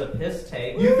think there's a piss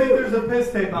tape. You think there's a piss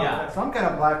tape out Yeah. there? Some kind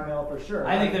of blackmail for sure.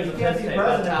 I think there's a piss tape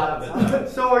on top of it.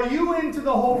 So are you into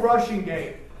the whole Russian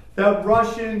gate? The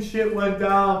Russian shit went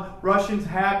down. Russians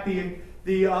hacked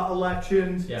the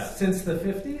elections. Yeah. Since the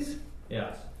 50s?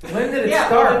 Yes. When did it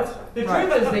start? The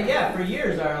truth is that, for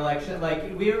years our election,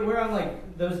 we're on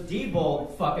those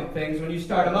Diebold fucking things. When you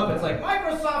start them up, it's like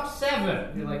Microsoft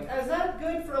 7. You're like, is that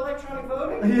good for electronic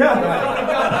voting?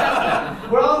 Yeah.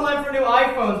 We're all in line for new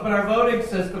iPhones, but our voting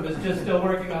system is just still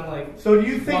working on So do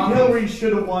you think Hillary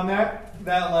should have won that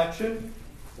election?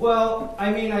 Well,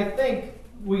 I mean, I think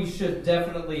we should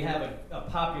definitely have a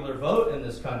popular vote in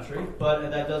this country, but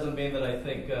that doesn't mean that I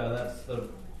think that's the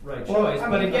right choice.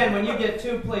 But again, when you get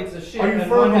 2 plates of shit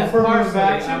and one has parsley,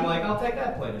 I'm like, I'll take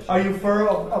that plate of shit. Are you for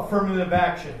affirmative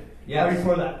action? Yes. Are you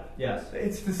for that? Yes.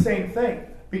 It's the same thing.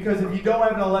 Because if you don't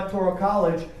have an electoral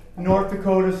college, North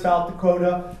Dakota, South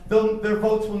Dakota, their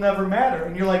votes will never matter.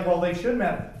 And you're like, well, they should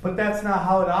matter. But that's not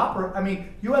how it operates. I mean,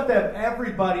 you have to have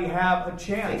everybody have a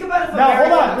chance. Think about it. Now,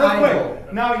 hold on, real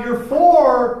quick. Now,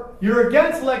 you're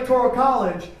against electoral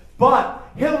college, but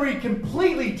Hillary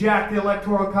completely jacked the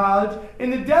electoral college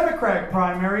in the Democratic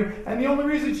primary, and the only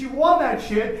reason she won that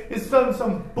shit is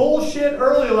some bullshit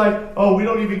earlier, like, oh, we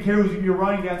don't even care who you're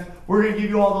running against. We're going to give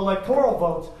you all the electoral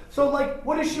votes. So,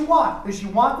 what does she want? Does she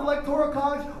want the electoral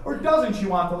college, or doesn't she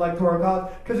want the electoral college?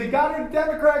 Because it got her the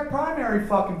Democratic primary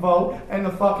fucking vote and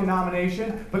the fucking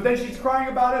nomination, but then she's crying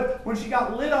about it when she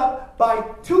got lit up by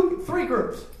 3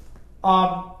 groups.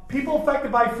 People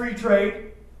affected by free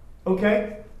trade,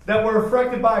 okay? That were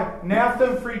affected by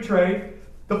NAFTA and free trade.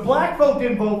 The black vote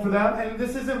didn't vote for them, and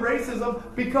this isn't racism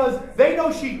because they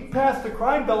know she passed the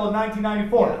crime bill in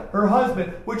 1994, her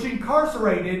husband, which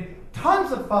incarcerated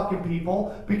tons of fucking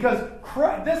people because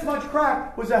this much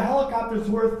crack was a helicopter's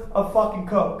worth of fucking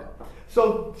coke.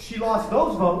 So she lost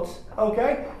those votes,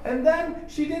 okay? And then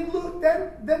she didn't lose,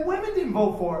 then women didn't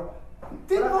vote for her.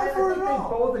 Didn't vote for it at all. I think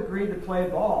they both agreed to play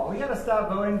ball. We got to stop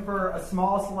voting for a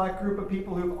small select group of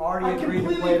people who've already agreed to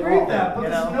play ball. I completely agree with that, but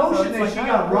this notion that she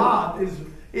got robbed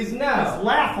is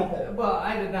laughable. Well,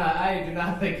 I do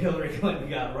not think Hillary Clinton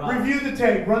got robbed. Review the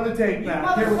tape. Run the tape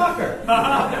back. You motherfucker.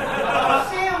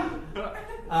 Sam.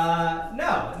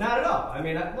 No, not at all. I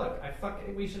mean,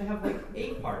 we should have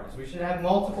 8 parties. We should have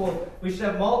multiple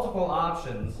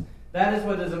options. That is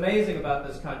what is amazing about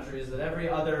this country, is that every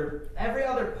other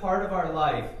part of our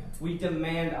life, we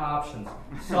demand options.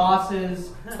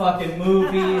 Sauces, fucking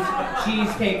movies,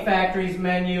 Cheesecake Factory's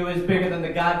menu is bigger than the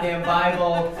goddamn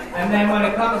Bible. And then when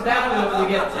it comes down to it, we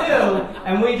get 2,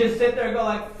 and we just sit there and go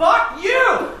like, fuck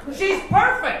you! She's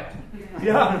perfect!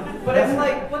 Yeah. But it's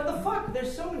like, what the fuck?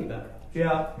 There's so many better.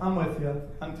 Yeah, I'm with you.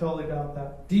 I'm totally down with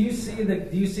that. Do you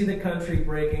see the country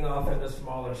breaking off into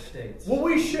smaller states? Well,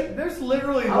 we should. There's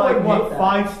literally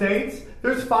 5 states?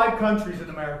 There's 5 countries in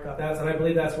America. And I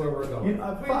believe that's where we're going.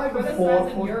 We're the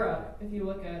size of Europe. If you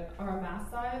look at our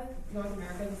mass size, North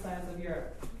America is the size of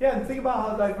Europe. Yeah, and think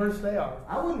about how diverse they are.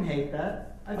 I wouldn't hate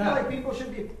that. I feel like people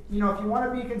should be, if you want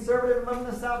to be conservative and live in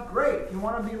the South, great. If you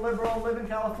want to be liberal and live in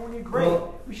California, great.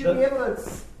 Well, we should be able to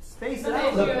space it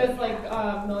out. The issue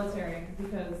is military,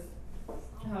 because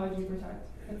how would you protect?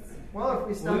 Well, if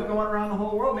we stop going around the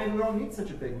whole world, maybe we don't need such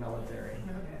a big military.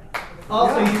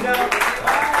 Also,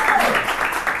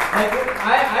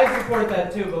 I support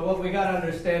that too, but what we gotta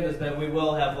understand is that we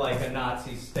will have a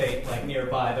Nazi state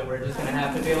nearby that we're just gonna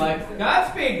have to be like,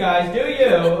 Godspeed, guys, do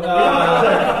you? Oh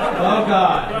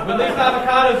God. At least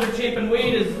avocados are cheap and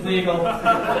weed is legal. But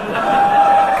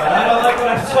I don't like what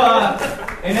I saw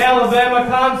in Alabama,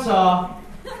 Consaw.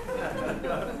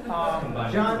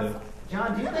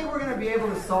 John, do you think we're going to be able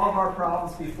to solve our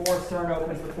problems before CERN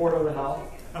opens the portal to hell?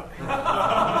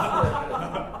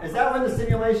 Is that when the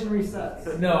simulation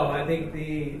resets? No, I think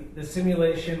the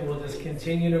simulation will just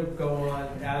continue to go on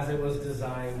as it was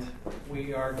designed.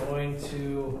 We are going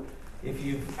to,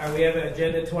 we have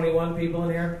Agenda 21 people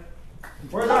in here?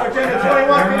 Where's our Agenda 21 Where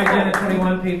are my people? Agenda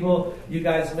 21 people? You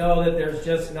guys know that there's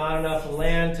just not enough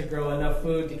land to grow enough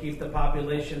food to keep the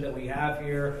population that we have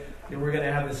here. And we're going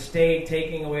to have the state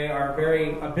taking away our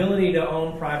very ability to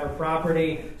own private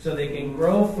property so they can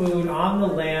grow food on the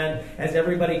land as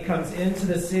everybody comes into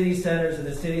the city centers and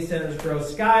the city centers grow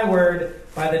skyward.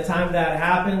 By the time that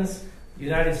happens, the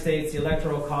United States, the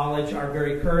Electoral College, our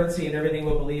very currency and everything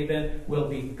we believe in will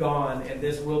be gone, and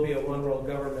this will be a one-world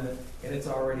government, and it's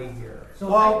already here.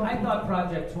 So I thought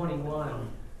Project 21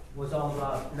 was all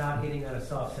about not hitting on a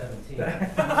soft 17. Aim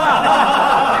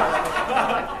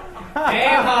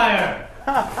higher.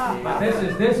 But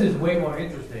this is way more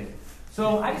interesting.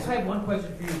 So I just have one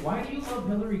question for you. Why do you love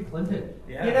Hillary Clinton?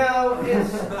 Yeah. You know,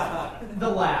 it's the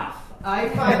laugh. I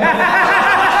find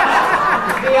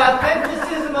the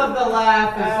authenticism of the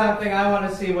laugh is something I want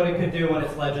to see what it could do when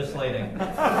it's legislating.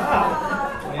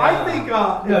 I think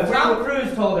Tom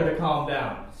Cruise told her to calm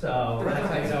down, so that's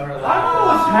how you know her laugh. I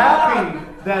was happy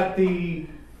that the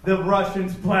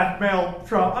Russians blackmailed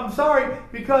Trump. I'm sorry,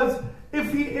 because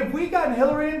if we gotten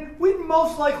Hillary in, we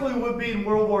most likely would be in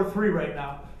World War III right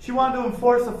now. She wanted to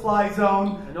enforce a fly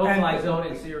zone. A no-fly zone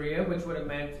in Syria, which would have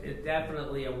meant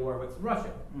definitely a war with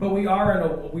Russia. But we are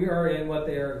in what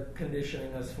they are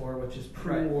conditioning us for, which is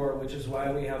pre-war, which is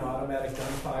why we have automatic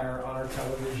gunfire on our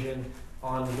television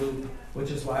on loop,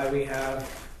 which is why we have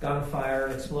gunfire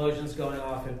and explosions going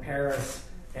off in Paris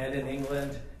and in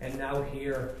England and now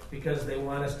here, because they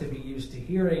want us to be used to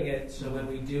hearing it, so when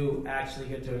we do actually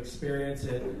get to experience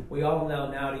it, we all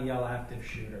know now to yell active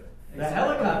shooter. The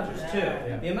helicopters, too.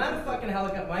 Yeah. The amount of fucking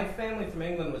helicopters. My family from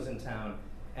England was in town,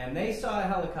 and they saw a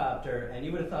helicopter, and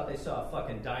you would have thought they saw a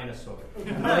fucking dinosaur.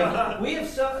 Like,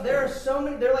 there are so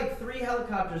many, there are like 3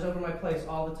 helicopters over my place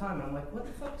all the time, and I'm like, what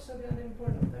the fuck is so goddamn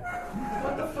important up there?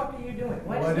 What the fuck are you doing?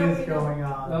 Why What is going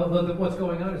on? Well, what's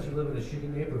going on is you live in a shitty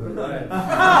neighborhood.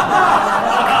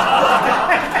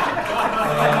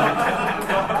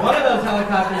 One of those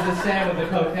helicopters is Sam with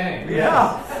the cocaine.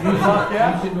 Yeah. You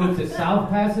should move to South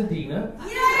Pasadena.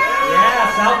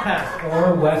 Yeah, South Pasadena.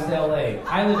 Or West LA.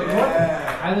 I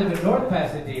live in North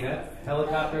Pasadena.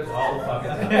 Helicopters all the fucking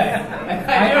time.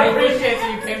 I appreciate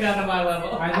that you came down to my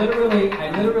level.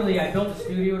 I built a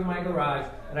studio in my garage,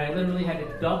 and I literally had to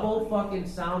double fucking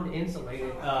sound insulate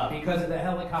it because of the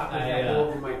helicopters that go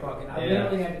over my fucking. I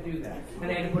literally had to do that,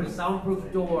 and I had to put a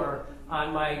soundproof door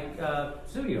on my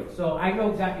studio. So I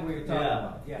know exactly what you're talking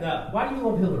about. Yeah. No. Why do you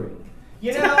love Hillary?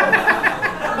 You know, when it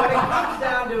comes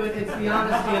down to it, it's the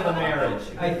honesty of the marriage.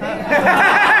 I think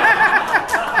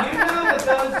you know that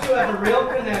those two have a real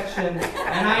connection,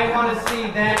 and I want to see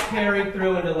that carried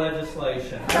through into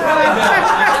legislation. I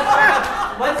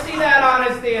really do. Let's see that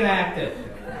honesty enacted.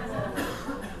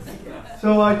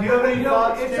 So, do you have any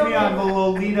thoughts, Jimmy, on the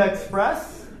Lolita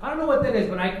Express? I don't know what that is,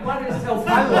 but I wanted to tell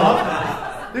people. I love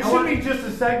that. There should be just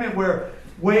a segment where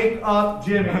wake up,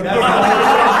 Jimmy. That's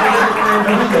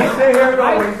sit here and go,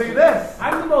 what do you think of this?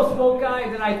 I'm the most woke guy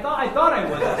that I thought I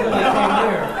was until I came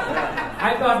here.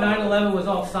 I thought 9/11 was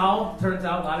all solved. Turns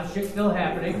out a lot of shit still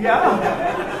happening.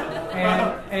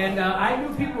 Yeah. And I knew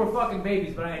people were fucking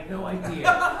babies, but I had no idea.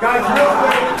 Guys,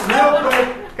 real quick.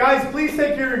 Guys, please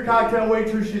take care of your cocktail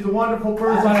waitress. She's a wonderful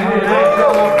person.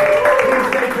 Please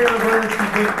take care of her.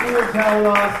 She's been cool as hell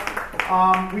with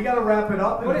us. We got to wrap it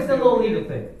up. What is the Lolita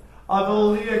thing? The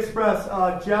Lolita Express.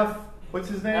 Jeff, what's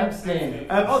his name? Epstein.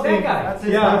 Oh, that guy. That's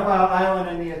his pedophile island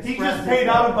in the Express. He just paid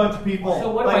out a bunch of people. So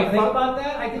what do I think about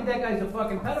that? I think that guy's a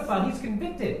fucking pedophile. He's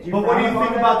convicted. But what do you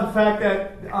think about the fact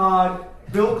that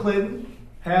Bill Clinton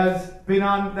has been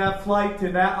on that flight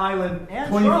to that island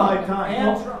 25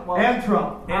 times? And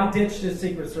Trump. And ditched his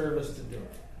Secret Service to do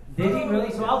it. Did he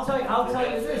really? So I'll tell you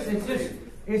this.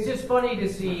 It's just funny to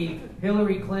see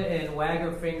Hillary Clinton wag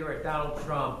her finger at Donald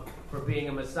Trump for being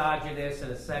a misogynist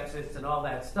and a sexist and all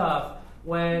that stuff,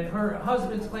 when her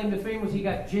husband's claim to fame was he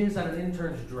got jizz on an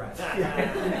intern's dress.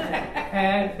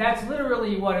 And that's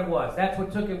literally what it was. That's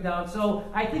what took him down. So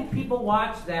I think people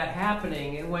watched that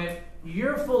happening and went,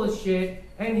 you're full of shit,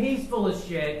 and he's full of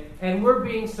shit, and we're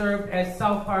being served, as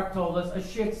South Park told us, a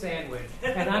shit sandwich.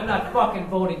 And I'm not fucking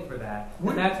voting for that.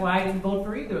 And that's why I didn't vote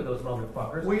for either of those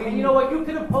motherfuckers. And you know what? You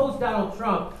can oppose Donald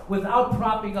Trump without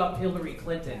propping up Hillary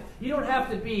Clinton. You don't have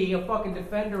to be a fucking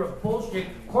defender of bullshit,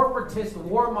 corporatist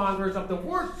warmongers of the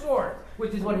worst sort,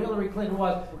 which is what Hillary Clinton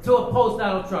was, to oppose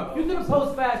Donald Trump. You can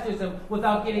oppose fascism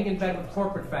without getting in bed with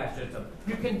corporate fascism.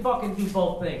 You can fucking do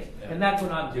both things. And that's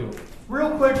what I'm doing.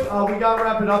 Real quick, we got to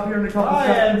wrap it up here in a couple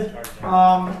seconds.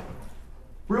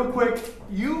 real quick,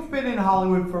 you've been in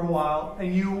Hollywood for a while,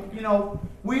 and you know,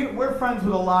 we're friends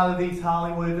with a lot of these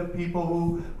Hollywood people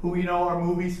who you know are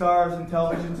movie stars and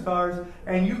television stars,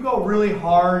 and you go really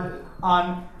hard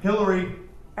on Hillary.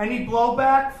 Any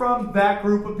blowback from that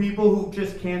group of people who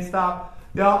just can't stop?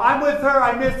 You know, I'm with her.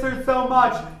 I miss her so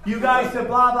much. You guys said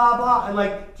blah blah blah. And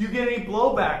like, do you get any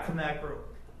blowback from that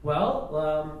group?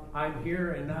 Well, I'm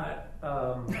here and not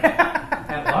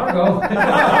at Largo.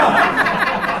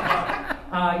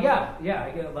 Yeah,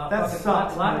 I get a lot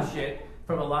of shit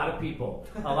from a lot of people.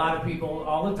 A lot of people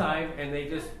all the time, and they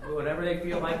just, whenever they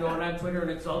feel like going on Twitter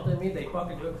and insulting me, they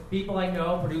fucking do it. People I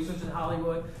know, producers in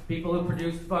Hollywood, people who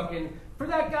produced fucking, for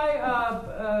that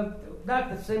guy, not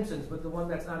The Simpsons, but the one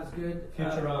that's not as good.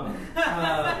 Futurama.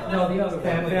 No, the other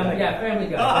Family Guy. Yeah, Family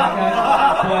Guy.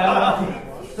 That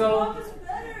guy. So,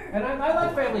 and I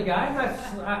like Family Guy.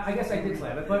 I guess I did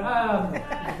slam it, but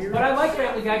I like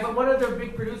Family Guy. But one of their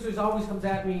big producers always comes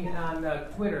at me on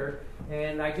Twitter,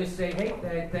 and I just say,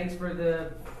 hey, thanks for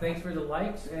the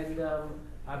likes, and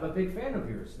I'm a big fan of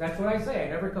yours. That's what I say. I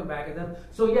never come back at them.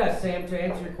 So yes, Sam, to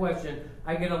answer your question,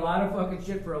 I get a lot of fucking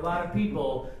shit for a lot of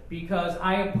people because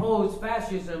I oppose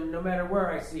fascism no matter where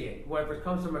I see it. Whether it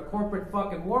comes from a corporate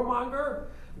fucking warmonger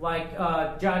like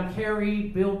John Kerry,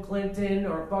 Bill Clinton,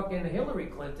 or fucking Hillary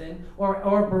Clinton, or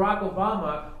Barack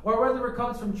Obama, or whether it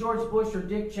comes from George Bush or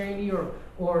Dick Cheney or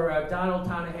Donald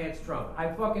Tanahans Trump. I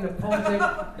fucking oppose it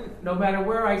no matter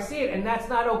where I see it, and that's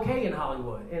not okay in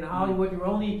Hollywood. In Hollywood, you're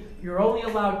only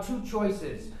allowed two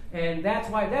choices, and that's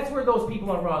where those people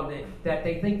are wrong. That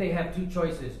they think they have two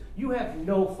choices. You have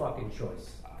no fucking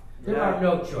choice. There are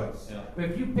no choice. Yeah. But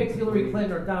if you pick Hillary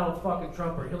Clinton or Donald fucking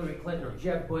Trump or Hillary Clinton or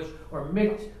Jeb Bush or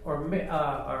Mitch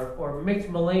Mitch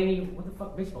Mulvaney, what the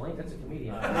fuck, Mitch Mulvaney? That's a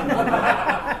comedian.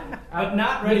 But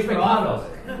not ready for office.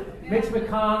 Mitch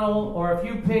McConnell, or if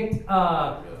you picked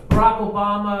Barack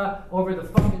Obama over the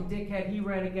fucking dickhead he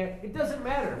ran against, it doesn't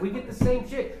matter. We get the same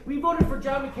shit. We voted for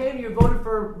John McCain, or you voted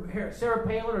for Sarah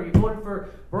Palin, or you voted for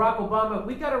Barack Obama.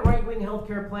 We got a right-wing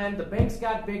healthcare plan. The banks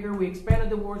got bigger. We expanded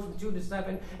the wars from 2 to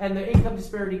 7, and the income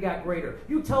disparity got greater.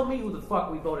 You tell me who the fuck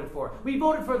we voted for. We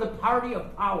voted for the party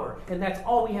of power, and that's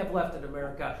all we have left in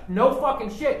America. No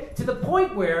fucking shit. To the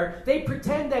point where they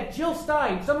pretend that Jill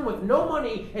Stein, someone with no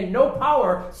money and no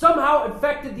power, somehow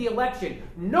affected the election.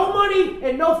 No money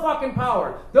and no fucking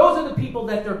power. Those are the people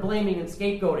that they're blaming and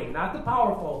scapegoating, not the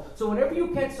powerful. So whenever you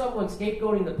catch someone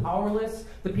scapegoating the powerless,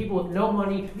 the people with no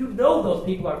money, you know those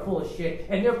people are full of shit,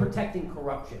 and they're protecting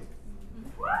corruption.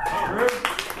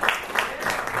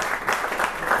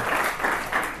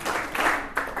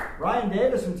 Ryan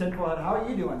Davis from Tinfoil Hat, how are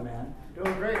you doing, man?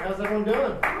 Doing great. How's everyone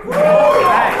doing?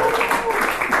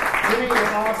 Jimmy,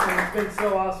 you're awesome. It's been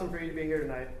so awesome for you to be here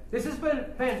tonight. This has been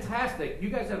fantastic. You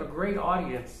guys have a great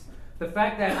audience. The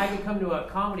fact that I can come to a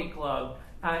comedy club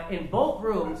in both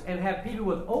rooms and have people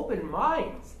with open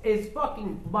minds is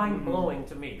fucking mind-blowing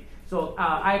to me. So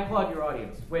I applaud your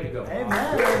audience. Way to go. Amen.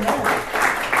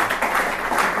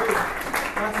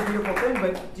 That's a beautiful thing,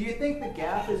 but do you think the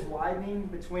gap is widening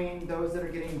between those that are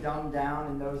getting dumbed down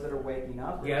and those that are waking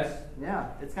up? Yes.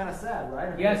 Yeah, it's kind of sad, right?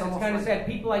 I mean, yes, it's kind of sad.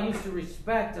 People I used to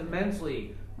respect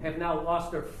immensely have now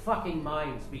lost their fucking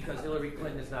minds because Hillary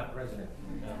Clinton is not president.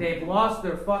 They've lost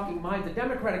their fucking mind. The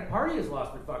Democratic Party has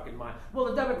lost their fucking mind. Well,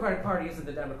 the Democratic Party isn't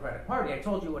the Democratic Party. I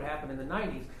told you what happened in the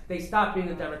 90s. They stopped being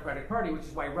the Democratic Party, which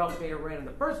is why Ralph Nader ran in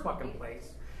the first fucking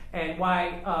place. And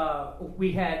why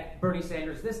we had Bernie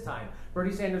Sanders this time.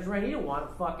 Bernie Sanders ran. He didn't want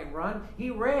to fucking run.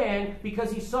 He ran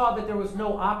because he saw that there was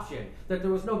no option, that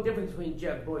there was no difference between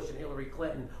Jeb Bush and Hillary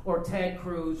Clinton or Ted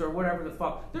Cruz or whatever the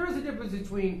fuck. There is a difference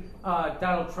between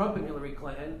Donald Trump and Hillary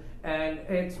Clinton, and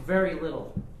it's very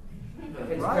little.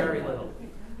 It's very little.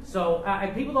 So,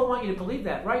 and people don't want you to believe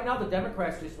that. Right now, the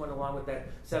Democrats just went along with that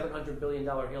 $700 billion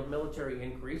military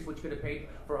increase, which could have paid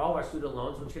for all our student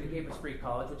loans, which could have gave us free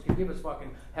college, which could give us fucking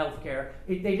health care.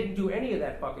 They didn't do any of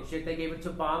that fucking shit. They gave it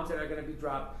to bombs that are going to be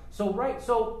dropped.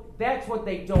 So that's what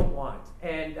they don't want.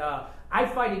 And I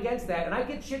fight against that, and I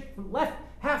get shit from left.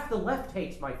 Half the left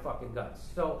hates my fucking guts.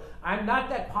 So I'm not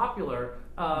that popular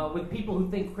with people who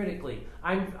think critically.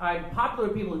 I'm popular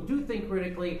with people who do think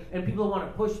critically and people who want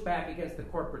to push back against the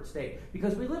corporate state.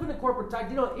 Because we live in a corporate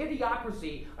time. You know,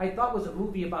 Idiocracy, I thought was a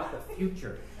movie about the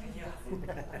future.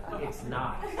 It's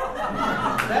not.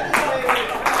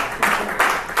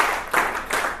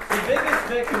 The biggest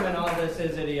victim in all this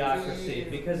is Idiocracy,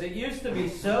 because it used to be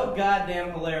so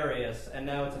goddamn hilarious, and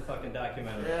now it's a fucking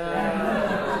documentary.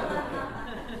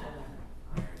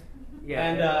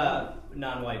 And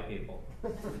non-white people.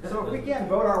 So if we can't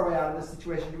vote our way out of this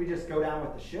situation, do we just go down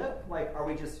with the ship? Like, are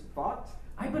we just fucked?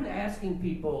 I've been asking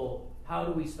people how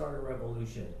do we start a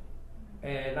revolution?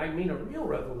 And I mean a real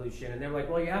revolution. And they're like,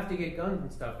 well, you have to get guns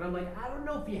and stuff. And I'm like, I don't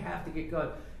know if you have to get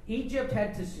guns. Egypt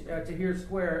had Tahrir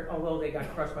Square, although they got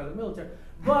crushed by the military.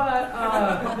 But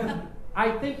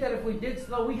I think that if we did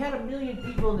slow, we had 1 million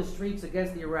people in the streets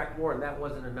against the Iraq War, and that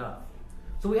wasn't enough.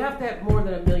 So we have to have more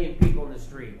than 1 million people in the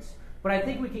streets. But I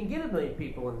think we can get 1 million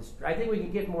people in the streets. I think we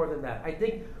can get more than that. I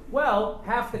think, well,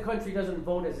 half the country doesn't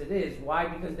vote as it is. Why?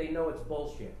 Because they know it's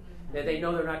bullshit. That they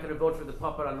know they're not going to vote for the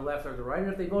puppet on the left or the right.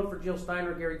 And if they vote for Jill Stein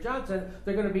or Gary Johnson,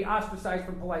 they're going to be ostracized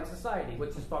from polite society, which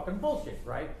is fucking bullshit,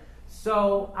 right?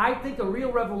 So I think a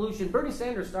real revolution, Bernie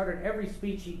Sanders started every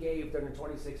speech he gave during the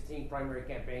 2016 primary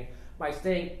campaign by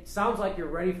saying, sounds like you're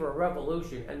ready for a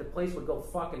revolution, and the place would go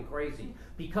fucking crazy.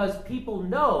 Because people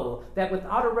know that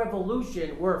without a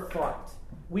revolution, we're fucked.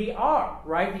 We are,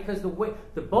 right? Because the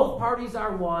both parties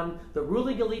are one. The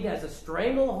ruling elite has a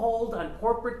stranglehold on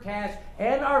corporate cash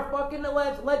and our fucking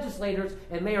legislators,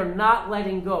 and they are not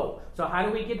letting go. So how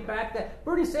do we get back that?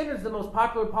 Bernie Sanders is the most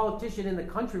popular politician in the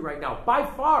country right now, by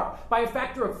far, by a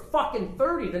factor of fucking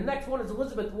 30. The next one is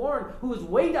Elizabeth Warren, who is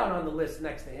way down on the list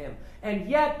next to him. And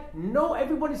yet, no,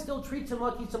 everybody still treats him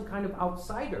like he's some kind of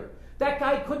outsider. That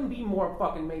guy couldn't be more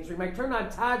fucking mainstream. I turned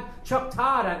on Chuck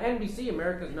Todd on NBC,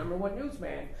 America's #1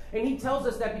 newsman, and he tells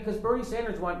us that because Bernie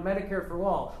Sanders wants Medicare for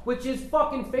all, which is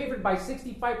fucking favored by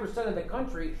 65% of the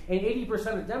country and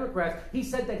 80% of Democrats, he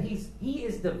said that he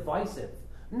is divisive.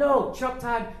 No, Chuck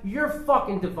Todd, you're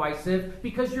fucking divisive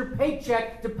because your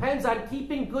paycheck depends on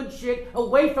keeping good shit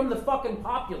away from the fucking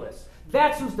populace.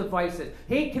 That's who's divisive.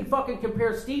 He can fucking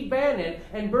compare Steve Bannon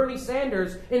and Bernie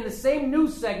Sanders in the same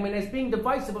news segment as being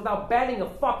divisive without batting a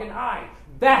fucking eye.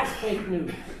 That's fake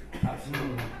news.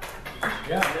 Absolutely.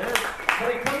 Yeah,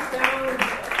 when it comes down,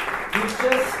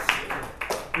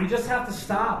 we just have to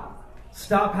stop.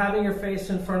 Stop having your face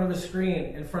in front of a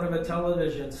screen, in front of a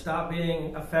television. Stop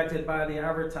being affected by the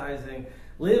advertising.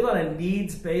 Live on a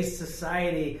needs-based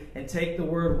society and take the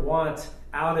word want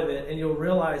out of it, and you'll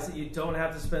realize that you don't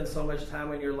have to spend so much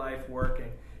time in your life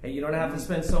working, and you don't have to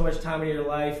spend so much time in your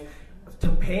life to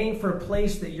paying for a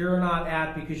place that you're not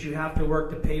at because you have to work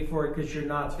to pay for it because you're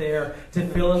not there, to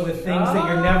fill it with things that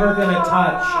you're never going to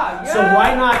touch. Yeah. So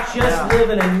why not just live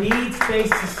in a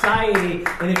needs-based society?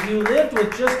 And if you lived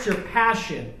with just your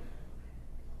passion,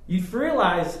 you'd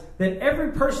realize that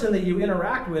every person that you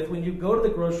interact with, when you go to the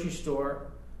grocery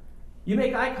store, you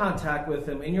make eye contact with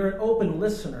them and you're an open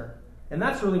listener. And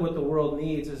that's really what the world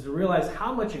needs, is to realize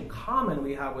how much in common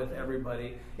we have with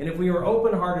everybody. And if we were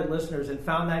open-hearted listeners and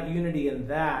found that unity in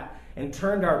that and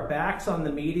turned our backs on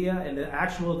the media and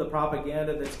the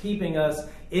propaganda that's keeping us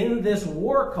in this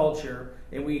war culture,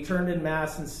 and we turned in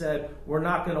mass and said, we're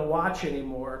not going to watch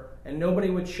anymore, and nobody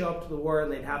would show up to the war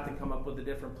and they'd have to come up with a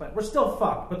different plan. We're still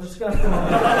fucked, but there's going to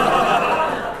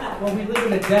have well, we live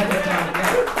in a death time.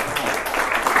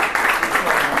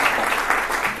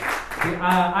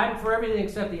 I'm for everything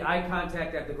except the eye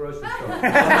contact at the grocery store.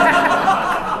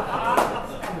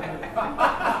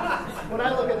 When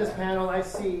I look at this panel, I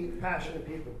see passionate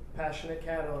people, passionate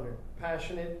cat owner,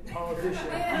 passionate politician,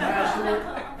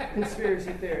 passionate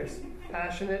conspiracy theorist,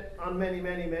 passionate on many,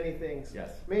 many, many things.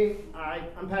 Yes. Me,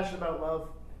 I'm passionate about love,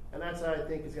 and that's how I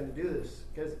think is going to do this.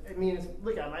 Because, I mean,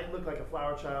 look, I might look like a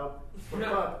flower child, but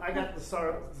fuck, I got the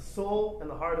soul and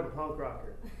the heart of a punk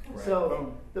rocker. Right.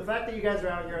 So the fact that you guys are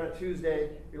out here on a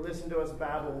Tuesday, you're listening to us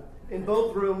babble in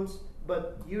both rooms,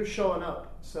 but you're showing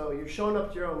up. So you're showing up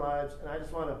to your own lives, and I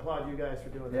just want to applaud you guys for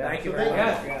doing that. Thank you so very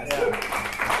much.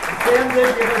 Sam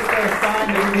did give us a sign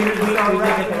that we needed to start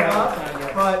wrapping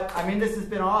up. But, I mean, this has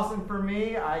been awesome for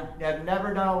me. I have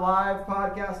never done a live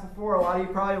podcast before. A lot of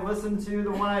you probably listened to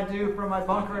the one I do from my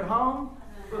bunker at home.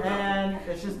 And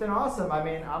it's just been awesome. I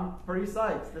mean, I'm pretty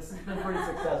psyched. This has been pretty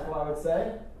successful, I would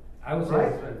say. I would say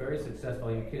it's been very successful.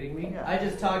 Are you kidding me? I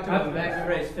just talked to him. Max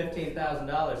raised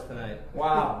 $15,000 tonight.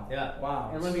 Wow. Yeah. Wow.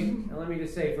 And let me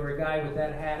just say, for a guy with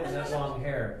that hat and that long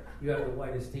hair, you have the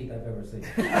whitest teeth I've ever seen.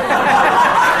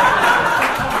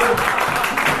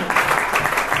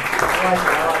 I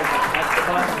like it. That's the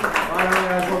button. All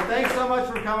right, well, thanks so much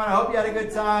for coming. I hope you had a good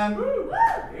time.